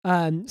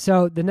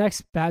 So the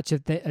next batch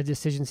of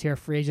decisions here are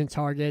free agent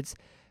targets.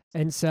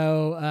 And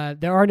so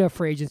there are no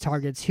free agent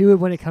targets. Who would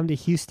want to come to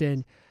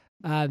Houston?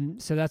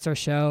 So that's our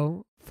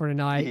show for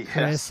tonight,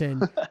 Chris.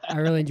 And I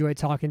really enjoyed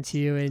talking to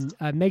you. And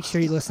make sure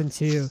you listen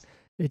to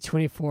the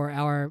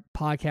 24-hour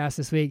podcast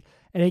this week.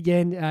 And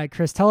again,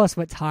 Chris, tell us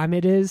what time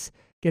it is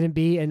going to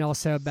be, and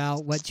also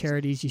about what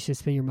charities you should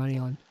spend your money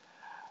on.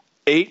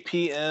 8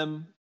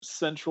 p.m.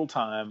 Central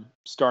Time,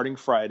 starting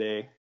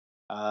Friday.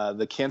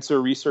 The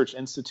Cancer Research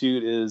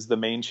Institute is the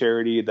main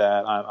charity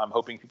that I'm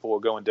hoping people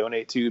will go and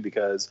donate to,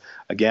 because,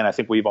 again, I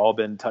think we've all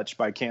been touched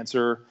by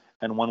cancer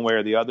in one way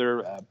or the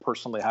other. I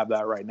personally have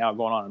that right now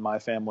going on in my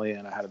family,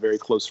 and I had a very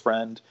close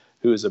friend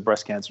who is a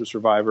breast cancer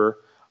survivor.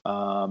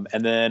 So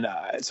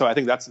I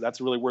think that's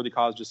a really worthy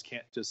cause.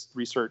 Just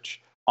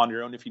research on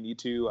your own if you need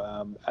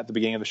to. At the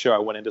beginning of the show, I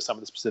went into some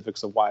of the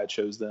specifics of why I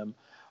chose them.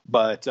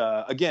 But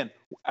again,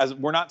 as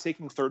we're not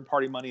taking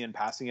third-party money and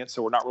passing it,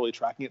 so we're not really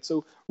tracking it.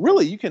 So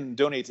really, you can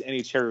donate to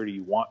any charity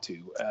you want to,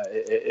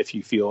 if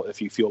you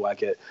feel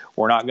like it.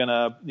 We're not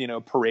gonna,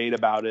 parade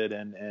about it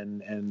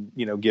and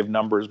give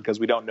numbers, because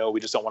we don't know. We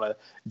just don't want to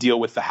deal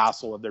with the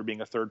hassle of there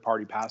being a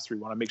third-party pass-through.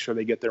 We want to make sure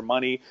they get their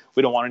money.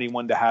 We don't want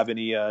anyone to have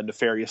any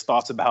nefarious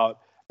thoughts about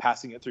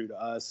passing it through to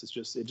us.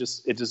 It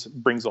just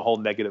brings a whole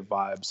negative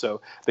vibe.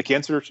 So the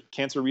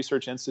Cancer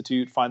Research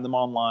Institute, find them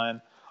online.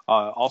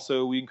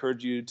 Also, we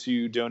encourage you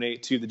to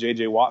donate to the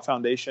J.J. Watt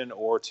Foundation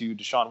or to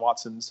Deshaun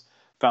Watson's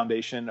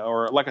foundation,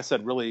 or, like I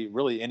said,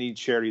 really any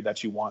charity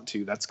that you want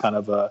to. That's kind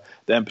of the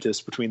impetus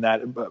for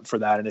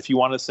that. And if you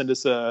want to send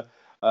us a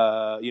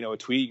a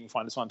tweet. You can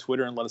find us on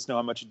Twitter and let us know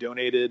how much you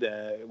donated.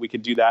 We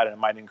could do that, and it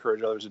might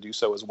encourage others to do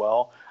so as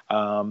well.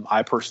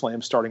 I personally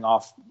am starting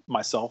off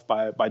myself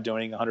by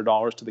donating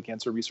 $100 to the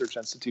Cancer Research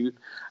Institute,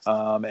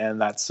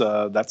 and that's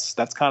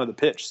kind of the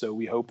pitch. So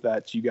we hope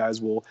that you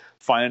guys will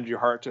find it in your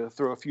heart to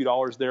throw a few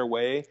dollars their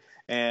way,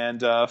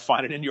 and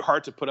find it in your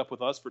heart to put up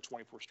with us for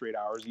 24 straight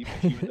hours, even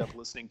if you end up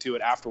listening to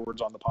it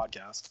afterwards on the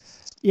podcast.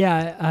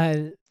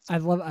 Yeah, I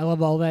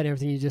love all that,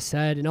 everything you just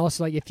said. And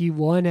also, like, if you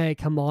want to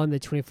come on the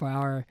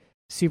 24-hour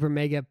super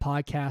mega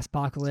podcast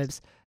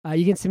apocalypse,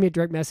 you can send me a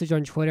direct message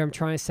on Twitter. I'm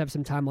trying to set up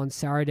some time on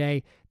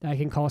Saturday that I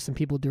can call some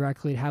people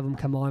directly and have them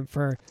come on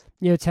for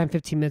 10,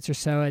 15 minutes or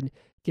so and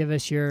give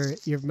us your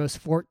most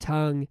forked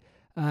tongue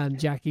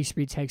Jack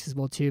Easterby takes as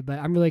well too. But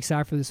I'm really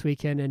excited for this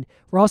weekend, and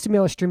we're also going to be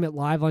able to stream it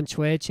live on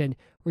Twitch, and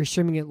we're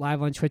streaming it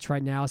live on Twitch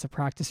right now as a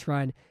practice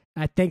run.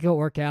 I think it'll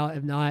work out.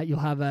 If not, you'll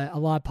have a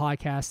lot of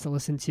podcasts to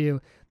listen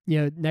to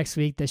next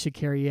week that should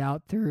carry you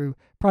out through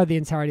probably the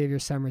entirety of your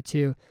summer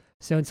too.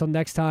 So until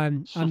next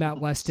time, I'm Matt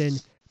Weston.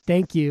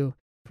 Thank you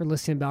for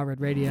listening to Battle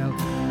Red Radio,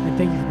 and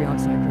thank you for being on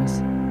tonight, Chris.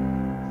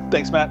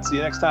 Thanks, Matt. See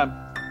you next time.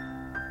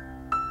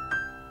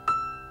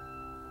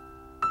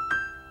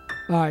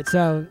 All right,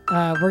 so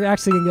we're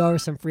actually going to go over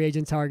some free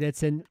agent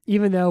targets, and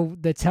even though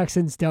the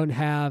Texans don't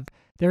have,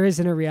 there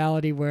isn't a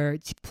reality where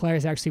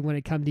players actually want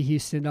to come to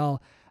Houston at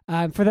all.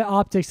 For the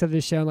optics of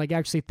the show, like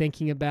actually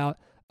thinking about,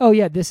 oh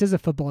yeah, this is a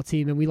football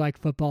team and we like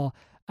football,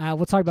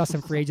 we'll talk about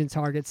some free agent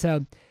targets.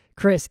 So,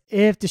 Chris,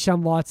 if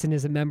Deshaun Watson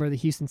is a member of the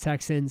Houston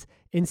Texans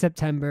in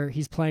September,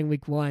 he's playing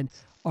week 1,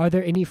 are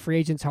there any free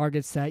agent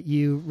targets that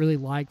you really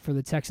like for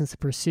the Texans to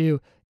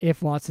pursue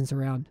if Watson's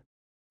around?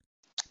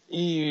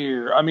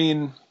 I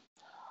mean,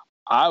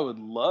 I would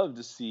love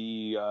to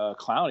see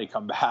Clowney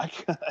come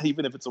back,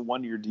 even if it's a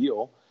 1-year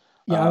deal.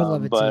 Yeah, I would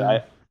love it but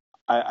too.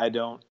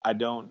 I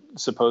don't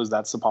suppose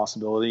that's a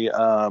possibility.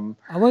 I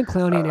want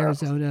Clowney in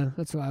Arizona.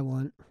 That's what I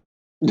want.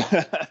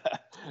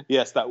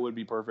 Yes, that would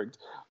be perfect.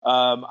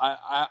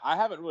 I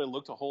haven't really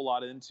looked a whole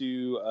lot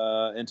into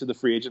the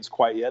free agents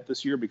quite yet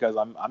this year because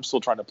I'm still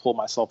trying to pull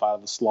myself out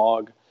of the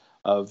slog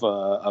of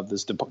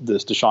this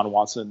Deshaun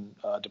Watson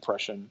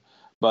depression.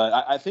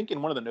 But I think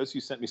in one of the notes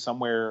you sent me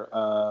somewhere,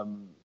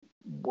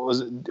 what was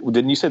it?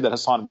 Didn't you say that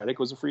Hassan Reddick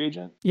was a free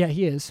agent? Yeah,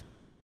 he is.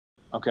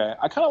 Okay,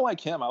 I kind of like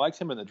him. I liked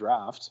him in the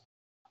draft.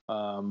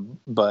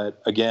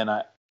 But again,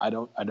 I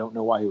don't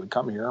know why he would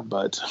come here,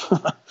 but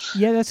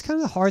yeah, that's kind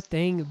of the hard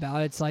thing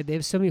about it. It's like they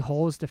have so many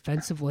holes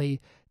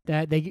defensively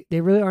that they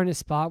really aren't in a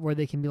spot where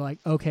they can be like,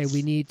 okay,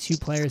 we need 2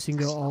 players who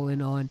can go all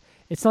in on.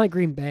 It's not like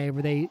Green Bay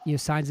where they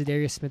signed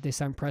Zadarius Smith, they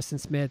signed Preston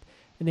Smith,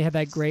 and they had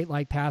that great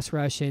like pass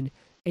rush in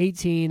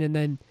 18, and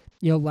then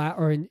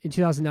or in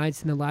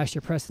 2019, and then last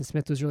year Preston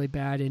Smith was really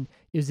bad, and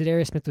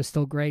Zadarius Smith was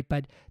still great,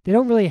 but they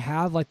don't really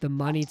have like the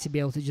money to be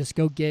able to just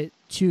go get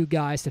 2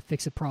 guys to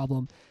fix a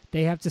problem.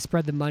 They have to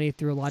spread the money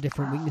through a lot of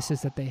different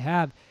weaknesses that they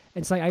have.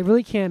 And it's like I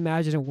really can't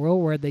imagine a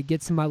world where they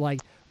get somebody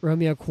like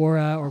Romeo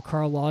Cora or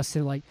Carl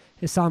Lawson, like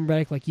Hassan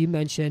Reddick, like you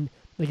mentioned,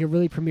 like a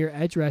really premier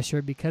edge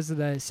rusher because of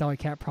the salary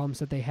cap problems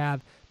that they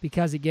have.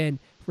 Because again,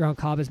 Ron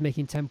Cobb is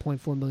making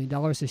 $10.4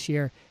 million this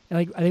year. And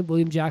like I think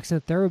William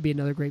Jackson III would be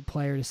another great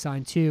player to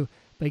sign too.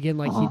 But again,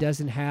 like he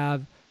doesn't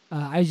have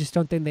I just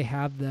don't think they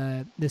have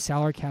the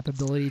salary cap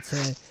ability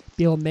to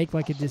be able to make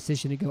like a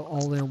decision to go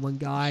all in on one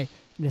guy,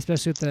 and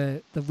especially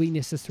with the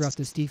weaknesses throughout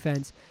this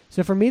defense.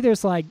 So for me,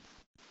 there's like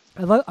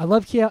I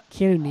love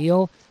Keanu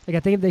Neal. Like I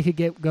think if they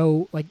could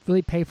go like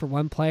really pay for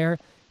one player,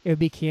 it would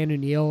be Keanu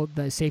Neal,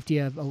 the safety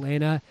of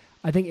Atlanta.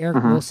 I think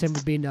Eric Wilson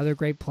would be another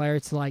great player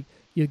to like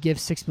give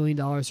 $6 million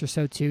or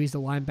so too. He's the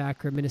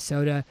linebacker in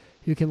Minnesota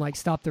who can like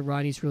stop the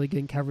run. He's really good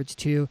in coverage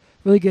too.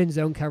 Really good in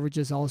zone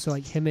coverages also.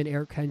 Like him and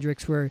Eric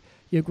Kendricks were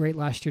great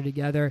last year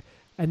together.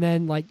 And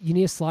then like you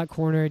need a slot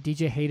corner.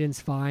 DJ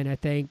Hayden's fine, I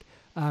think.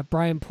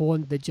 Brian Poole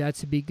and the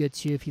Jets would be good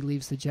too if he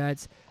leaves the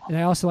Jets. And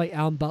I also like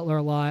Alan Butler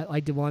a lot. I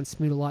like Devon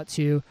Smoot a lot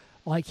too.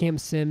 I like Cam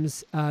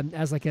Sims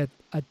as like a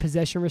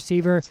possession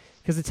receiver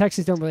because the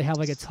Texans don't really have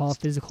like a tall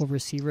physical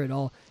receiver at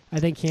all. I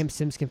think Cam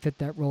Sims can fit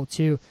that role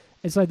too.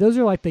 It's like those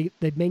are like the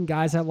main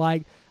guys I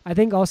like. I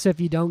think also if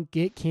you don't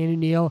get Keanu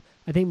Neal,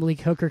 I think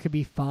Malik Hooker could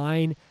be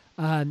fine.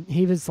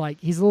 He was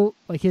like he's a little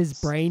like his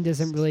brain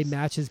doesn't really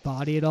match his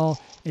body at all,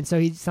 and so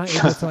he's not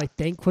able to like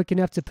think quick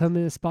enough to put him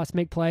in the spots to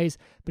make plays.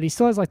 But he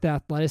still has like the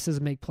athleticism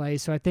to make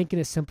plays. So I think in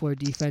a simpler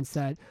defense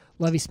that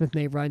Lovie Smith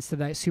may runs to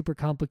that super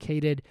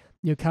complicated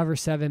cover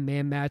 7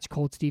 man match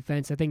Colts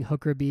defense, I think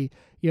Hooker would be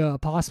a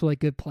possibly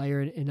good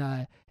player in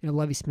a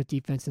Lovie Smith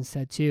defense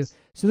instead too.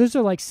 So those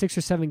are like 6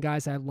 or 7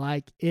 guys I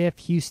like if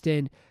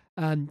Houston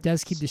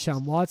does keep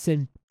Deshaun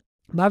Watson.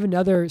 I have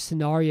another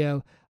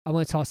scenario I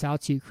want to toss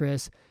out to you,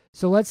 Chris.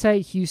 So let's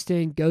say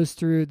Houston goes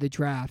through the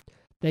draft.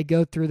 They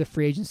go through the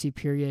free agency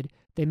period.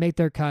 They make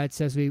their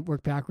cuts as we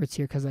work backwards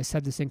here because I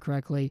said this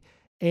incorrectly.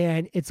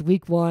 And it's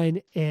week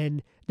 1,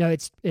 and no,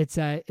 it's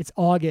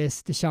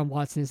August. Deshaun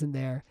Watson isn't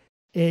there.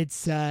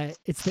 It's the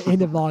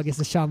end of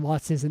August. Deshaun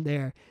Watson isn't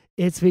there.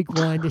 It's week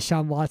 1.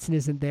 Deshaun Watson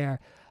isn't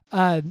there.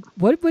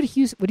 What do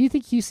you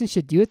think Houston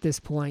should do at this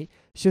point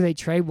Should they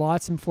trade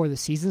Watson before the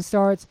season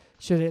starts?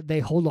 Should they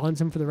hold on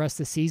to him for the rest of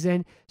the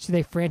season? Should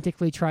they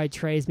frantically try to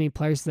trade as many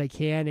players as they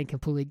can and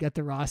completely gut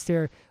the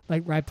roster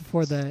like right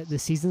before the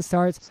season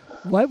starts?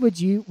 What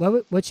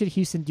should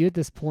Houston do at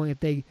this point if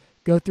they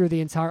go through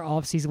the entire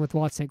offseason with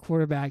Watson at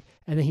quarterback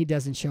and then he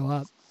doesn't show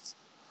up?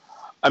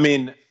 I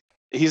mean,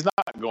 he's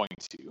not going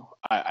to.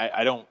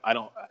 I don't.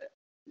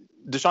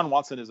 Deshaun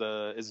Watson is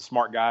a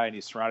smart guy, and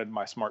he's surrounded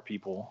by smart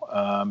people,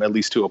 at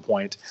least to a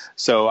point.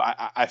 So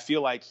I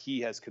feel like he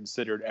has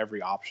considered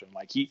every option.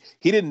 Like he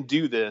didn't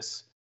do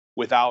this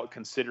without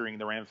considering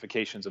the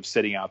ramifications of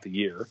sitting out the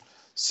year.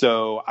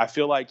 So I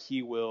feel like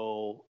he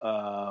will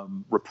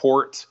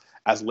report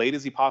as late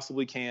as he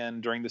possibly can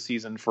during the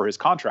season for his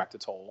contract to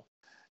toll,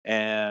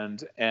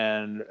 and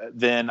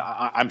then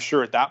I'm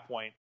sure at that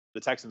point the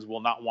Texans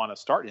will not want to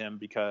start him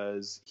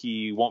because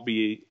he won't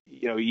be,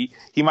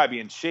 he might be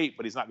in shape,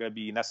 but he's not going to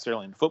be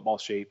necessarily in football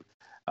shape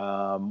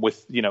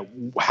with,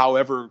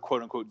 however,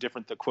 quote unquote,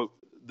 different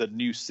the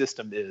new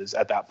system is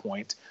at that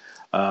point.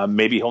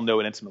 Maybe he'll know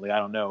it intimately. I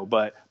don't know.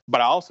 But I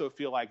also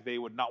feel like they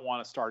would not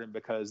want to start him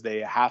because they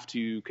have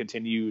to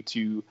continue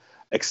to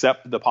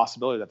accept the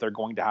possibility that they're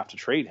going to have to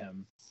trade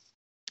him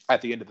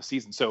at the end of the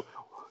season. So,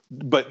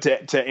 but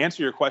to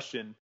answer your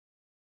question,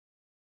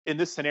 in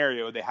this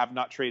scenario, they have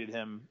not traded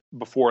him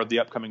before the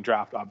upcoming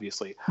draft,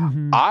 obviously.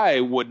 Mm-hmm.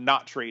 I would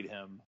not trade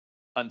him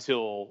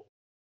until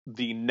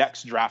the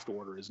next draft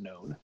order is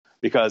known,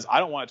 because I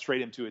don't want to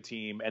trade him to a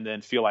team and then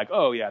feel like,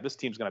 oh, yeah, this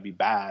team's going to be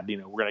bad. We're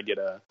going to get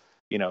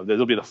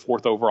there'll be the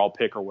 4th overall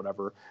pick or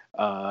whatever.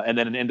 And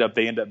then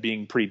they end up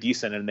being pretty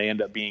decent, and they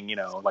end up being,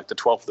 like the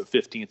 12th, the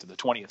 15th, or the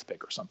 20th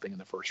pick or something in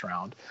the first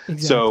round.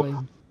 Exactly.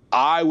 So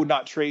I would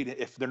not trade,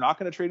 if they're not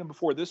going to trade him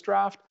before this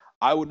draft,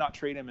 I would not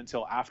trade him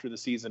until after the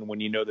season when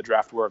the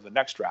draft order of the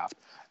next draft.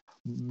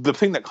 The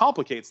thing that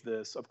complicates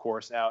this, of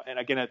course, now, and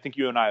again, I think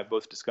you and I have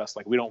both discussed,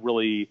 like, we don't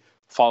really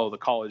follow the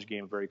college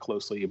game very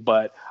closely,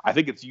 but I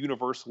think it's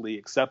universally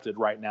accepted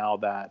right now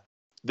that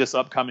this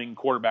upcoming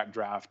quarterback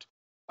draft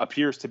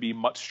appears to be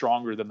much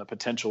stronger than the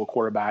potential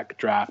quarterback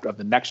draft of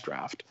the next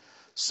draft.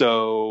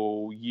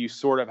 So you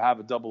sort of have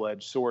a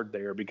double-edged sword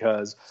there,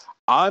 because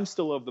I'm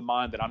still of the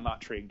mind that I'm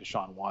not trading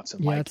Deshaun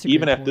Watson. Yeah, like,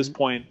 even at this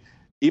point,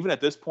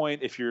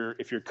 if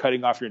you're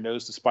cutting off your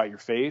nose to spite your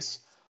face,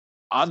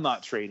 I'm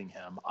not trading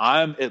him.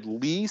 I'm at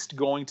least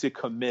going to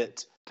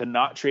commit to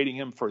not trading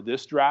him for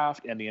this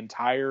draft and the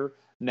entire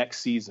next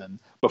season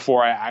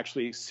before I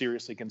actually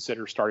seriously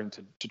consider starting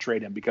to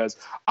trade him, because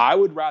I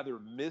would rather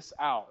miss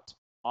out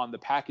on the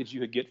package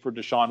you could get for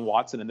Deshaun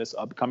Watson in this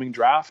upcoming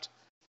draft.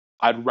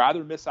 I'd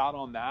rather miss out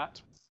on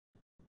that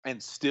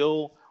and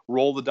still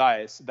roll the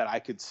dice that I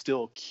could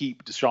still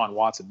keep Deshaun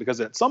Watson, because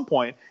at some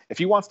point, if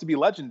he wants to be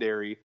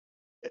legendary,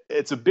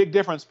 it's a big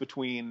difference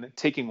between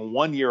taking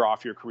 1 year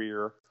off your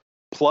career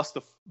plus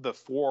the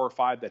 4 or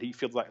 5 that he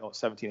feels like,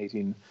 17,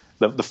 18,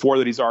 the 4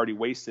 that he's already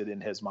wasted in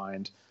his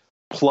mind,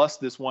 plus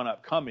this one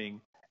upcoming,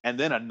 and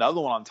then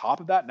another one on top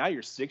of that. Now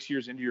you're 6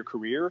 years into your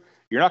career.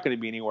 You're not going to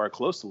be anywhere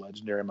close to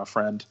legendary, my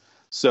friend.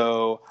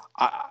 So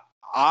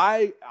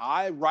I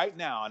right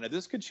now, and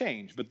this could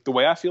change, but the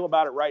way I feel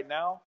about it right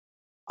now,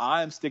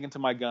 I'm sticking to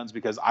my guns,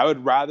 because I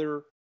would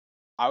rather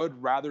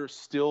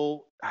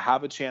still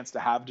have a chance to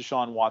have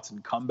Deshaun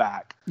Watson come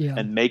back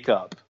and make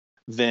up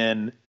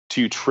than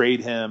to trade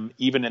him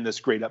even in this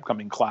great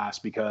upcoming class,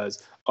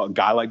 because a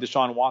guy like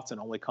Deshaun Watson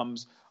only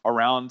comes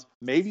around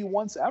maybe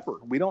once ever.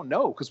 We don't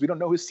know, because we don't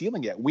know his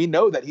ceiling yet. We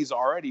know that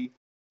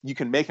you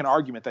can make an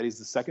argument that he's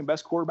the second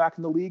best quarterback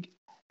in the league.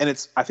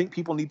 And I think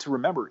people need to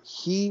remember,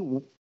 he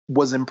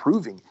was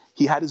improving.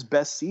 He had his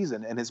best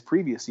season in his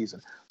previous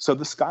season. So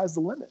the sky's the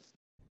limit.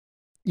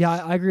 Yeah,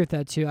 I agree with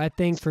that too. I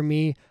think for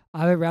me,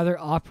 I would rather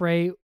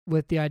operate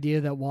with the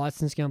idea that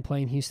Watson's going to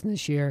play in Houston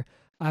this year.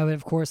 I would,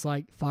 of course,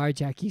 fire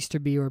Jack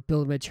Easterby or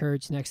build him a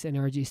church next to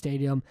NRG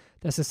Stadium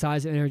that's the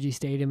size of NRG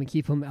Stadium and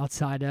keep him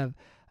outside of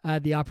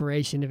the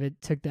operation if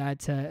it took that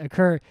to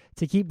occur,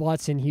 to keep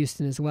Watson in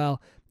Houston as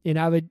well. And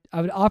I would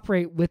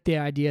operate with the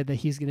idea that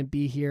he's going to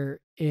be here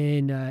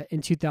in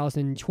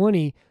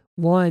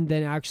 2021,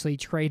 then actually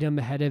trade him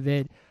ahead of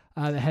it.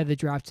 Ahead of the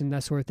draft and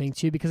that sort of thing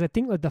too, because I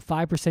think the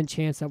 5%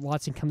 chance that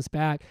Watson comes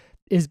back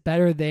is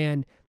better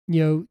than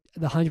the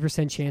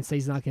 100% chance that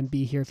he's not going to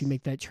be here if you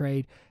make that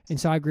trade. And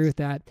so I agree with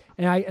that.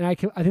 And I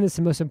think that's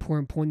the most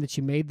important point that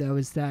you made, though,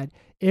 is that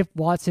if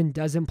Watson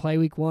doesn't play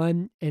week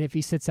 1 and if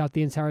he sits out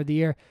the entire of the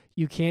year,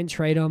 you can't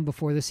trade him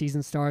before the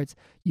season starts.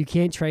 You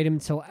can't trade him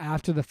until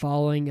after the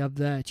following of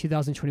the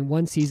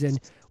 2021 season,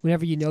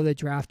 whenever you know the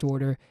draft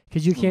order,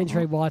 because you can't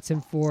trade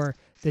Watson for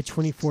the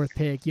 24th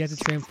pick. You have to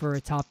trade him for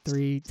a top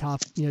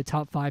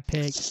 5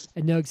 pick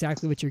and know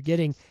exactly what you're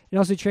getting. And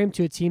also trade him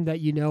to a team that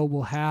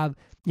will have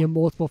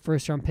multiple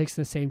first-round picks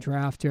in the same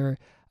draft, or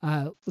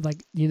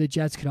the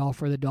Jets could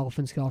offer, the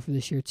Dolphins could offer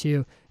this year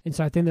too. And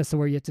so I think that's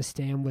where you have to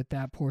stand with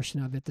that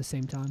portion of it at the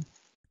same time.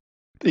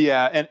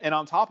 Yeah, and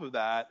on top of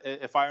that,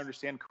 if I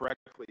understand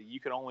correctly, you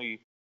can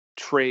only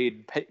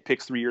trade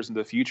picks 3 years into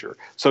the future.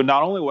 So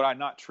not only would I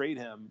not trade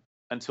him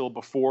until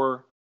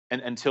before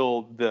and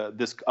until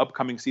this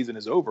upcoming season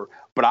is over.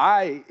 But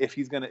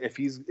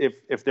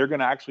if they're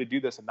gonna actually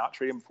do this and not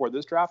trade him before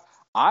this draft,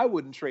 I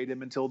wouldn't trade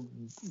him until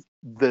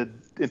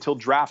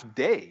draft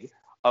day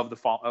of the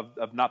fall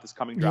of not this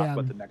coming draft,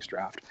 but the next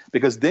draft,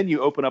 because then you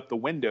open up the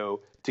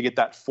window to get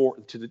that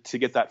to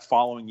get that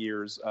following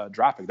year's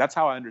draft pick. That's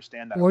how I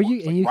understand that. Or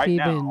you can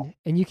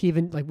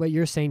even like what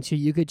you're saying too.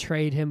 You could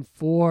trade him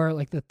for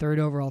like the 3rd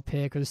overall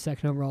pick or the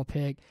 2nd overall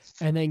pick,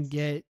 and then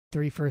get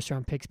 3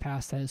 first-round picks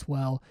past that as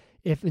well.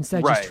 If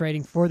instead just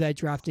trading for that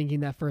draft and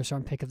getting that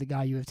 1st-round pick of the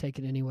guy you have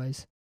taken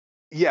anyways.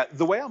 Yeah,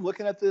 the way I'm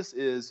looking at this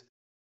is,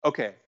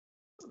 okay,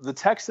 the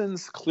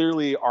Texans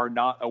clearly are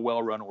not a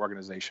well-run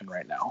organization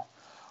right now.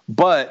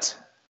 But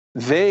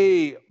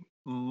they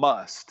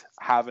must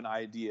have an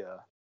idea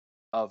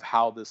of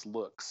how this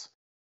looks.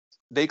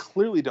 They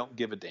clearly don't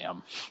give a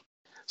damn.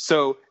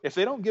 So if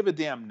they don't give a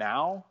damn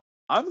now,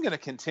 I'm going to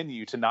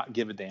continue to not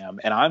give a damn,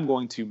 and I'm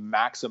going to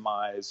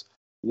maximize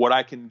what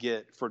I can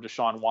get for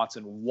Deshaun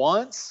Watson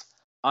once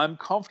I'm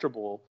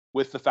comfortable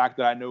with the fact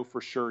that I know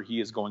for sure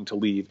he is going to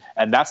leave,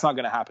 and that's not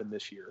going to happen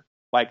this year.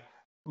 Like,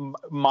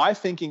 my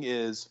thinking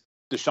is,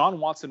 Deshaun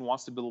Watson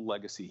wants to build a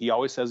legacy. He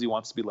always says he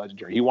wants to be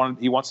legendary. He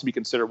wants to be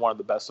considered one of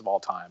the best of all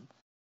time.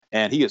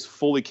 And he is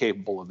fully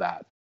capable of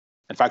that.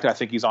 In fact, I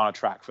think he's on a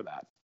track for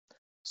that.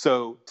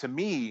 So to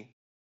me,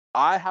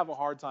 I have a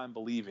hard time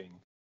believing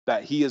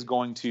that he is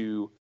going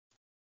to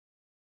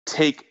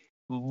take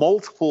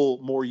multiple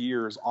more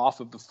years off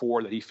of the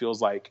 4 that he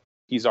feels like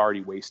he's already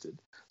wasted.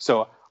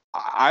 So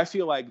I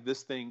feel like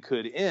this thing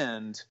could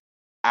end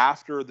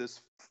after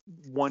this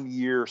 1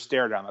 year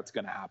stare down that's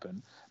going to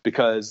happen,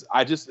 because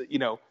I just,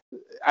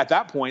 at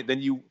that point,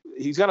 then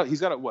he's got a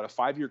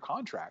 5-year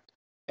contract.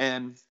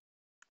 And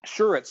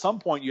sure, at some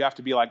point you have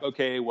to be like,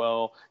 okay,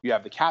 well, you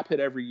have the cap hit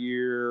every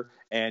year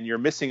and you're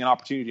missing an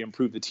opportunity to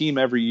improve the team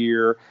every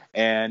year,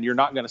 and you're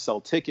not going to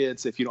sell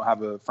tickets if you don't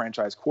have a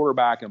franchise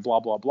quarterback and blah,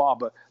 blah, blah.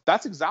 But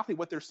that's exactly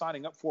what they're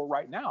signing up for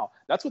right now.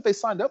 That's what they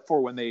signed up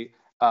for when they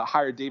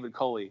hired David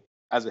Culley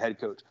as a head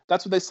coach.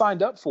 That's what they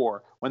signed up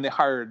for when they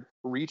hired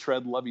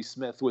retread Lovie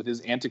Smith with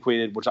his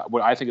antiquated,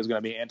 what I think is going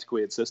to be an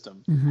antiquated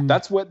system. Mm-hmm.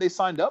 That's what they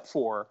signed up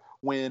for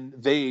when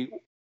they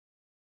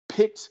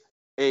picked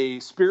a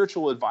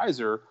spiritual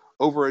advisor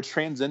over a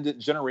transcendent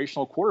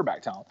generational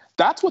quarterback talent.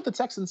 That's what the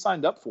Texans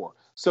signed up for.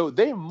 So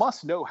they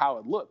must know how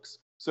it looks.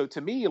 So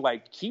to me,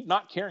 like, keep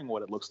not caring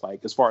what it looks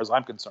like as far as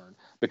I'm concerned,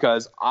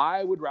 because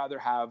I would rather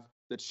have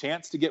the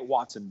chance to get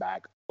Watson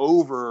back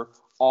over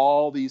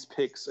all these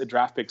picks,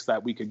 draft picks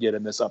that we could get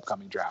in this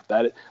upcoming draft.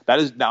 That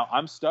is, now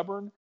I'm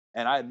stubborn,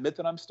 and I admit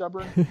that I'm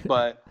stubborn,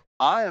 but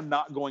I am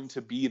not going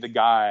to be the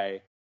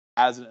guy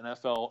as an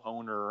NFL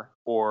owner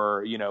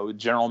or,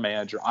 general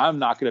manager. I'm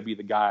not going to be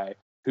the guy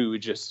who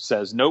just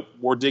says, nope,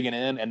 we're digging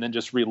in, and then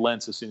just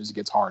relents as soon as it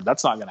gets hard.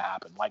 That's not going to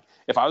happen. Like,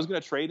 if I was going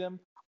to trade him,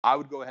 I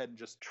would go ahead and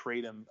just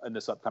trade him in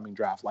this upcoming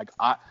draft. Like,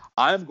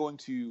 I'm going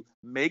to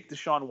make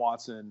Deshaun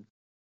Watson,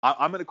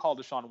 I'm going to call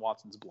Deshaun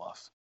Watson's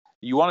bluff.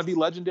 You want to be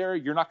legendary,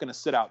 you're not going to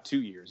sit out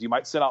 2 years. You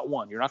might sit out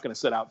 1. You're not going to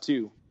sit out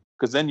 2,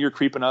 because then you're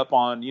creeping up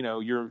on,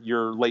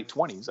 your late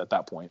 20s at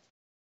that point.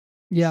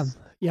 Yeah.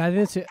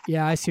 I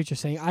see what you're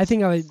saying. I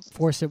think I would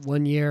force it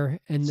 1 year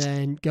and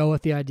then go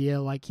with the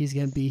idea like he's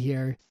going to be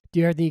here,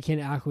 do everything you can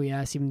to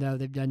acquiesce, even though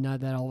they've done none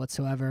of that all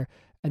whatsoever.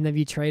 And then if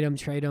you trade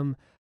him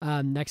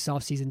next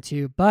offseason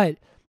too. But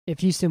if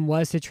Houston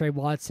was to trade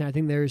Watson, I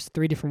think there's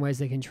 3 different ways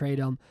they can trade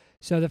him.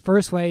 So the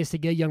first way is to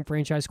get a young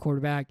franchise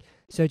quarterback.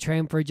 So trade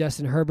him for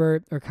Justin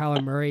Herbert or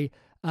Kyler Murray.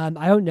 I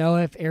don't know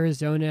if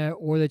Arizona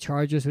or the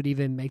Chargers would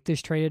even make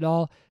this trade at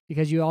all,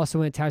 because you also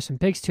want to attach some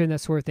picks to it and that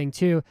sort of thing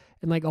too.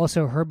 And like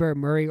also Herbert,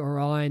 Murray are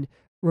on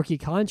rookie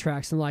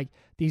contracts, and like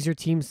these are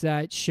teams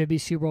that should be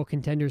Super Bowl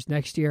contenders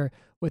next year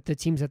with the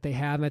teams that they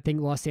have. And I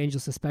think Los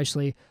Angeles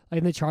especially,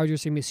 like the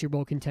Chargers are going to be a Super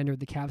Bowl contender with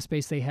the cap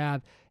space they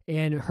have,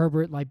 and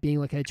Herbert like being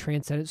like a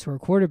transcendent sort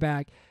of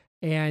quarterback.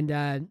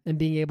 And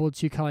being able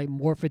to kind of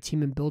like morph a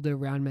team and build it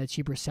around him at a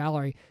cheaper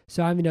salary.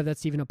 So I don't even know if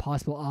that's even a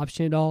possible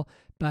option at all,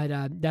 but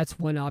that's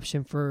one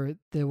option for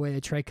the way the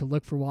trade could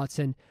look for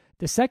Watson.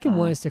 The second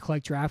one is to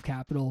collect draft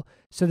capital.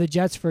 So the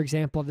Jets, for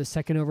example, have the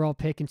 2nd overall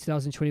pick in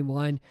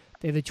 2021.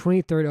 They have the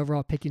 23rd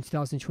overall pick in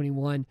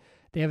 2021.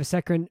 They have a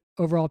 2nd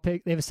overall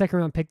pick. They have a 2nd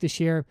round pick this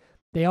year.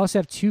 They also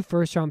have 2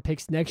 first-round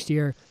picks next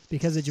year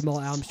because of Jamal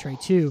Adams trade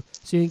too.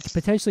 So you can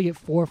potentially get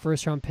 4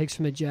 first-round picks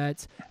from the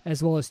Jets,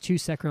 as well as 2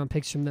 second-round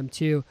picks from them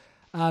too.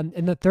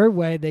 And the third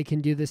way they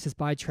can do this is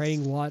by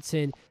trading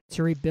Watson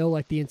to rebuild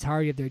like the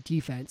entirety of their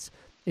defense.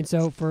 And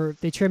so if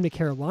they trade him to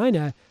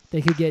Carolina,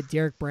 they could get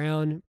Derek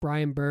Brown,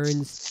 Brian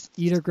Burns,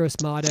 Eder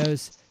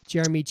Gross-Matos,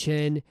 Jeremy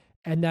Chin,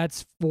 and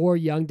that's 4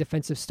 young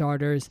defensive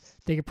starters.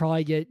 They could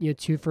probably get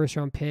 2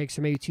 first-round picks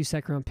or maybe 2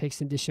 second-round picks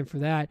in addition for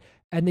that.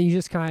 And then you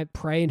just kind of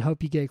pray and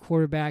hope you get a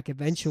quarterback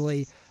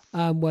eventually,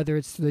 whether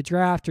it's through the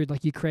draft or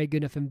like you create a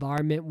good enough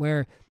environment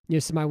where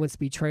somebody wants to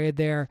be traded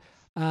there.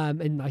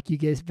 and like you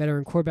get a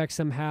veteran quarterback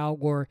somehow,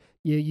 or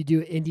you do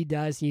what Indy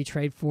does and you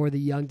trade for the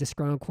young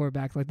disgruntled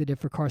quarterback like they did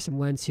for Carson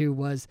Wentz, who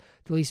was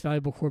the least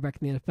valuable quarterback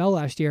in the NFL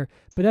last year.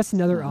 But that's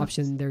another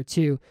option there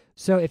too.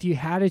 So if you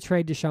had to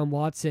trade Deshaun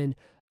Watson,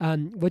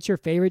 what's your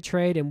favorite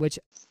trade, and which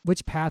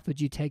path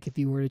would you take if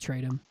you were to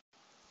trade him?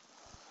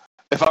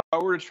 If I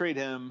were to trade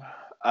him,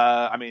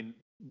 I mean,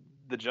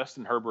 the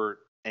Justin Herbert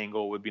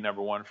angle would be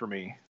number one for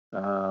me.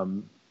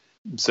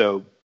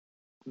 So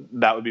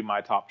that would be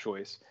my top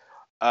choice.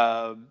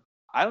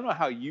 I don't know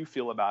how you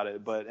feel about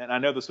it, and I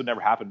know this would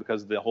never happen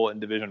because of the whole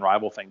in-division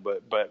rival thing.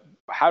 But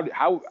how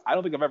I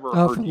don't think I've ever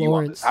heard you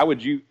on this. How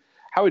would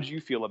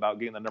you feel about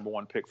getting the number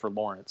one pick for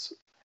Lawrence?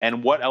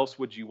 And what else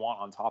would you want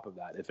on top of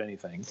that, if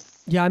anything?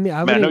 Yeah, I mean,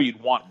 I know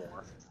you'd want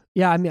more.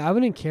 Yeah, I mean, I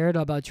wouldn't care at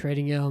all about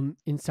trading him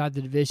inside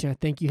the division. I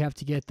think you have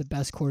to get the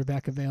best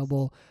quarterback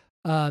available.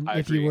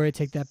 If you were to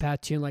take that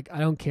path too, like I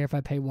don't care if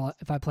I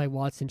play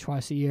Watson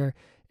twice a year,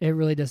 it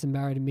really doesn't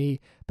matter to me.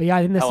 But yeah,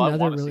 I think that's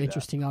another really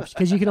interesting option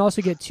because you can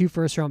also get 2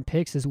 first-round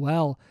picks as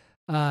well.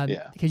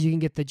 Because you can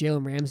get the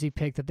Jalen Ramsey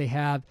pick that they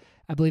have,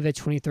 I believe at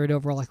 23rd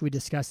overall, like we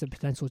discussed, the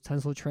potential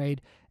Tunsil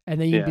trade, and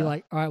then you'd be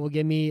like, all right, well,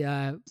 give me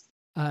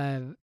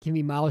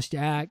Miles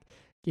Jack,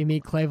 give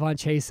me Clavon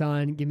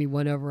Chason, give me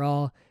 1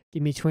 overall,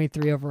 give me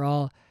 23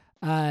 overall.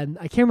 I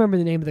can't remember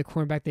the name of the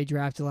cornerback they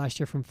drafted last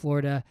year from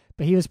Florida,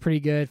 but he was pretty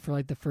good for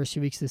like the first 2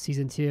 weeks of the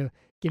season too.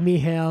 Give me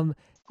him,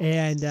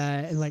 and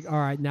like, all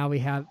right, now we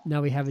have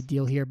a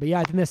deal here. But yeah,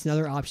 I think that's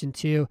another option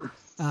too,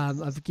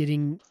 of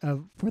getting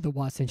for the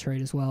Watson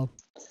trade as well.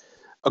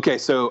 Okay,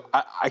 so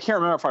I can't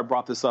remember if I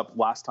brought this up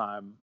last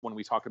time when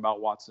we talked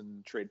about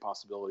Watson trade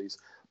possibilities,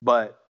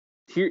 but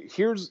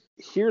here's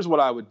what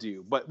I would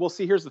do. But we'll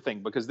see. Here's the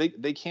thing, because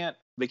they can't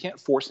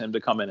force him to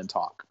come in and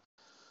talk.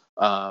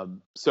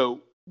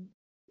 So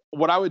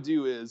what I would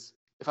do is,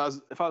 if I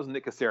was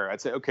Nick Caserio, I'd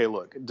say, okay,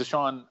 look,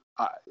 Deshaun,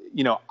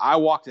 I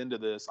walked into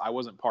this. I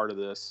wasn't part of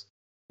this.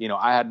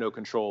 I had no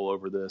control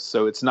over this.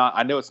 So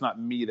I know it's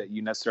not me that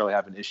you necessarily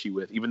have an issue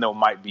with, even though it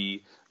might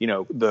be,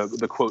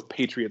 the quote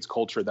Patriots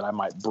culture that I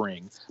might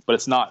bring, but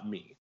it's not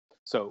me.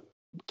 So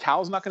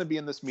Cal's not going to be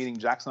in this meeting.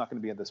 Jack's not going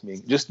to be in this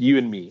meeting. Just you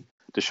and me,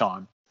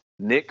 Deshaun,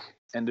 Nick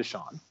and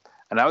Deshaun.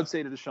 And I would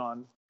say to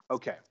Deshaun,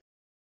 okay,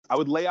 I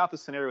would lay out the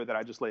scenario that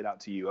I just laid out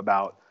to you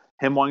about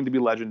him wanting to be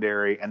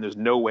legendary, and there's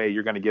no way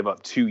you're going to give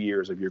up 2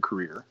 years of your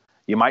career.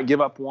 You might give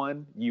up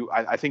 1.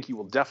 I think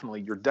you're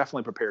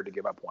definitely prepared to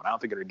give up 1. I don't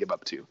think you're going to give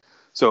up 2.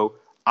 So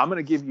I'm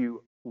going to give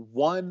you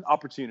 1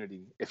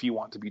 opportunity if you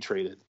want to be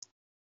traded.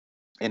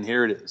 And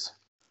here it is.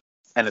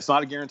 And it's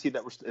not a guarantee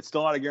it's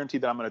still not a guarantee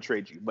that I'm going to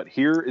trade you, but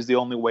here is the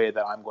only way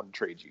that I'm going to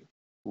trade you.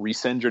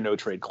 Rescind your no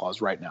trade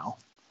clause right now,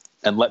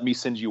 and let me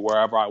send you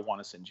wherever I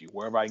want to send you,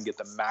 wherever I can get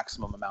the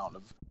maximum amount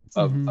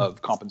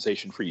of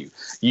compensation for you.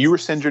 You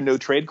rescind your no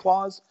trade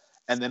clause,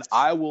 and then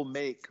I will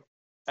make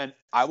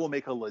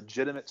a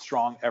legitimate,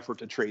 strong effort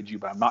to trade you,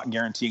 but I'm not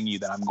guaranteeing you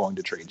that I'm going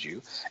to trade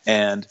you.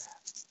 And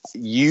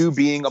you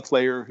being a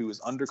player who is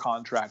under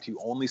contract, you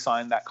only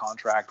signed that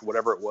contract,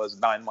 whatever it was,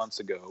 9 months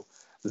ago,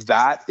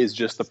 that is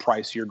just the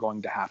price you're going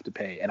to have to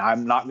pay. And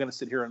I'm not going to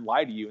sit here and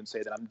lie to you and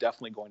say that I'm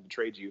definitely going to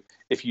trade you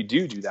if you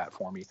do that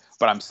for me.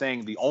 But I'm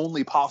saying the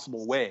only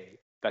possible way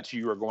that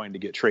you are going to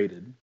get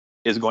traded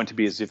is going to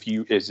be as if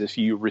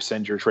you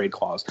rescind your trade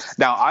clause.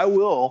 Now, I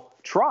will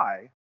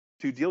try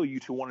to deal you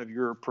to one of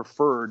your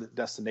preferred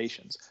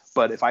destinations,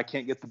 but if I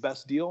can't get the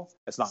best deal,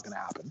 it's not going to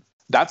happen.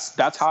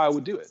 That's how I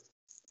would do it,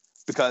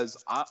 because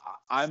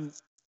I'm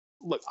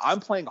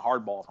playing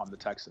hardball if I'm the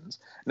Texans.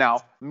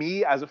 Now,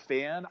 me as a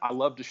fan, I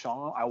love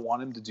Deshaun. I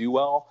want him to do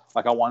well.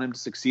 Like, I want him to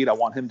succeed. I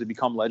want him to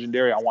become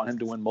legendary. I want him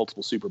to win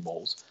multiple Super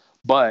Bowls.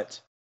 But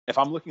if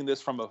I'm looking at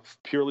this from a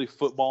purely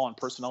football and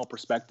personnel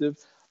perspective,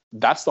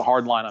 that's the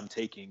hard line I'm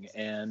taking.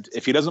 And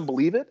if he doesn't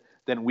believe it,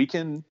 then we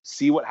can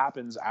see what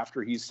happens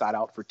after he's sat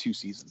out for 2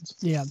 seasons.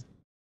 Yeah.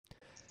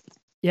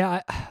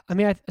 Yeah,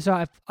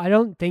 I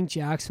don't think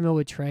Jacksonville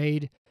would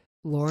trade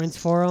Lawrence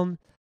for him.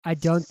 I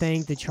don't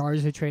think the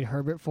Chargers would trade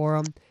Herbert for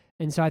him.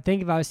 And so I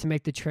think if I was to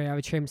make the trade, I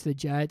would trade him to the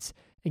Jets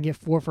and get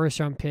 4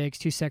 first-round picks,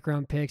 2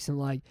 second-round picks,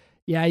 and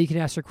you can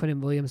ask for Quinnen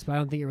Williams, but I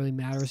don't think it really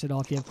matters at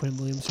all if you have Quinnen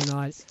Williams or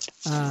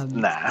not.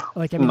 Nah.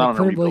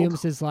 Quinnen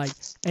Williams is like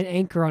an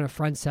anchor on a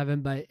front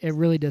 7, but it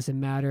really doesn't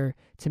matter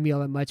to me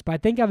all that much. But I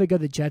think I would go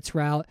the Jets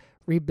route,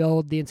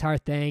 rebuild the entire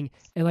thing.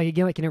 And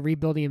in a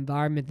rebuilding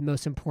environment, the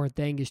most important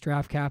thing is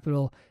draft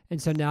capital.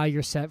 And so now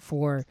you're set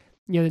for,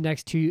 the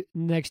next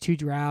two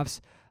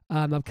drafts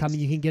upcoming.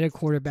 You can get a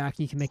quarterback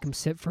and you can make them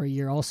sit for a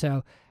year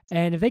also.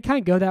 And if they kind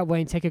of go that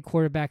way and take a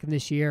quarterback in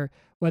this year,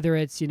 whether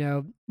it's,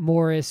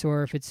 Morris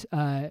or if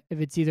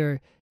it's either,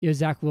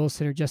 Zach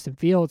Wilson or Justin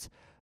Fields,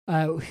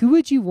 who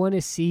would you want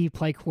to see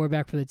play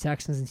quarterback for the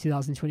Texans in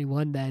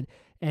 2021 then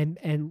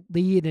and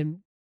lead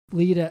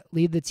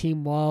the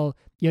team while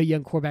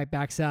young quarterback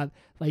backs up?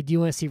 Like, do you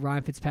want to see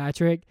Ryan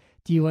Fitzpatrick?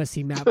 Do you want to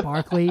see Matt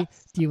Barkley?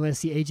 Do you want to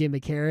see AJ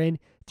McCarron?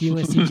 Do you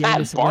want to see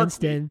Jameis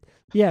Winston?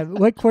 Yeah,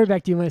 what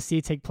quarterback do you want to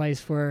see take place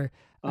for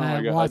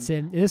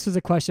Watson? And this was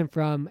a question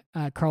from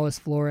Carlos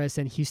Flores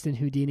and Houston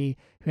Houdini,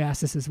 who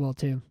asked us as well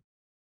too.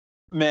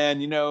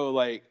 Man,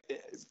 like,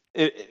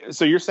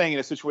 so you're saying in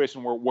a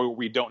situation where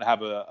we don't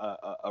have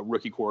a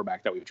rookie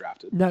quarterback that we've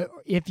drafted? No,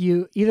 if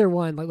you either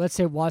one, like let's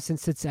say Watson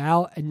sits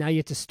out and now you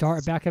have to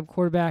start a backup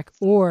quarterback,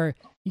 or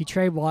you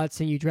trade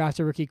Watson, you draft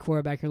a rookie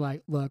quarterback, you're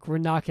like, look, we're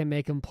not going to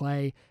make him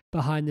play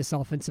behind this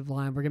offensive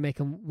line. We're going to make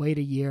him wait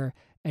a year,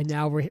 and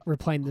now we're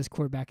playing this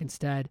quarterback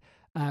instead.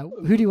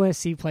 Who do you want to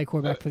see play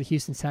quarterback for the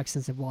Houston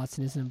Texans if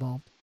Watson isn't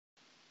involved?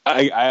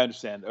 I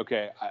understand.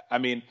 Okay. I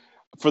mean,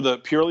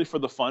 purely for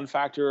the fun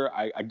factor,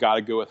 I got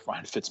to go with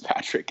Ryan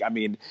Fitzpatrick. I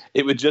mean,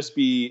 it would just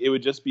be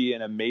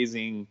an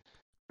amazing,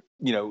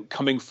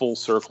 coming full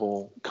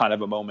circle kind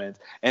of a moment.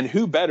 And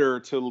who better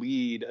to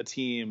lead a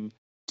team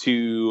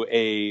to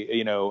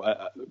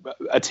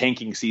a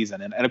tanking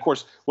season? And of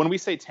course, when we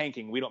say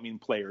tanking, we don't mean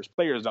players.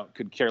 Players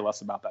could care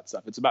less about that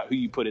stuff. It's about who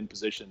you put in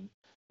position,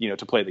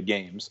 to play the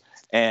games.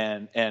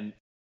 And a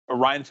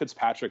Ryan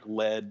Fitzpatrick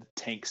led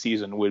tank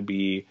season would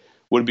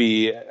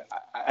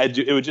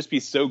just be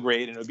so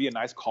great, and it would be a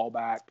nice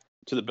callback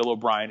to the Bill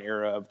O'Brien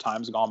era of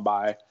times gone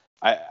by.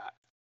 I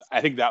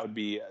think that would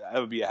be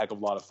a heck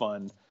of a lot of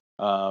fun.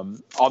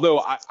 Although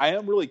I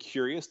am really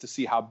curious to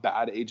see how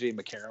bad AJ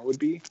McCarron would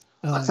be.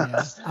 Oh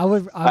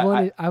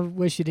yeah, I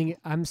wish you didn't.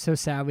 I'm so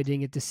sad we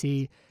didn't get to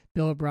see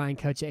Bill O'Brien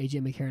coach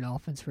AJ McCarron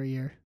offense for a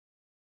year.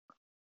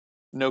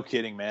 No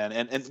kidding, man.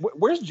 And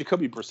where's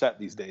Jacoby Brissett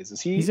these days?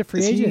 He's a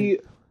free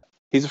agent.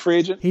 He's a free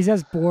agent? He's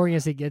as boring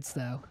as it gets,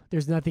 though.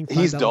 There's nothing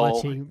fun about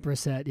watching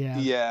Brissett, yeah.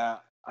 Yeah.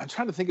 I'm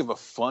trying to think of a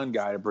fun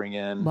guy to bring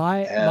in.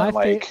 My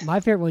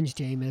favorite one's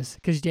Jameis,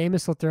 because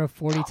Jameis will throw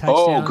 40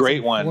 touchdowns,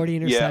 40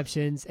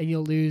 interceptions, and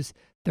you'll lose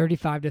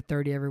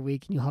 35-30 every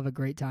week, and you'll have a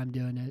great time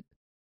doing it.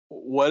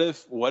 What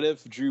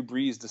if Drew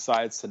Brees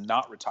decides to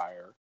not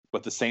retire,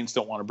 but the Saints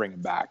don't want to bring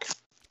him back?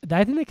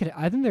 I think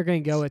they're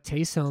going to go with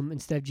Taysom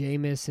instead of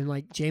Jameis, and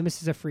like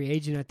Jameis is a free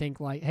agent. I think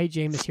like, hey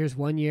Jameis, here's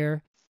 1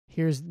 year,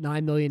 here's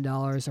 $9 million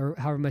or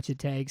however much it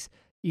takes.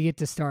 You get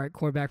to start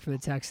quarterback for the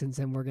Texans,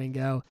 and we're going to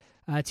go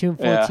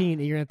 2-14,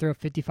 and you're going to throw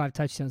 55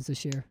 touchdowns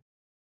this year.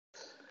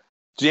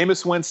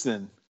 Jameis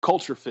Winston,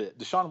 culture fit.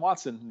 Deshaun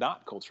Watson,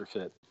 not culture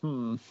fit.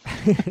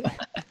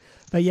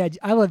 But yeah,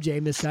 I love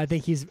Jameis. I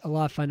think he's a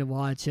lot of fun to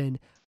watch, and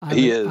I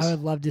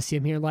would love to see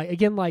him here.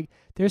 Like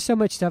there's so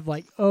much stuff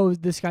like, oh,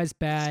 this guy's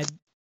bad.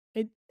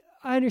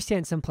 I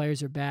understand some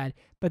players are bad,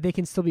 but they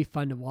can still be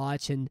fun to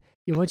watch. And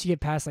once you get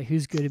past like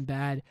who's good and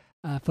bad,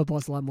 football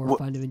is a lot more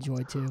fun to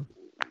enjoy too.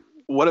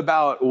 What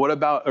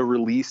about a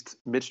released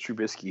Mitch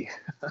Trubisky?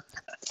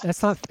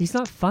 He's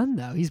not fun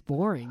though. He's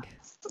boring.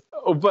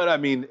 Oh, but I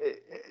mean,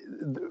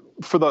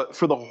 for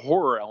the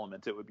horror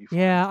element, it would be fun.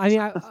 Yeah, I mean,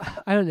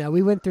 I don't know.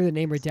 We went through the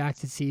name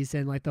redacted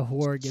season. Like the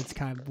horror gets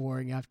kind of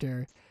boring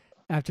after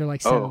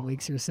like 7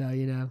 weeks or so.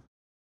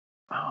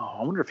 Oh,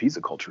 I wonder if he's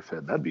a culture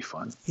fit. That'd be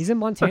fun. He's in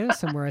Montana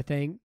somewhere, I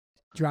think,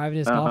 driving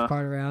his golf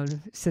cart around,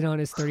 sitting on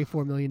his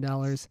 $34 million.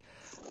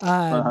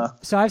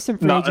 So I have some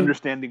not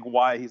understanding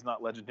why he's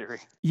not legendary.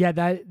 Yeah,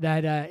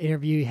 that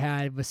interview he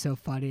had was so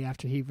funny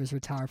after he was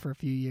retired for a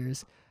few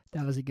years.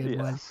 That was a good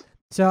one.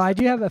 So I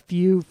do have a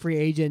few free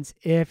agents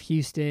if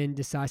Houston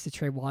decides to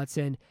trade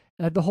Watson.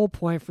 The whole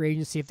point of free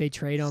agency, if they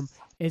trade him,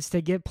 is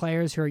to get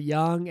players who are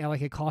young at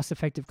like a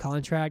cost-effective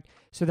contract,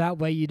 so that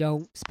way you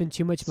don't spend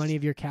too much money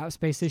of your cap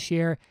space this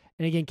year.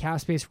 And again, cap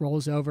space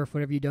rolls over for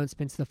whatever you don't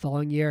spend to the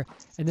following year.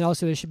 And then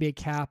also there should be a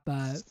cap,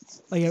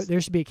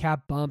 there should be a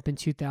cap bump in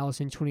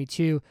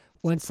 2022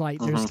 once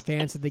there's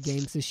fans at the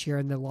games this year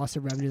and the loss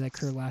of revenue that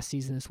occurred last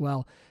season as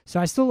well. So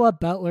I still love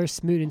Butler,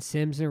 Smoot, and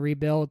Sims in a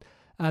rebuild.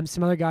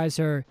 Some other guys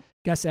are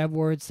Gus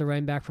Edwards, the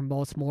running back from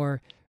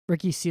Baltimore,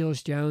 Ricky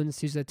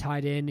Seals-Jones, who's a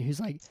tight end, who's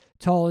like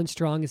tall and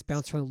strong, has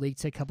bounced around the league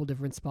to a couple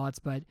different spots,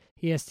 but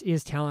he has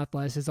talent,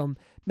 athleticism.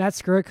 Matt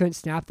Skura couldn't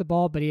snap the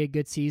ball, but he had a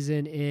good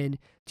season in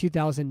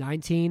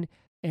 2019,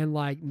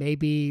 and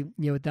maybe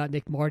without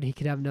Nick Martin, he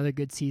could have another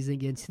good season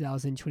again in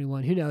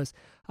 2021. Who knows?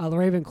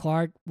 LaRaven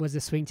Clark was a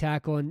swing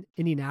tackle in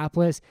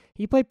Indianapolis.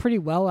 He played pretty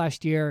well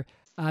last year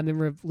in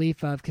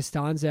relief of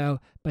Costanzo,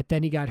 but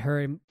then he got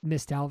hurt and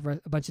missed out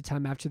a bunch of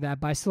time after that.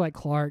 But I still like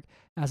Clark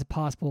as a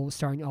possible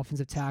starting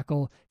offensive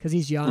tackle because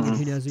he's young and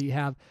who knows what you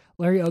have.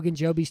 Larry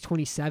Ogunjobi's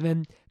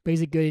 27, but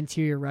he's a good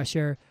interior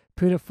rusher.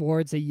 Poona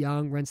Ford's a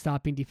young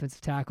run-stopping defensive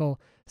tackle.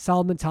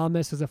 Solomon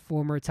Thomas was a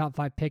former top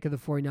 5 pick of the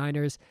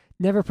 49ers.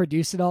 Never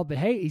produced it all, but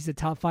hey, he's a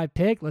top 5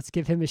 pick. Let's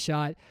give him a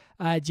shot.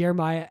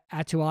 Jeremiah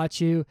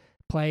Atuachu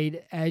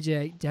played edge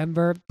at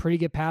Denver, pretty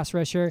good pass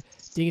rusher.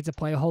 Didn't get to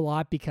play a whole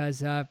lot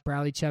because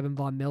Bradley Chubb and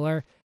Von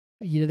Miller.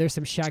 There's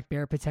some Shaq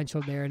Barrett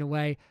potential there in a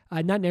way.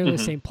 Not nearly the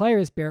same player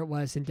as Barrett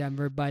was in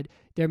Denver, but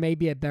there may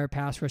be a better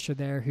pass rusher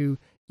there who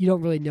you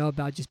don't really know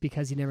about just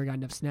because he never got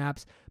enough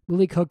snaps.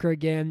 Malik Hooker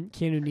again,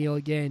 Keanu Neal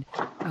again,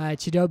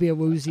 Chidobe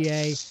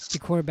Awuzie, the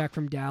cornerback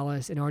from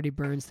Dallas, and Artie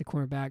Burns, the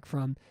cornerback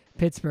from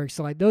Pittsburgh.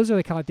 So those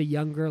are the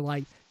younger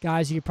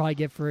guys you could probably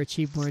get for a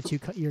cheap 1 or 2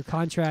 year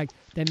contract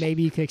that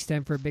maybe you could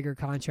extend for a bigger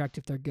contract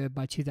if they're good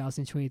by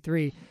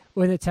 2023,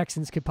 when the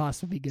Texans could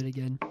possibly be good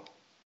again.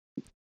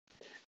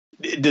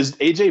 Does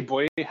AJ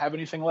Boye have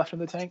anything left in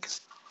the tank?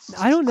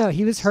 I don't know.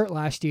 He was hurt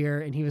last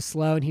year, and he was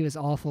slow, and he was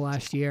awful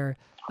last year.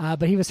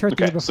 But he was hurt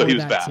the year before so he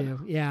was that bad. too.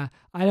 Yeah,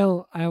 I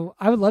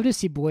would love to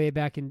see Boye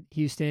back in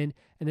Houston,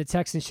 and the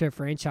Texans should have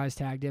franchise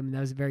tagged him, and that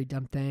was a very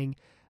dumb thing.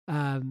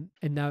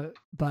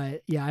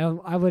 But yeah,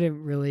 I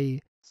wouldn't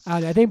really.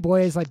 I think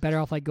Boye is like better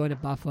off like going to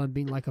Buffalo and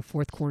being like a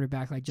fourth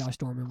cornerback like Josh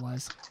Norman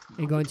was,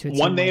 and going to a team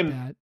like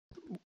that.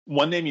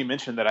 One name you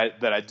mentioned that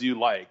I do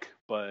like,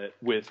 but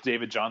with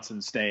David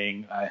Johnson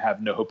staying, I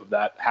have no hope of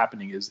that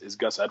happening. Is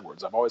Gus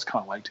Edwards? I've always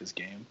kind of liked his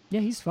game.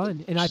 Yeah, he's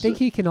fun, and I think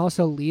he can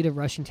also lead a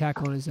rushing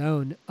tackle on his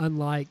own,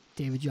 unlike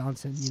David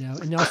Johnson.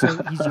 And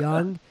also he's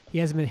young. He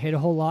hasn't been hit a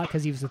whole lot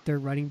because he was the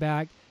third running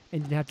back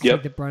and didn't have to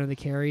take the brunt of the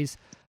carries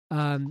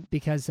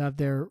because of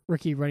their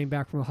rookie running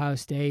back from Ohio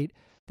State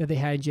that they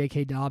had in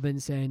J.K.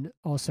 Dobbins, and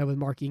also with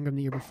Mark Ingram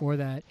the year before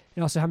that,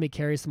 and also how many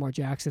carries Lamar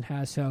Jackson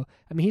has. So,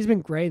 I mean, he's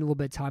been great in a little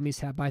bit of time he's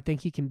had, but I think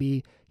he can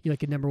be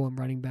like a number one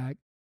running back.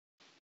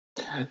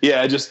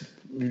 Yeah, just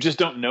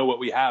don't know what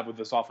we have with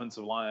this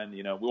offensive line.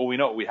 Well, we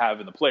know what we have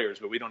in the players,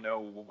 but we don't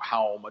know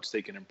how much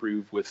they can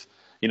improve with,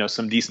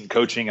 some decent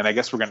coaching. And I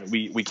guess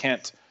we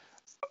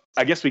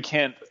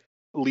can't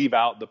leave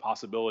out the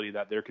possibility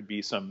that there could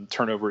be some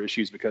turnover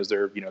issues because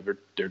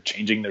they're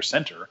changing their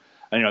center.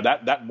 And,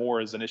 that more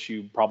is an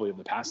issue probably of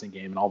the passing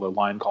game and all the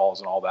line calls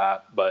and all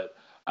that. But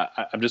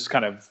I'm just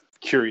kind of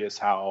curious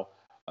how,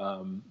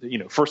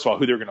 first of all,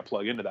 who they're going to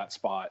plug into that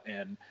spot.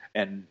 And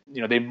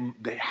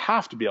they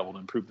have to be able to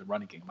improve the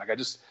running game. Like, I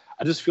just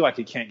feel like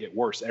it can't get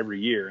worse every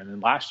year. And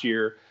then last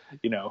year,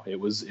 it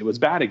was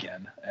bad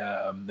again.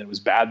 It was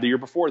bad the year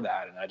before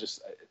that. And I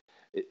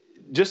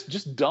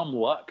just dumb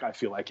luck. I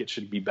feel like it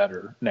should be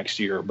better next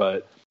year,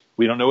 but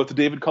we don't know what the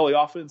David Culley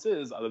offense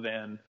is other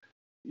than,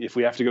 if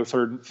we have to go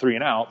three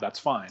and out, that's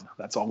fine.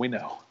 That's all we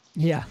know.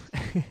 Yeah.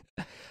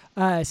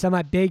 So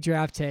my big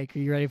draft take. Are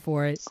you ready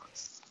for it?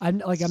 I'm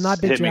not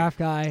a big draft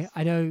guy.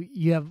 I know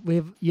you have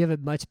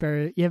much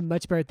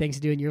better things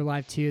to do in your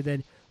life too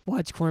than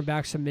watch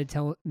cornerbacks from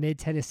mid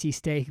Tennessee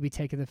State who be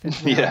taking the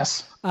fifth round.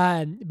 Yes.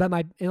 But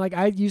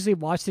I usually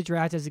watch the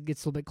draft as it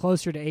gets a little bit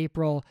closer to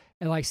April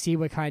and see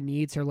what kind of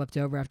needs are left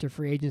over after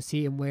free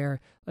agency and where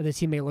the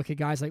team may look at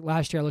guys. Like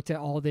last year, I looked at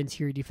all the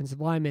interior defensive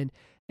linemen.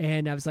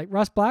 And I was like,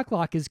 Russ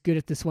Blacklock is good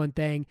at this one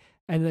thing.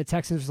 And the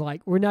Texans was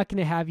like, we're not going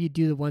to have you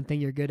do the one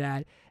thing you're good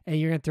at, and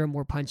you're going to throw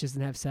more punches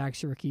than have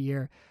sacks your rookie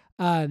year.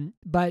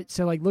 But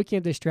so looking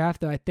at this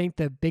draft, though, I think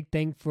the big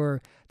thing for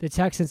the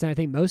Texans, and I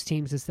think most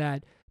teams, is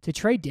that to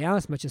trade down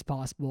as much as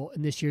possible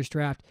in this year's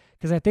draft,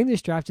 because I think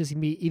this draft is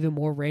going to be even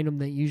more random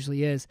than it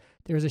usually is.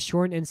 There was a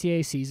short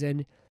NCAA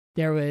season.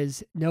 There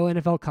was no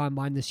NFL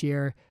Combine this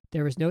year.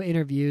 There was no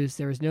interviews.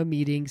 There was no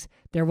meetings.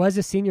 There was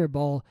a Senior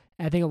Bowl.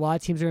 I think a lot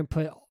of teams are going to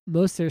put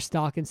most of their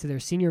stock into their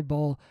Senior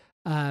Bowl,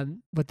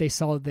 what they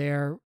saw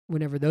there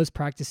whenever those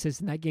practices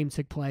and that game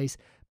took place.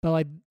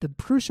 But the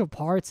crucial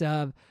parts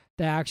of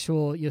the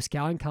actual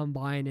scouting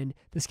combine and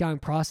the scouting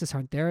process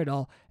aren't there at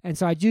all. And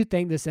so I do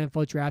think this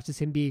NFL draft is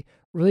going to be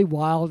really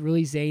wild,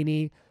 really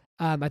zany.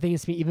 I think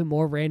it's going to be even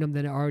more random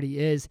than it already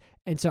is.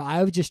 And so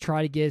I would just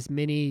try to get as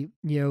many,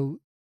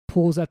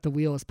 pulls at the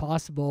wheel as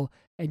possible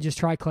and just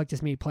try to collect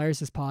as many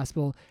players as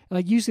possible.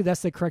 And usually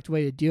that's the correct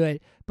way to do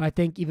it, but I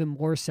think even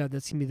more so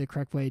that's going to be the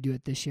correct way to do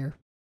it this year.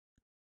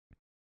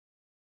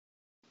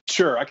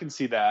 Sure, I can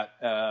see that.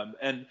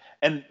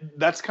 And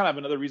that's kind of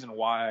another reason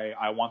why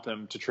I want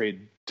them to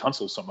trade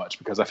Tunsil so much,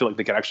 because I feel like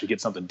they could actually get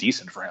something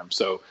decent for him.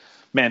 So,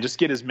 man, just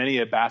get as many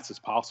at-bats as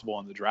possible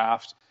in the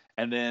draft.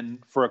 And then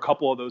for a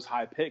couple of those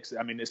high picks,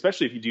 I mean,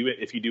 especially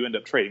if you do end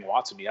up trading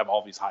Watson, you have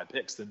all these high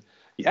picks, then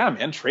yeah,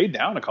 man, trade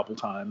down a couple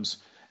times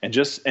and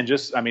just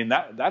I mean,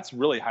 that's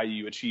really how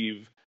you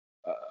achieve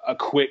a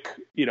quick,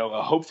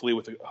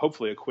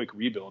 hopefully a quick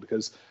rebuild,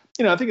 because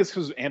I think it's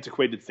because of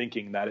antiquated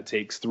thinking that it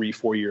takes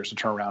 3-4 years to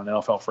turn around an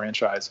NFL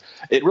franchise.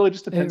 It really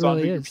just depends on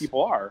who your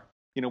people are.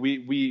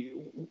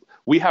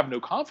 We have no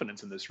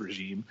confidence in this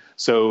regime,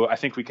 so I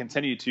think we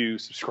continue to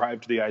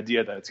subscribe to the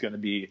idea that it's going to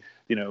be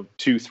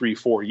 2, 3,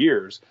 4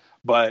 years.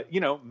 But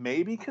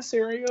maybe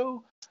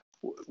Caserio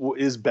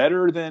is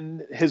better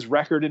than his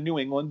record in New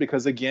England,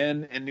 because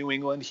again, in New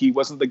England, he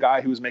wasn't the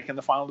guy who was making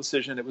the final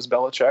decision. It was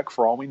Belichick,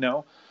 for all we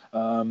know.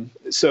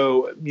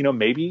 So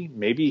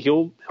maybe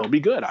he'll be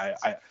good.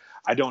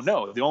 I don't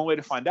know. The only way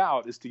to find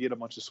out is to get a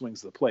bunch of swings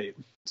to the plate.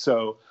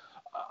 So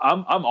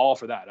I'm all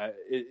for that.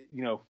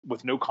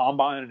 With no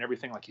combine and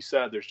everything, like you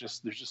said, there's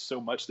just so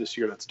much this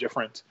year that's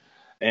different,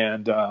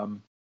 and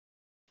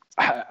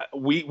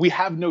we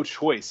have no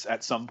choice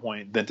at some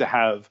point than to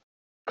have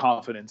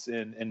confidence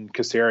in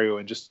Caserio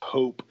and just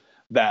hope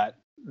that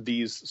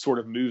these sort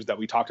of moves that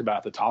we talked about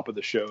at the top of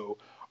the show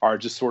are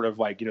just sort of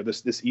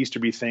this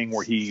Easterby thing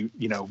where he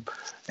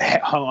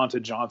hung on to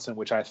Johnson,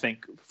 which I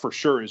think for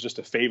sure is just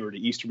a favor to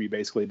Easterby,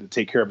 basically to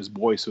take care of his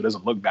boy so it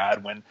doesn't look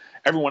bad when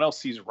everyone else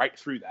sees right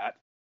through that.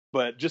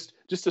 But just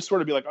to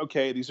sort of be like,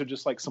 okay, these are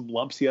just like some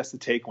lumps he has to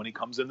take when he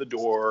comes in the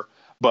door.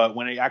 But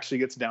when it actually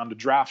gets down to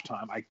draft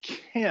time, I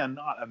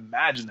cannot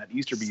imagine that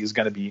Easterby is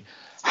going to be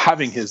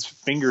having his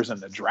fingers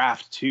in the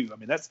draft too. I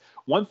mean, that's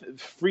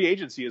free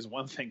agency is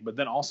one thing, but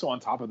then also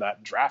on top of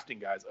that, drafting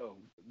guys. Oh,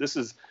 this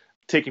is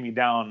taking me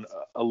down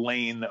a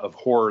lane of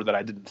horror that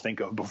I didn't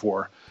think of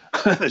before.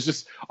 It's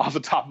just off the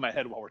top of my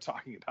head while we're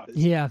talking about it.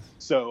 Yeah.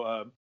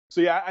 So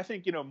yeah, I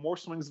think, more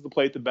swings at the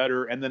plate, the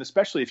better. And then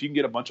especially if you can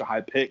get a bunch of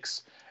high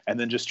picks and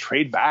then just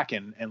trade back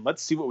and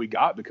let's see what we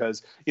got,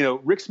 because,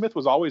 Rick Smith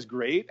was always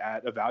great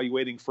at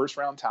evaluating first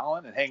round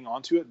talent and hanging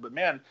on to it. But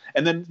man,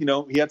 and then,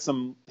 he had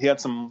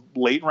some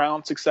late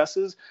round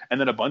successes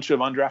and then a bunch of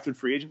undrafted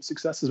free agent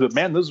successes. But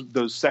man,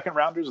 those second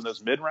rounders and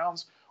those mid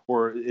rounds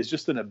is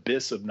just an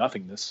abyss of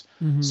nothingness.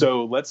 Mm-hmm.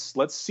 So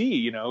let's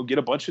see, get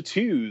a bunch of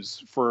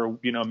twos for,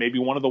 maybe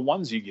one of the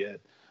ones you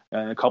get.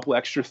 And a couple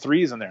extra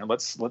threes in there.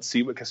 Let's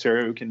see what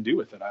Caserio can do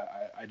with it.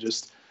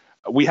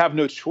 We have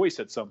no choice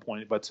at some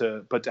point, but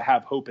to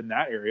have hope in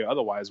that area.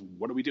 Otherwise,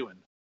 what are we doing?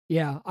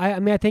 Yeah, I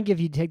mean, I think if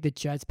you take the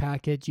Jets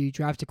package, you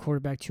draft a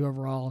quarterback 2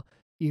 overall,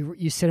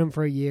 you sit him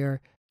for a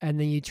year, and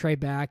then you trade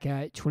back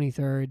at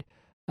 23rd,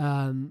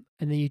 and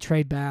then you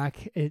trade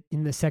back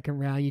in the second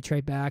round. You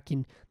trade back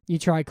and you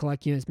try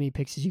collecting as many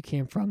picks as you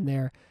can from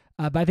there.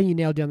 But I think you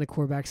nailed down the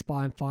quarterback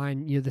spot and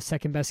find the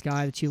second best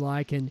guy that you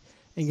like and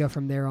go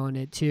from there on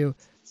it too.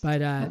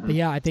 But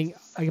yeah, I think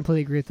I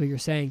completely agree with what you're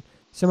saying.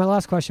 So my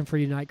last question for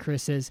you tonight,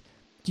 Chris, is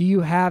do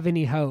you have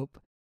any hope?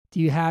 Do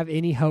you have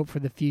any hope for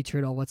the future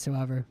at all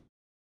whatsoever?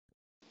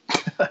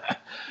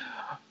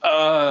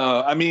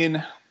 I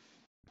mean,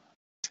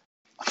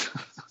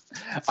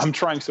 I'm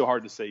trying so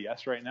hard to say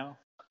yes right now.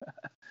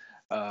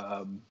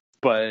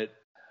 But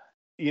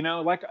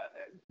like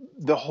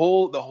the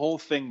whole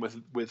thing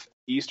with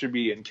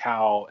Easterby and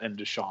Cal and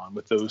Deshaun,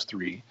 with those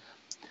three,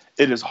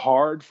 it is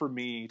hard for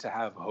me to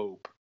have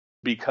hope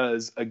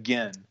because,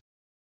 again,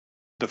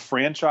 the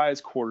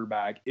franchise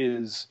quarterback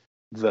is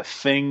the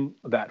thing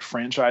that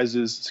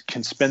franchises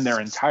can spend their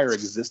entire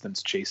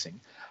existence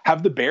chasing.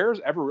 Have the Bears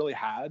ever really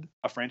had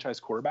a franchise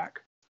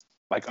quarterback?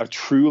 Like a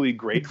truly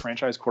great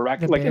franchise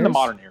quarterback? Like Bears? In the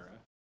modern era?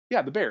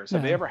 Yeah, the Bears.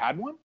 Have they ever had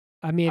one?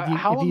 I mean,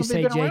 if you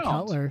say Jay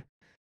Cutler.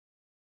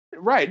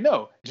 Right,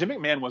 no. Jim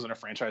McMahon wasn't a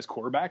franchise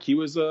quarterback. He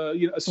was a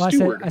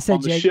steward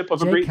on the ship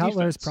of a great defense. Jay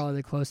Cutler is probably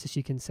the closest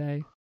you can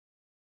say.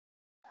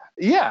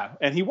 Yeah,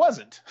 and he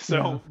wasn't.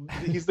 So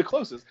he's the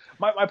closest.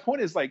 My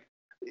point is, like,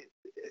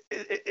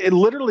 it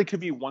literally could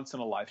be once in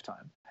a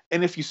lifetime.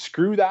 And if you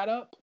screw that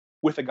up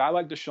with a guy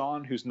like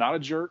Deshaun, who's not a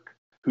jerk,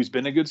 who's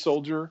been a good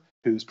soldier,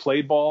 who's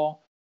played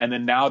ball, and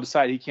then now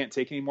decide he can't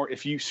take anymore,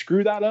 if you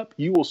screw that up,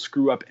 you will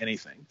screw up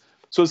anything.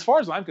 So as far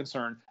as I'm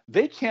concerned,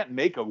 they can't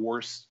make a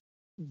worse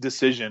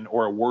decision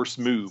or a worse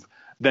move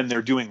than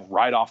they're doing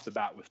right off the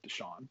bat with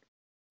Deshaun.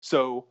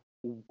 So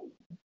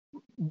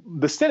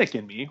the cynic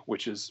in me,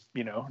 which is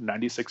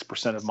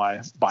 96% of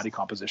my body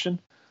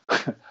composition,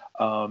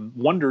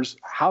 wonders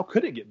how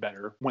could it get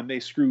better when they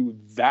screw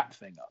that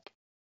thing up.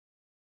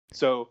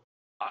 So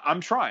I'm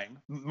trying.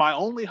 My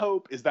only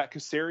hope is that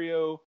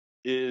Caserio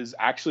is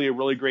actually a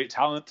really great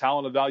talent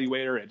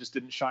evaluator. It just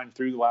didn't shine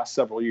through the last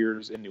several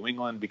years in New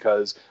England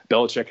because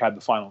Belichick had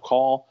the final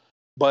call.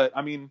 But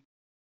I mean,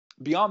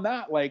 beyond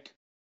that, like,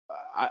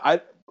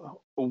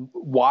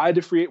 why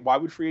would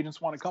free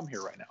agents want to come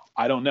here right now?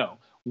 I don't know.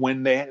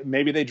 When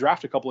maybe they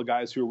draft a couple of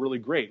guys who are really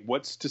great,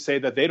 what's to say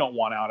that they don't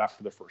want out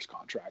after the first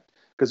contract?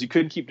 Because you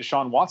couldn't keep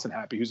Deshaun Watson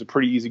happy, who's a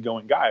pretty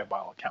easygoing guy by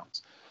all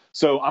accounts.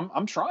 So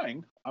I'm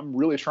trying. I'm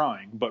really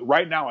trying. But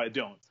right now I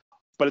don't.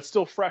 But it's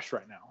still fresh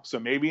right now. So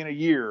maybe in a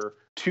year,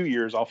 2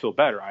 years, I'll feel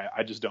better.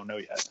 I just don't know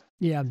yet.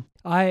 Yeah,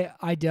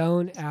 I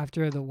don't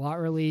after the Watt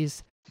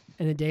release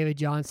and the David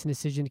Johnson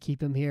decision to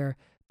keep him here.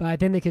 But I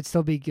think they could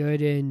still be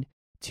good in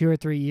 2 or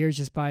 3 years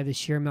just by the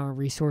sheer amount of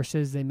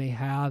resources they may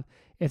have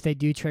if they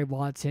do trade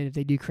Watson, if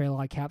they do create a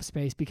lot of cap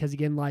space. Because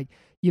again, like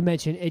you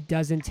mentioned, it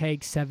doesn't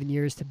take 7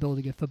 years to build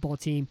a good football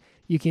team.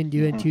 You can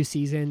do it in 2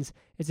 seasons.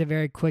 It's a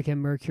very quick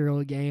and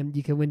mercurial game.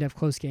 You can win up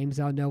close games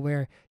out of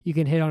nowhere. You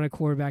can hit on a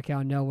quarterback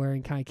out of nowhere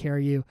and kind of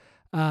carry you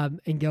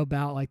and go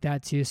about like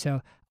that too.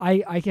 So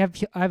I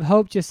have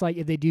hope just like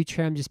if they do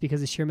trim just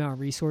because of the sheer amount of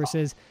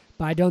resources.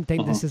 But I don't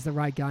think this is the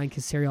right guy in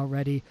Caserio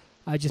already.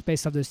 Just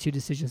based off those 2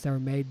 decisions that were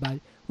made. But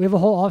we have a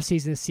whole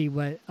offseason to see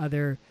what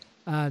other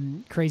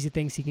crazy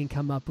things he can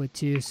come up with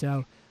too.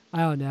 So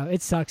I don't know.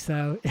 It sucks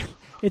though.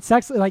 It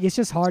sucks. Like it's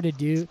just hard to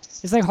do.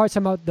 It's like hard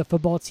talking about the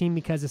football team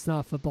because it's not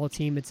a football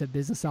team. It's a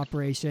business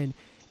operation.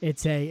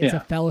 It's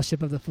a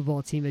fellowship of the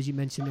football team, as you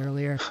mentioned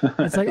earlier.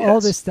 It's like all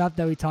this stuff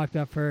that we talked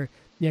about for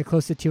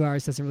close to 2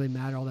 hours doesn't really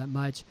matter all that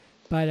much.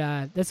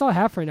 But that's all I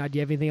have for now. Do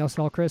you have anything else at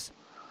all, Chris?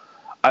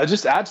 I'll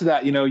just add to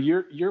that,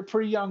 you're a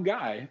pretty young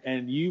guy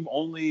and you've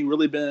only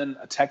really been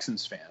a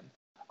Texans fan.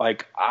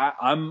 Like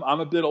I'm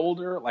a bit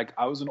older. Like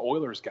I was an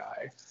Oilers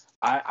guy.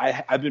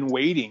 I've been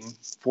waiting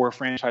for a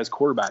franchise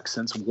quarterback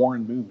since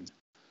Warren Moon.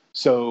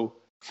 So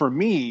for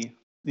me,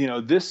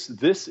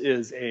 this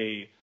is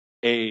a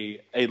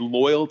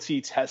loyalty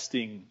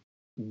testing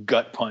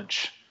gut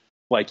punch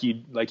like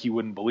you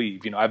wouldn't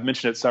believe. I've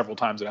mentioned it several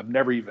times that I've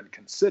never even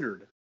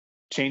considered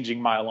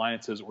changing my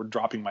alliances or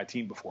dropping my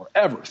team before,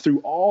 ever, through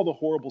all the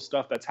horrible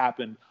stuff that's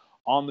happened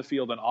on the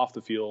field and off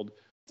the field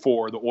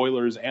for the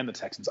Oilers and the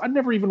Texans. I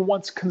never even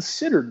once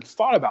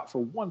thought about for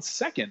 1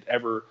 second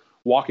ever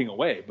walking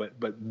away.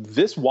 But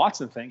this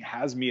Watson thing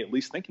has me at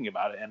least thinking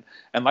about it.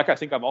 And like I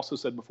think I've also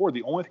said before,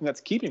 the only thing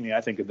that's keeping me,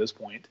 I think, at this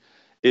point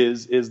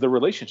is the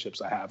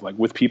relationships I have, like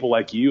with people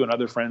like you and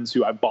other friends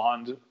who I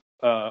bond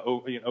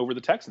over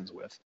the Texans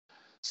with.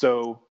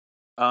 So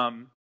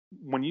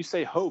when you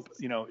say hope,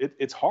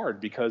 it's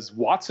hard because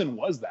Watson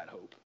was that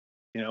hope.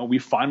 We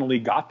finally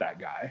got that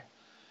guy,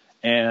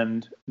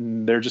 and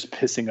they're just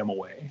pissing him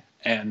away.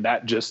 And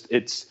that just,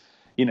 it's,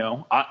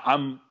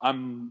 I'm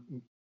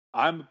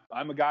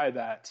a guy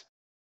that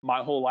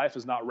my whole life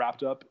is not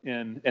wrapped up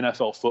in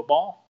NFL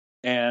football.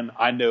 And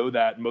I know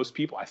that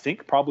I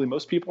think probably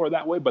most people are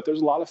that way, but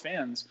there's a lot of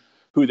fans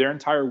who their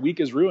entire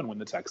week is ruined when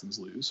the Texans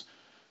lose.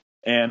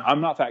 And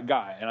I'm not that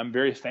guy. And I'm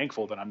very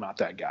thankful that I'm not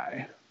that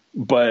guy.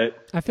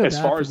 But I feel as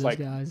bad far for as those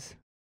guys.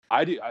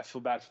 I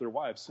feel bad for their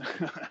wives.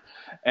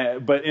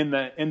 But in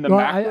the well,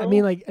 macro, I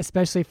mean, like,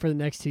 especially for the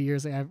next 2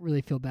 years, like, I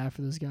really feel bad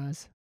for those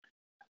guys.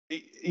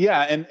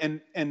 Yeah.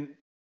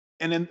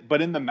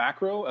 But in the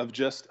macro of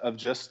just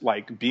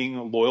like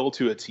being loyal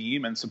to a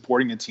team and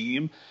supporting a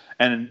team,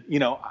 and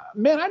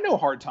man, I know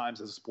hard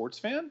times as a sports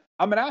fan.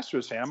 I'm an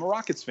Astros fan. I'm a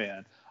Rockets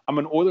fan. I'm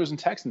an Oilers and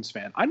Texans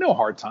fan. I know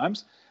hard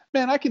times.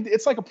 Man,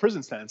 it's like a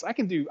prison sentence. I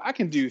can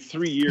do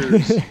 3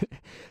 years 3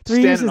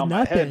 standing years is on my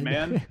nothing. head,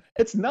 man.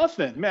 It's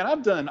nothing, man.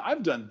 I've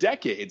done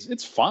decades.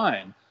 It's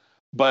fine.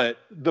 But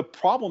the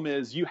problem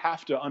is you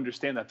have to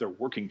understand that they're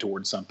working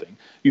towards something.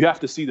 You have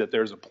to see that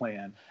there's a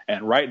plan.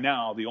 And right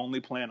now, the only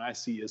plan I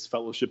see is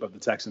fellowship of the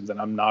Texans, and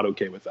I'm not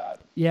okay with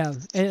that. Yeah.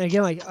 And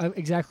again, like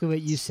exactly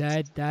what you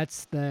said,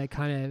 that's the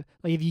kind of,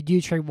 like, if you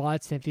do trade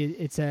Watson, if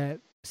it's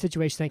a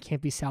situation that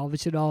can't be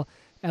salvaged at all,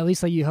 at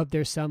least like you hope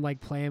there's some like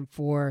plan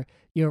for,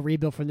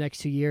 rebuild for the next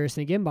 2 years.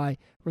 And again, by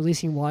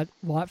releasing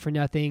Watt for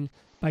nothing,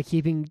 by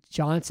keeping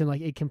Johnson,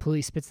 like, it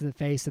completely spits in the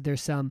face that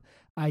there's some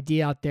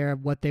idea out there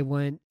of what they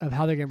want, of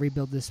how they're going to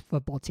rebuild this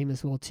football team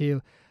as well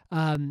too.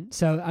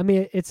 So I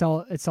mean, it's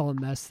all a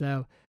mess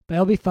though, but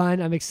it'll be fun.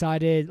 I'm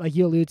excited. Like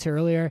you alluded to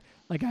earlier,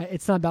 like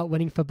it's not about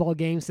winning football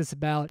games. It's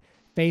about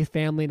faith,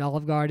 family, and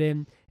Olive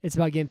Garden. It's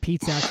about getting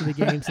pizza after the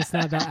games. It's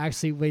not about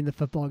actually winning the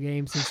football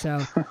games. And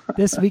so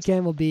this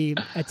weekend will be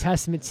a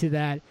testament to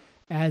that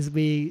as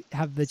we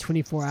have the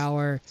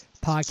 24-hour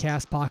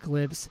podcast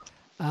apocalypse,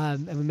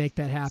 and we make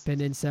that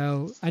happen. And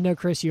so I know,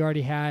 Chris, you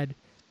already had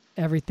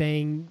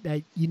everything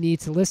that you need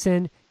to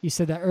listen. You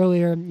said that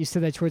earlier. You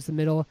said that towards the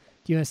middle.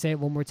 Do you want to say it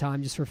one more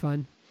time just for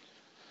fun?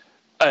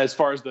 As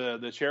far as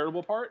the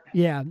charitable part?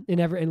 Yeah.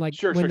 And like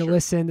Sure, when sure, to sure.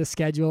 listen, the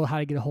schedule, how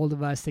to get a hold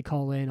of us, to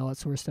call in, all that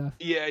sort of stuff.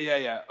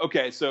 Yeah.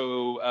 Okay,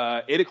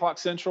 so 8 o'clock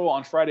Central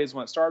on Fridays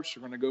when it starts.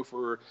 We're going to go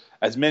for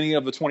as many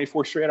of the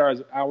 24 straight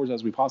hours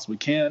as we possibly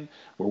can.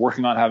 We're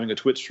working on having a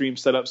Twitch stream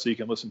set up so you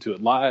can listen to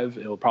it live.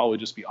 It'll probably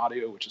just be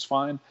audio, which is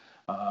fine.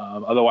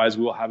 Otherwise,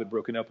 we will have it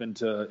broken up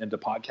into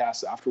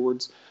podcasts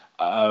afterwards.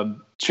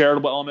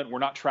 Charitable element, we're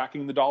not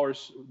tracking the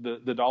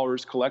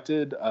dollars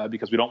collected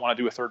because we don't want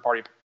to do a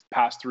third-party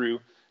pass-through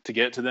to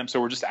get it to them.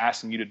 So we're just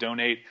asking you to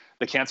donate.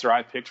 The cancer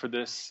I picked for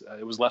this,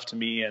 it was left to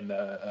me, and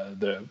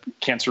the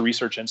Cancer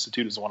Research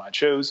Institute is the one I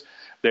chose.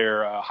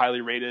 They're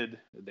highly rated.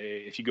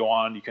 If you go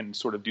on, you can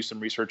sort of do some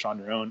research on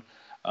your own.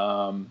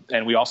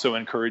 And we also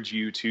encourage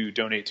you to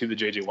donate to the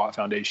J.J. Watt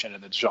Foundation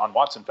and the John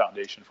Watson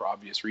Foundation for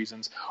obvious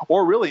reasons,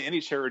 or really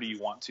any charity you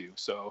want to.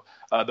 So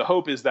the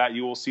hope is that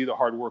you will see the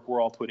hard work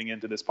we're all putting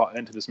into this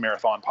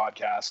marathon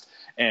podcast,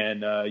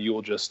 and you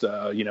will just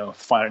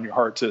find in your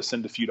heart to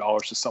send a few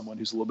dollars to someone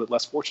who's a little bit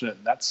less fortunate.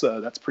 And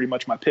that's pretty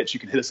much my pitch. You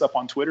can hit us up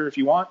on Twitter if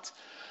you want.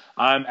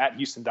 I'm at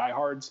Houston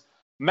Diehards.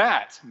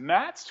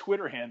 Matt's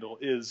Twitter handle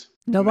is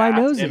Nobody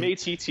knows it.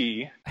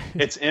 M-A-T-T.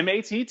 It's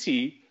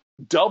M-A-T-T.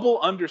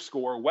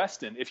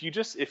 _Weston. If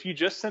you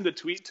just send a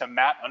tweet to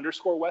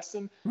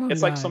Matt_Weston,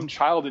 it's like some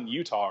child in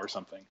Utah or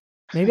something.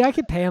 Maybe I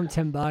could pay him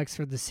 $10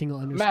 for the single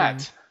underscore.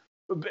 Matt,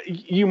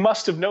 you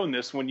must have known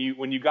this when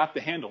you got the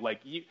handle.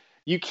 Like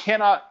you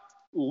cannot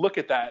look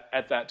at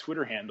that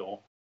Twitter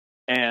handle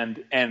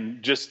and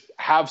just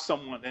have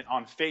someone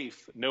on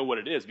faith know what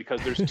it is, because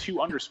there's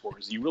two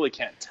underscores. You really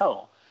can't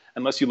tell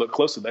unless you look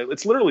closely.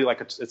 It's literally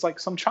it's like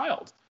some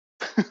child.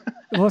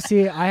 Well,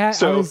 see, I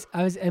was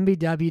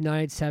MBW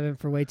 987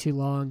 for way too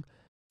long,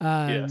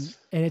 Yes.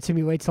 and it took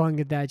me way too long to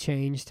get that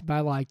changed, but I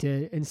liked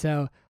it, and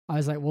so I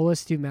was like, well,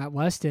 let's do Matt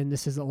Weston.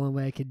 This is the only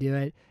way I could do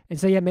it, and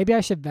so yeah, maybe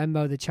I should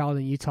Venmo the child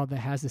in Utah that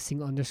has the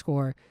single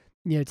underscore,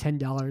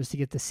 $10 to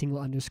get the single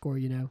underscore.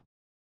 Yeah.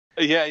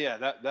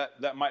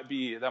 That might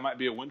be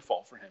a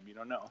windfall for him. You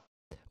don't know.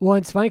 Well,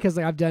 it's funny because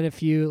I've done a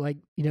few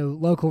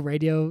local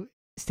radio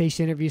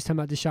station interviews talking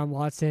about Deshaun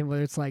Watson,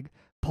 whether it's like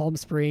Palm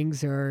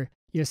Springs or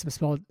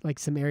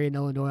some area in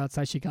Illinois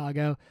outside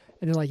Chicago.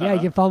 And they're like, yeah, you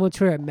can follow me on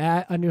Twitter at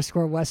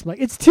Matt_West. I'm like,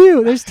 it's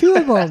two. There's two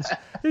of them.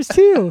 There's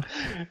two.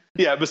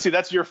 Yeah, but see,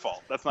 that's your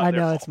fault. That's not I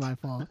their know fault. it's my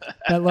fault.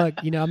 But look,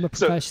 I'm a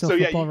professional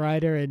football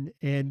writer,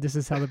 and this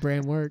is how the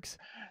brand works.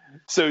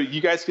 So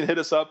you guys can hit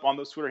us up on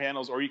those Twitter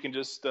handles, or you can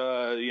just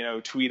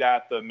tweet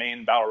at the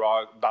main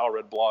Battle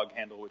Red blog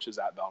handle, which is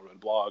at Battle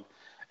Red blog,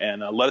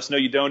 and let us know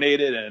you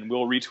donated, and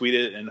we'll retweet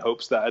it in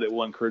hopes that it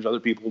will encourage other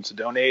people to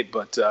donate.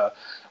 But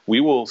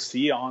we will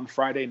see you on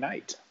Friday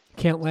night.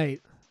 Can't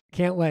wait.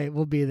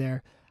 We'll be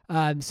there.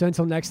 So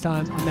until next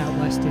time, I'm Matt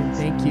Weston.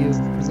 Thank you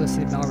for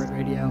listening to Battle Red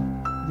Radio.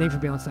 Thank you for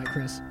being on site,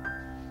 Chris.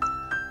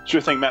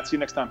 Sure thing, Matt. See you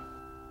next time.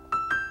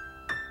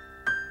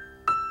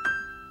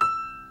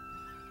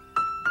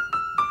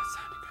 That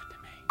sounded good to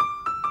me.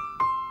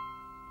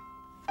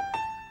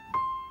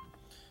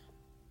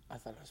 I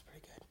thought it was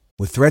pretty good.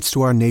 With threats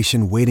to our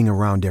nation waiting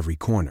around every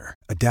corner,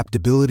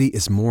 adaptability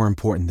is more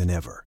important than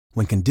ever.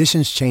 When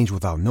conditions change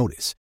without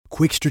notice,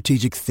 quick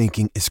strategic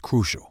thinking is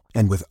crucial.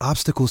 And with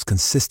obstacles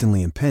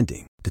consistently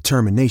impending,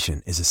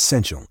 determination is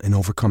essential in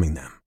overcoming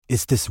them.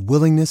 It's this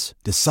willingness,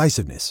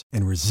 decisiveness,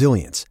 and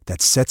resilience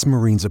that sets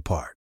Marines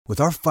apart. With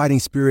our fighting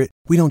spirit,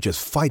 we don't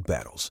just fight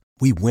battles,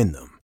 we win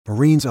them.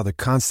 Marines are the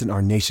constant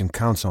our nation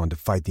counts on to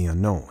fight the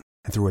unknown.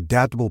 And through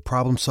adaptable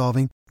problem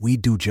solving, we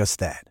do just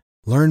that.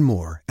 Learn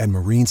more at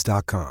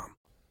marines.com.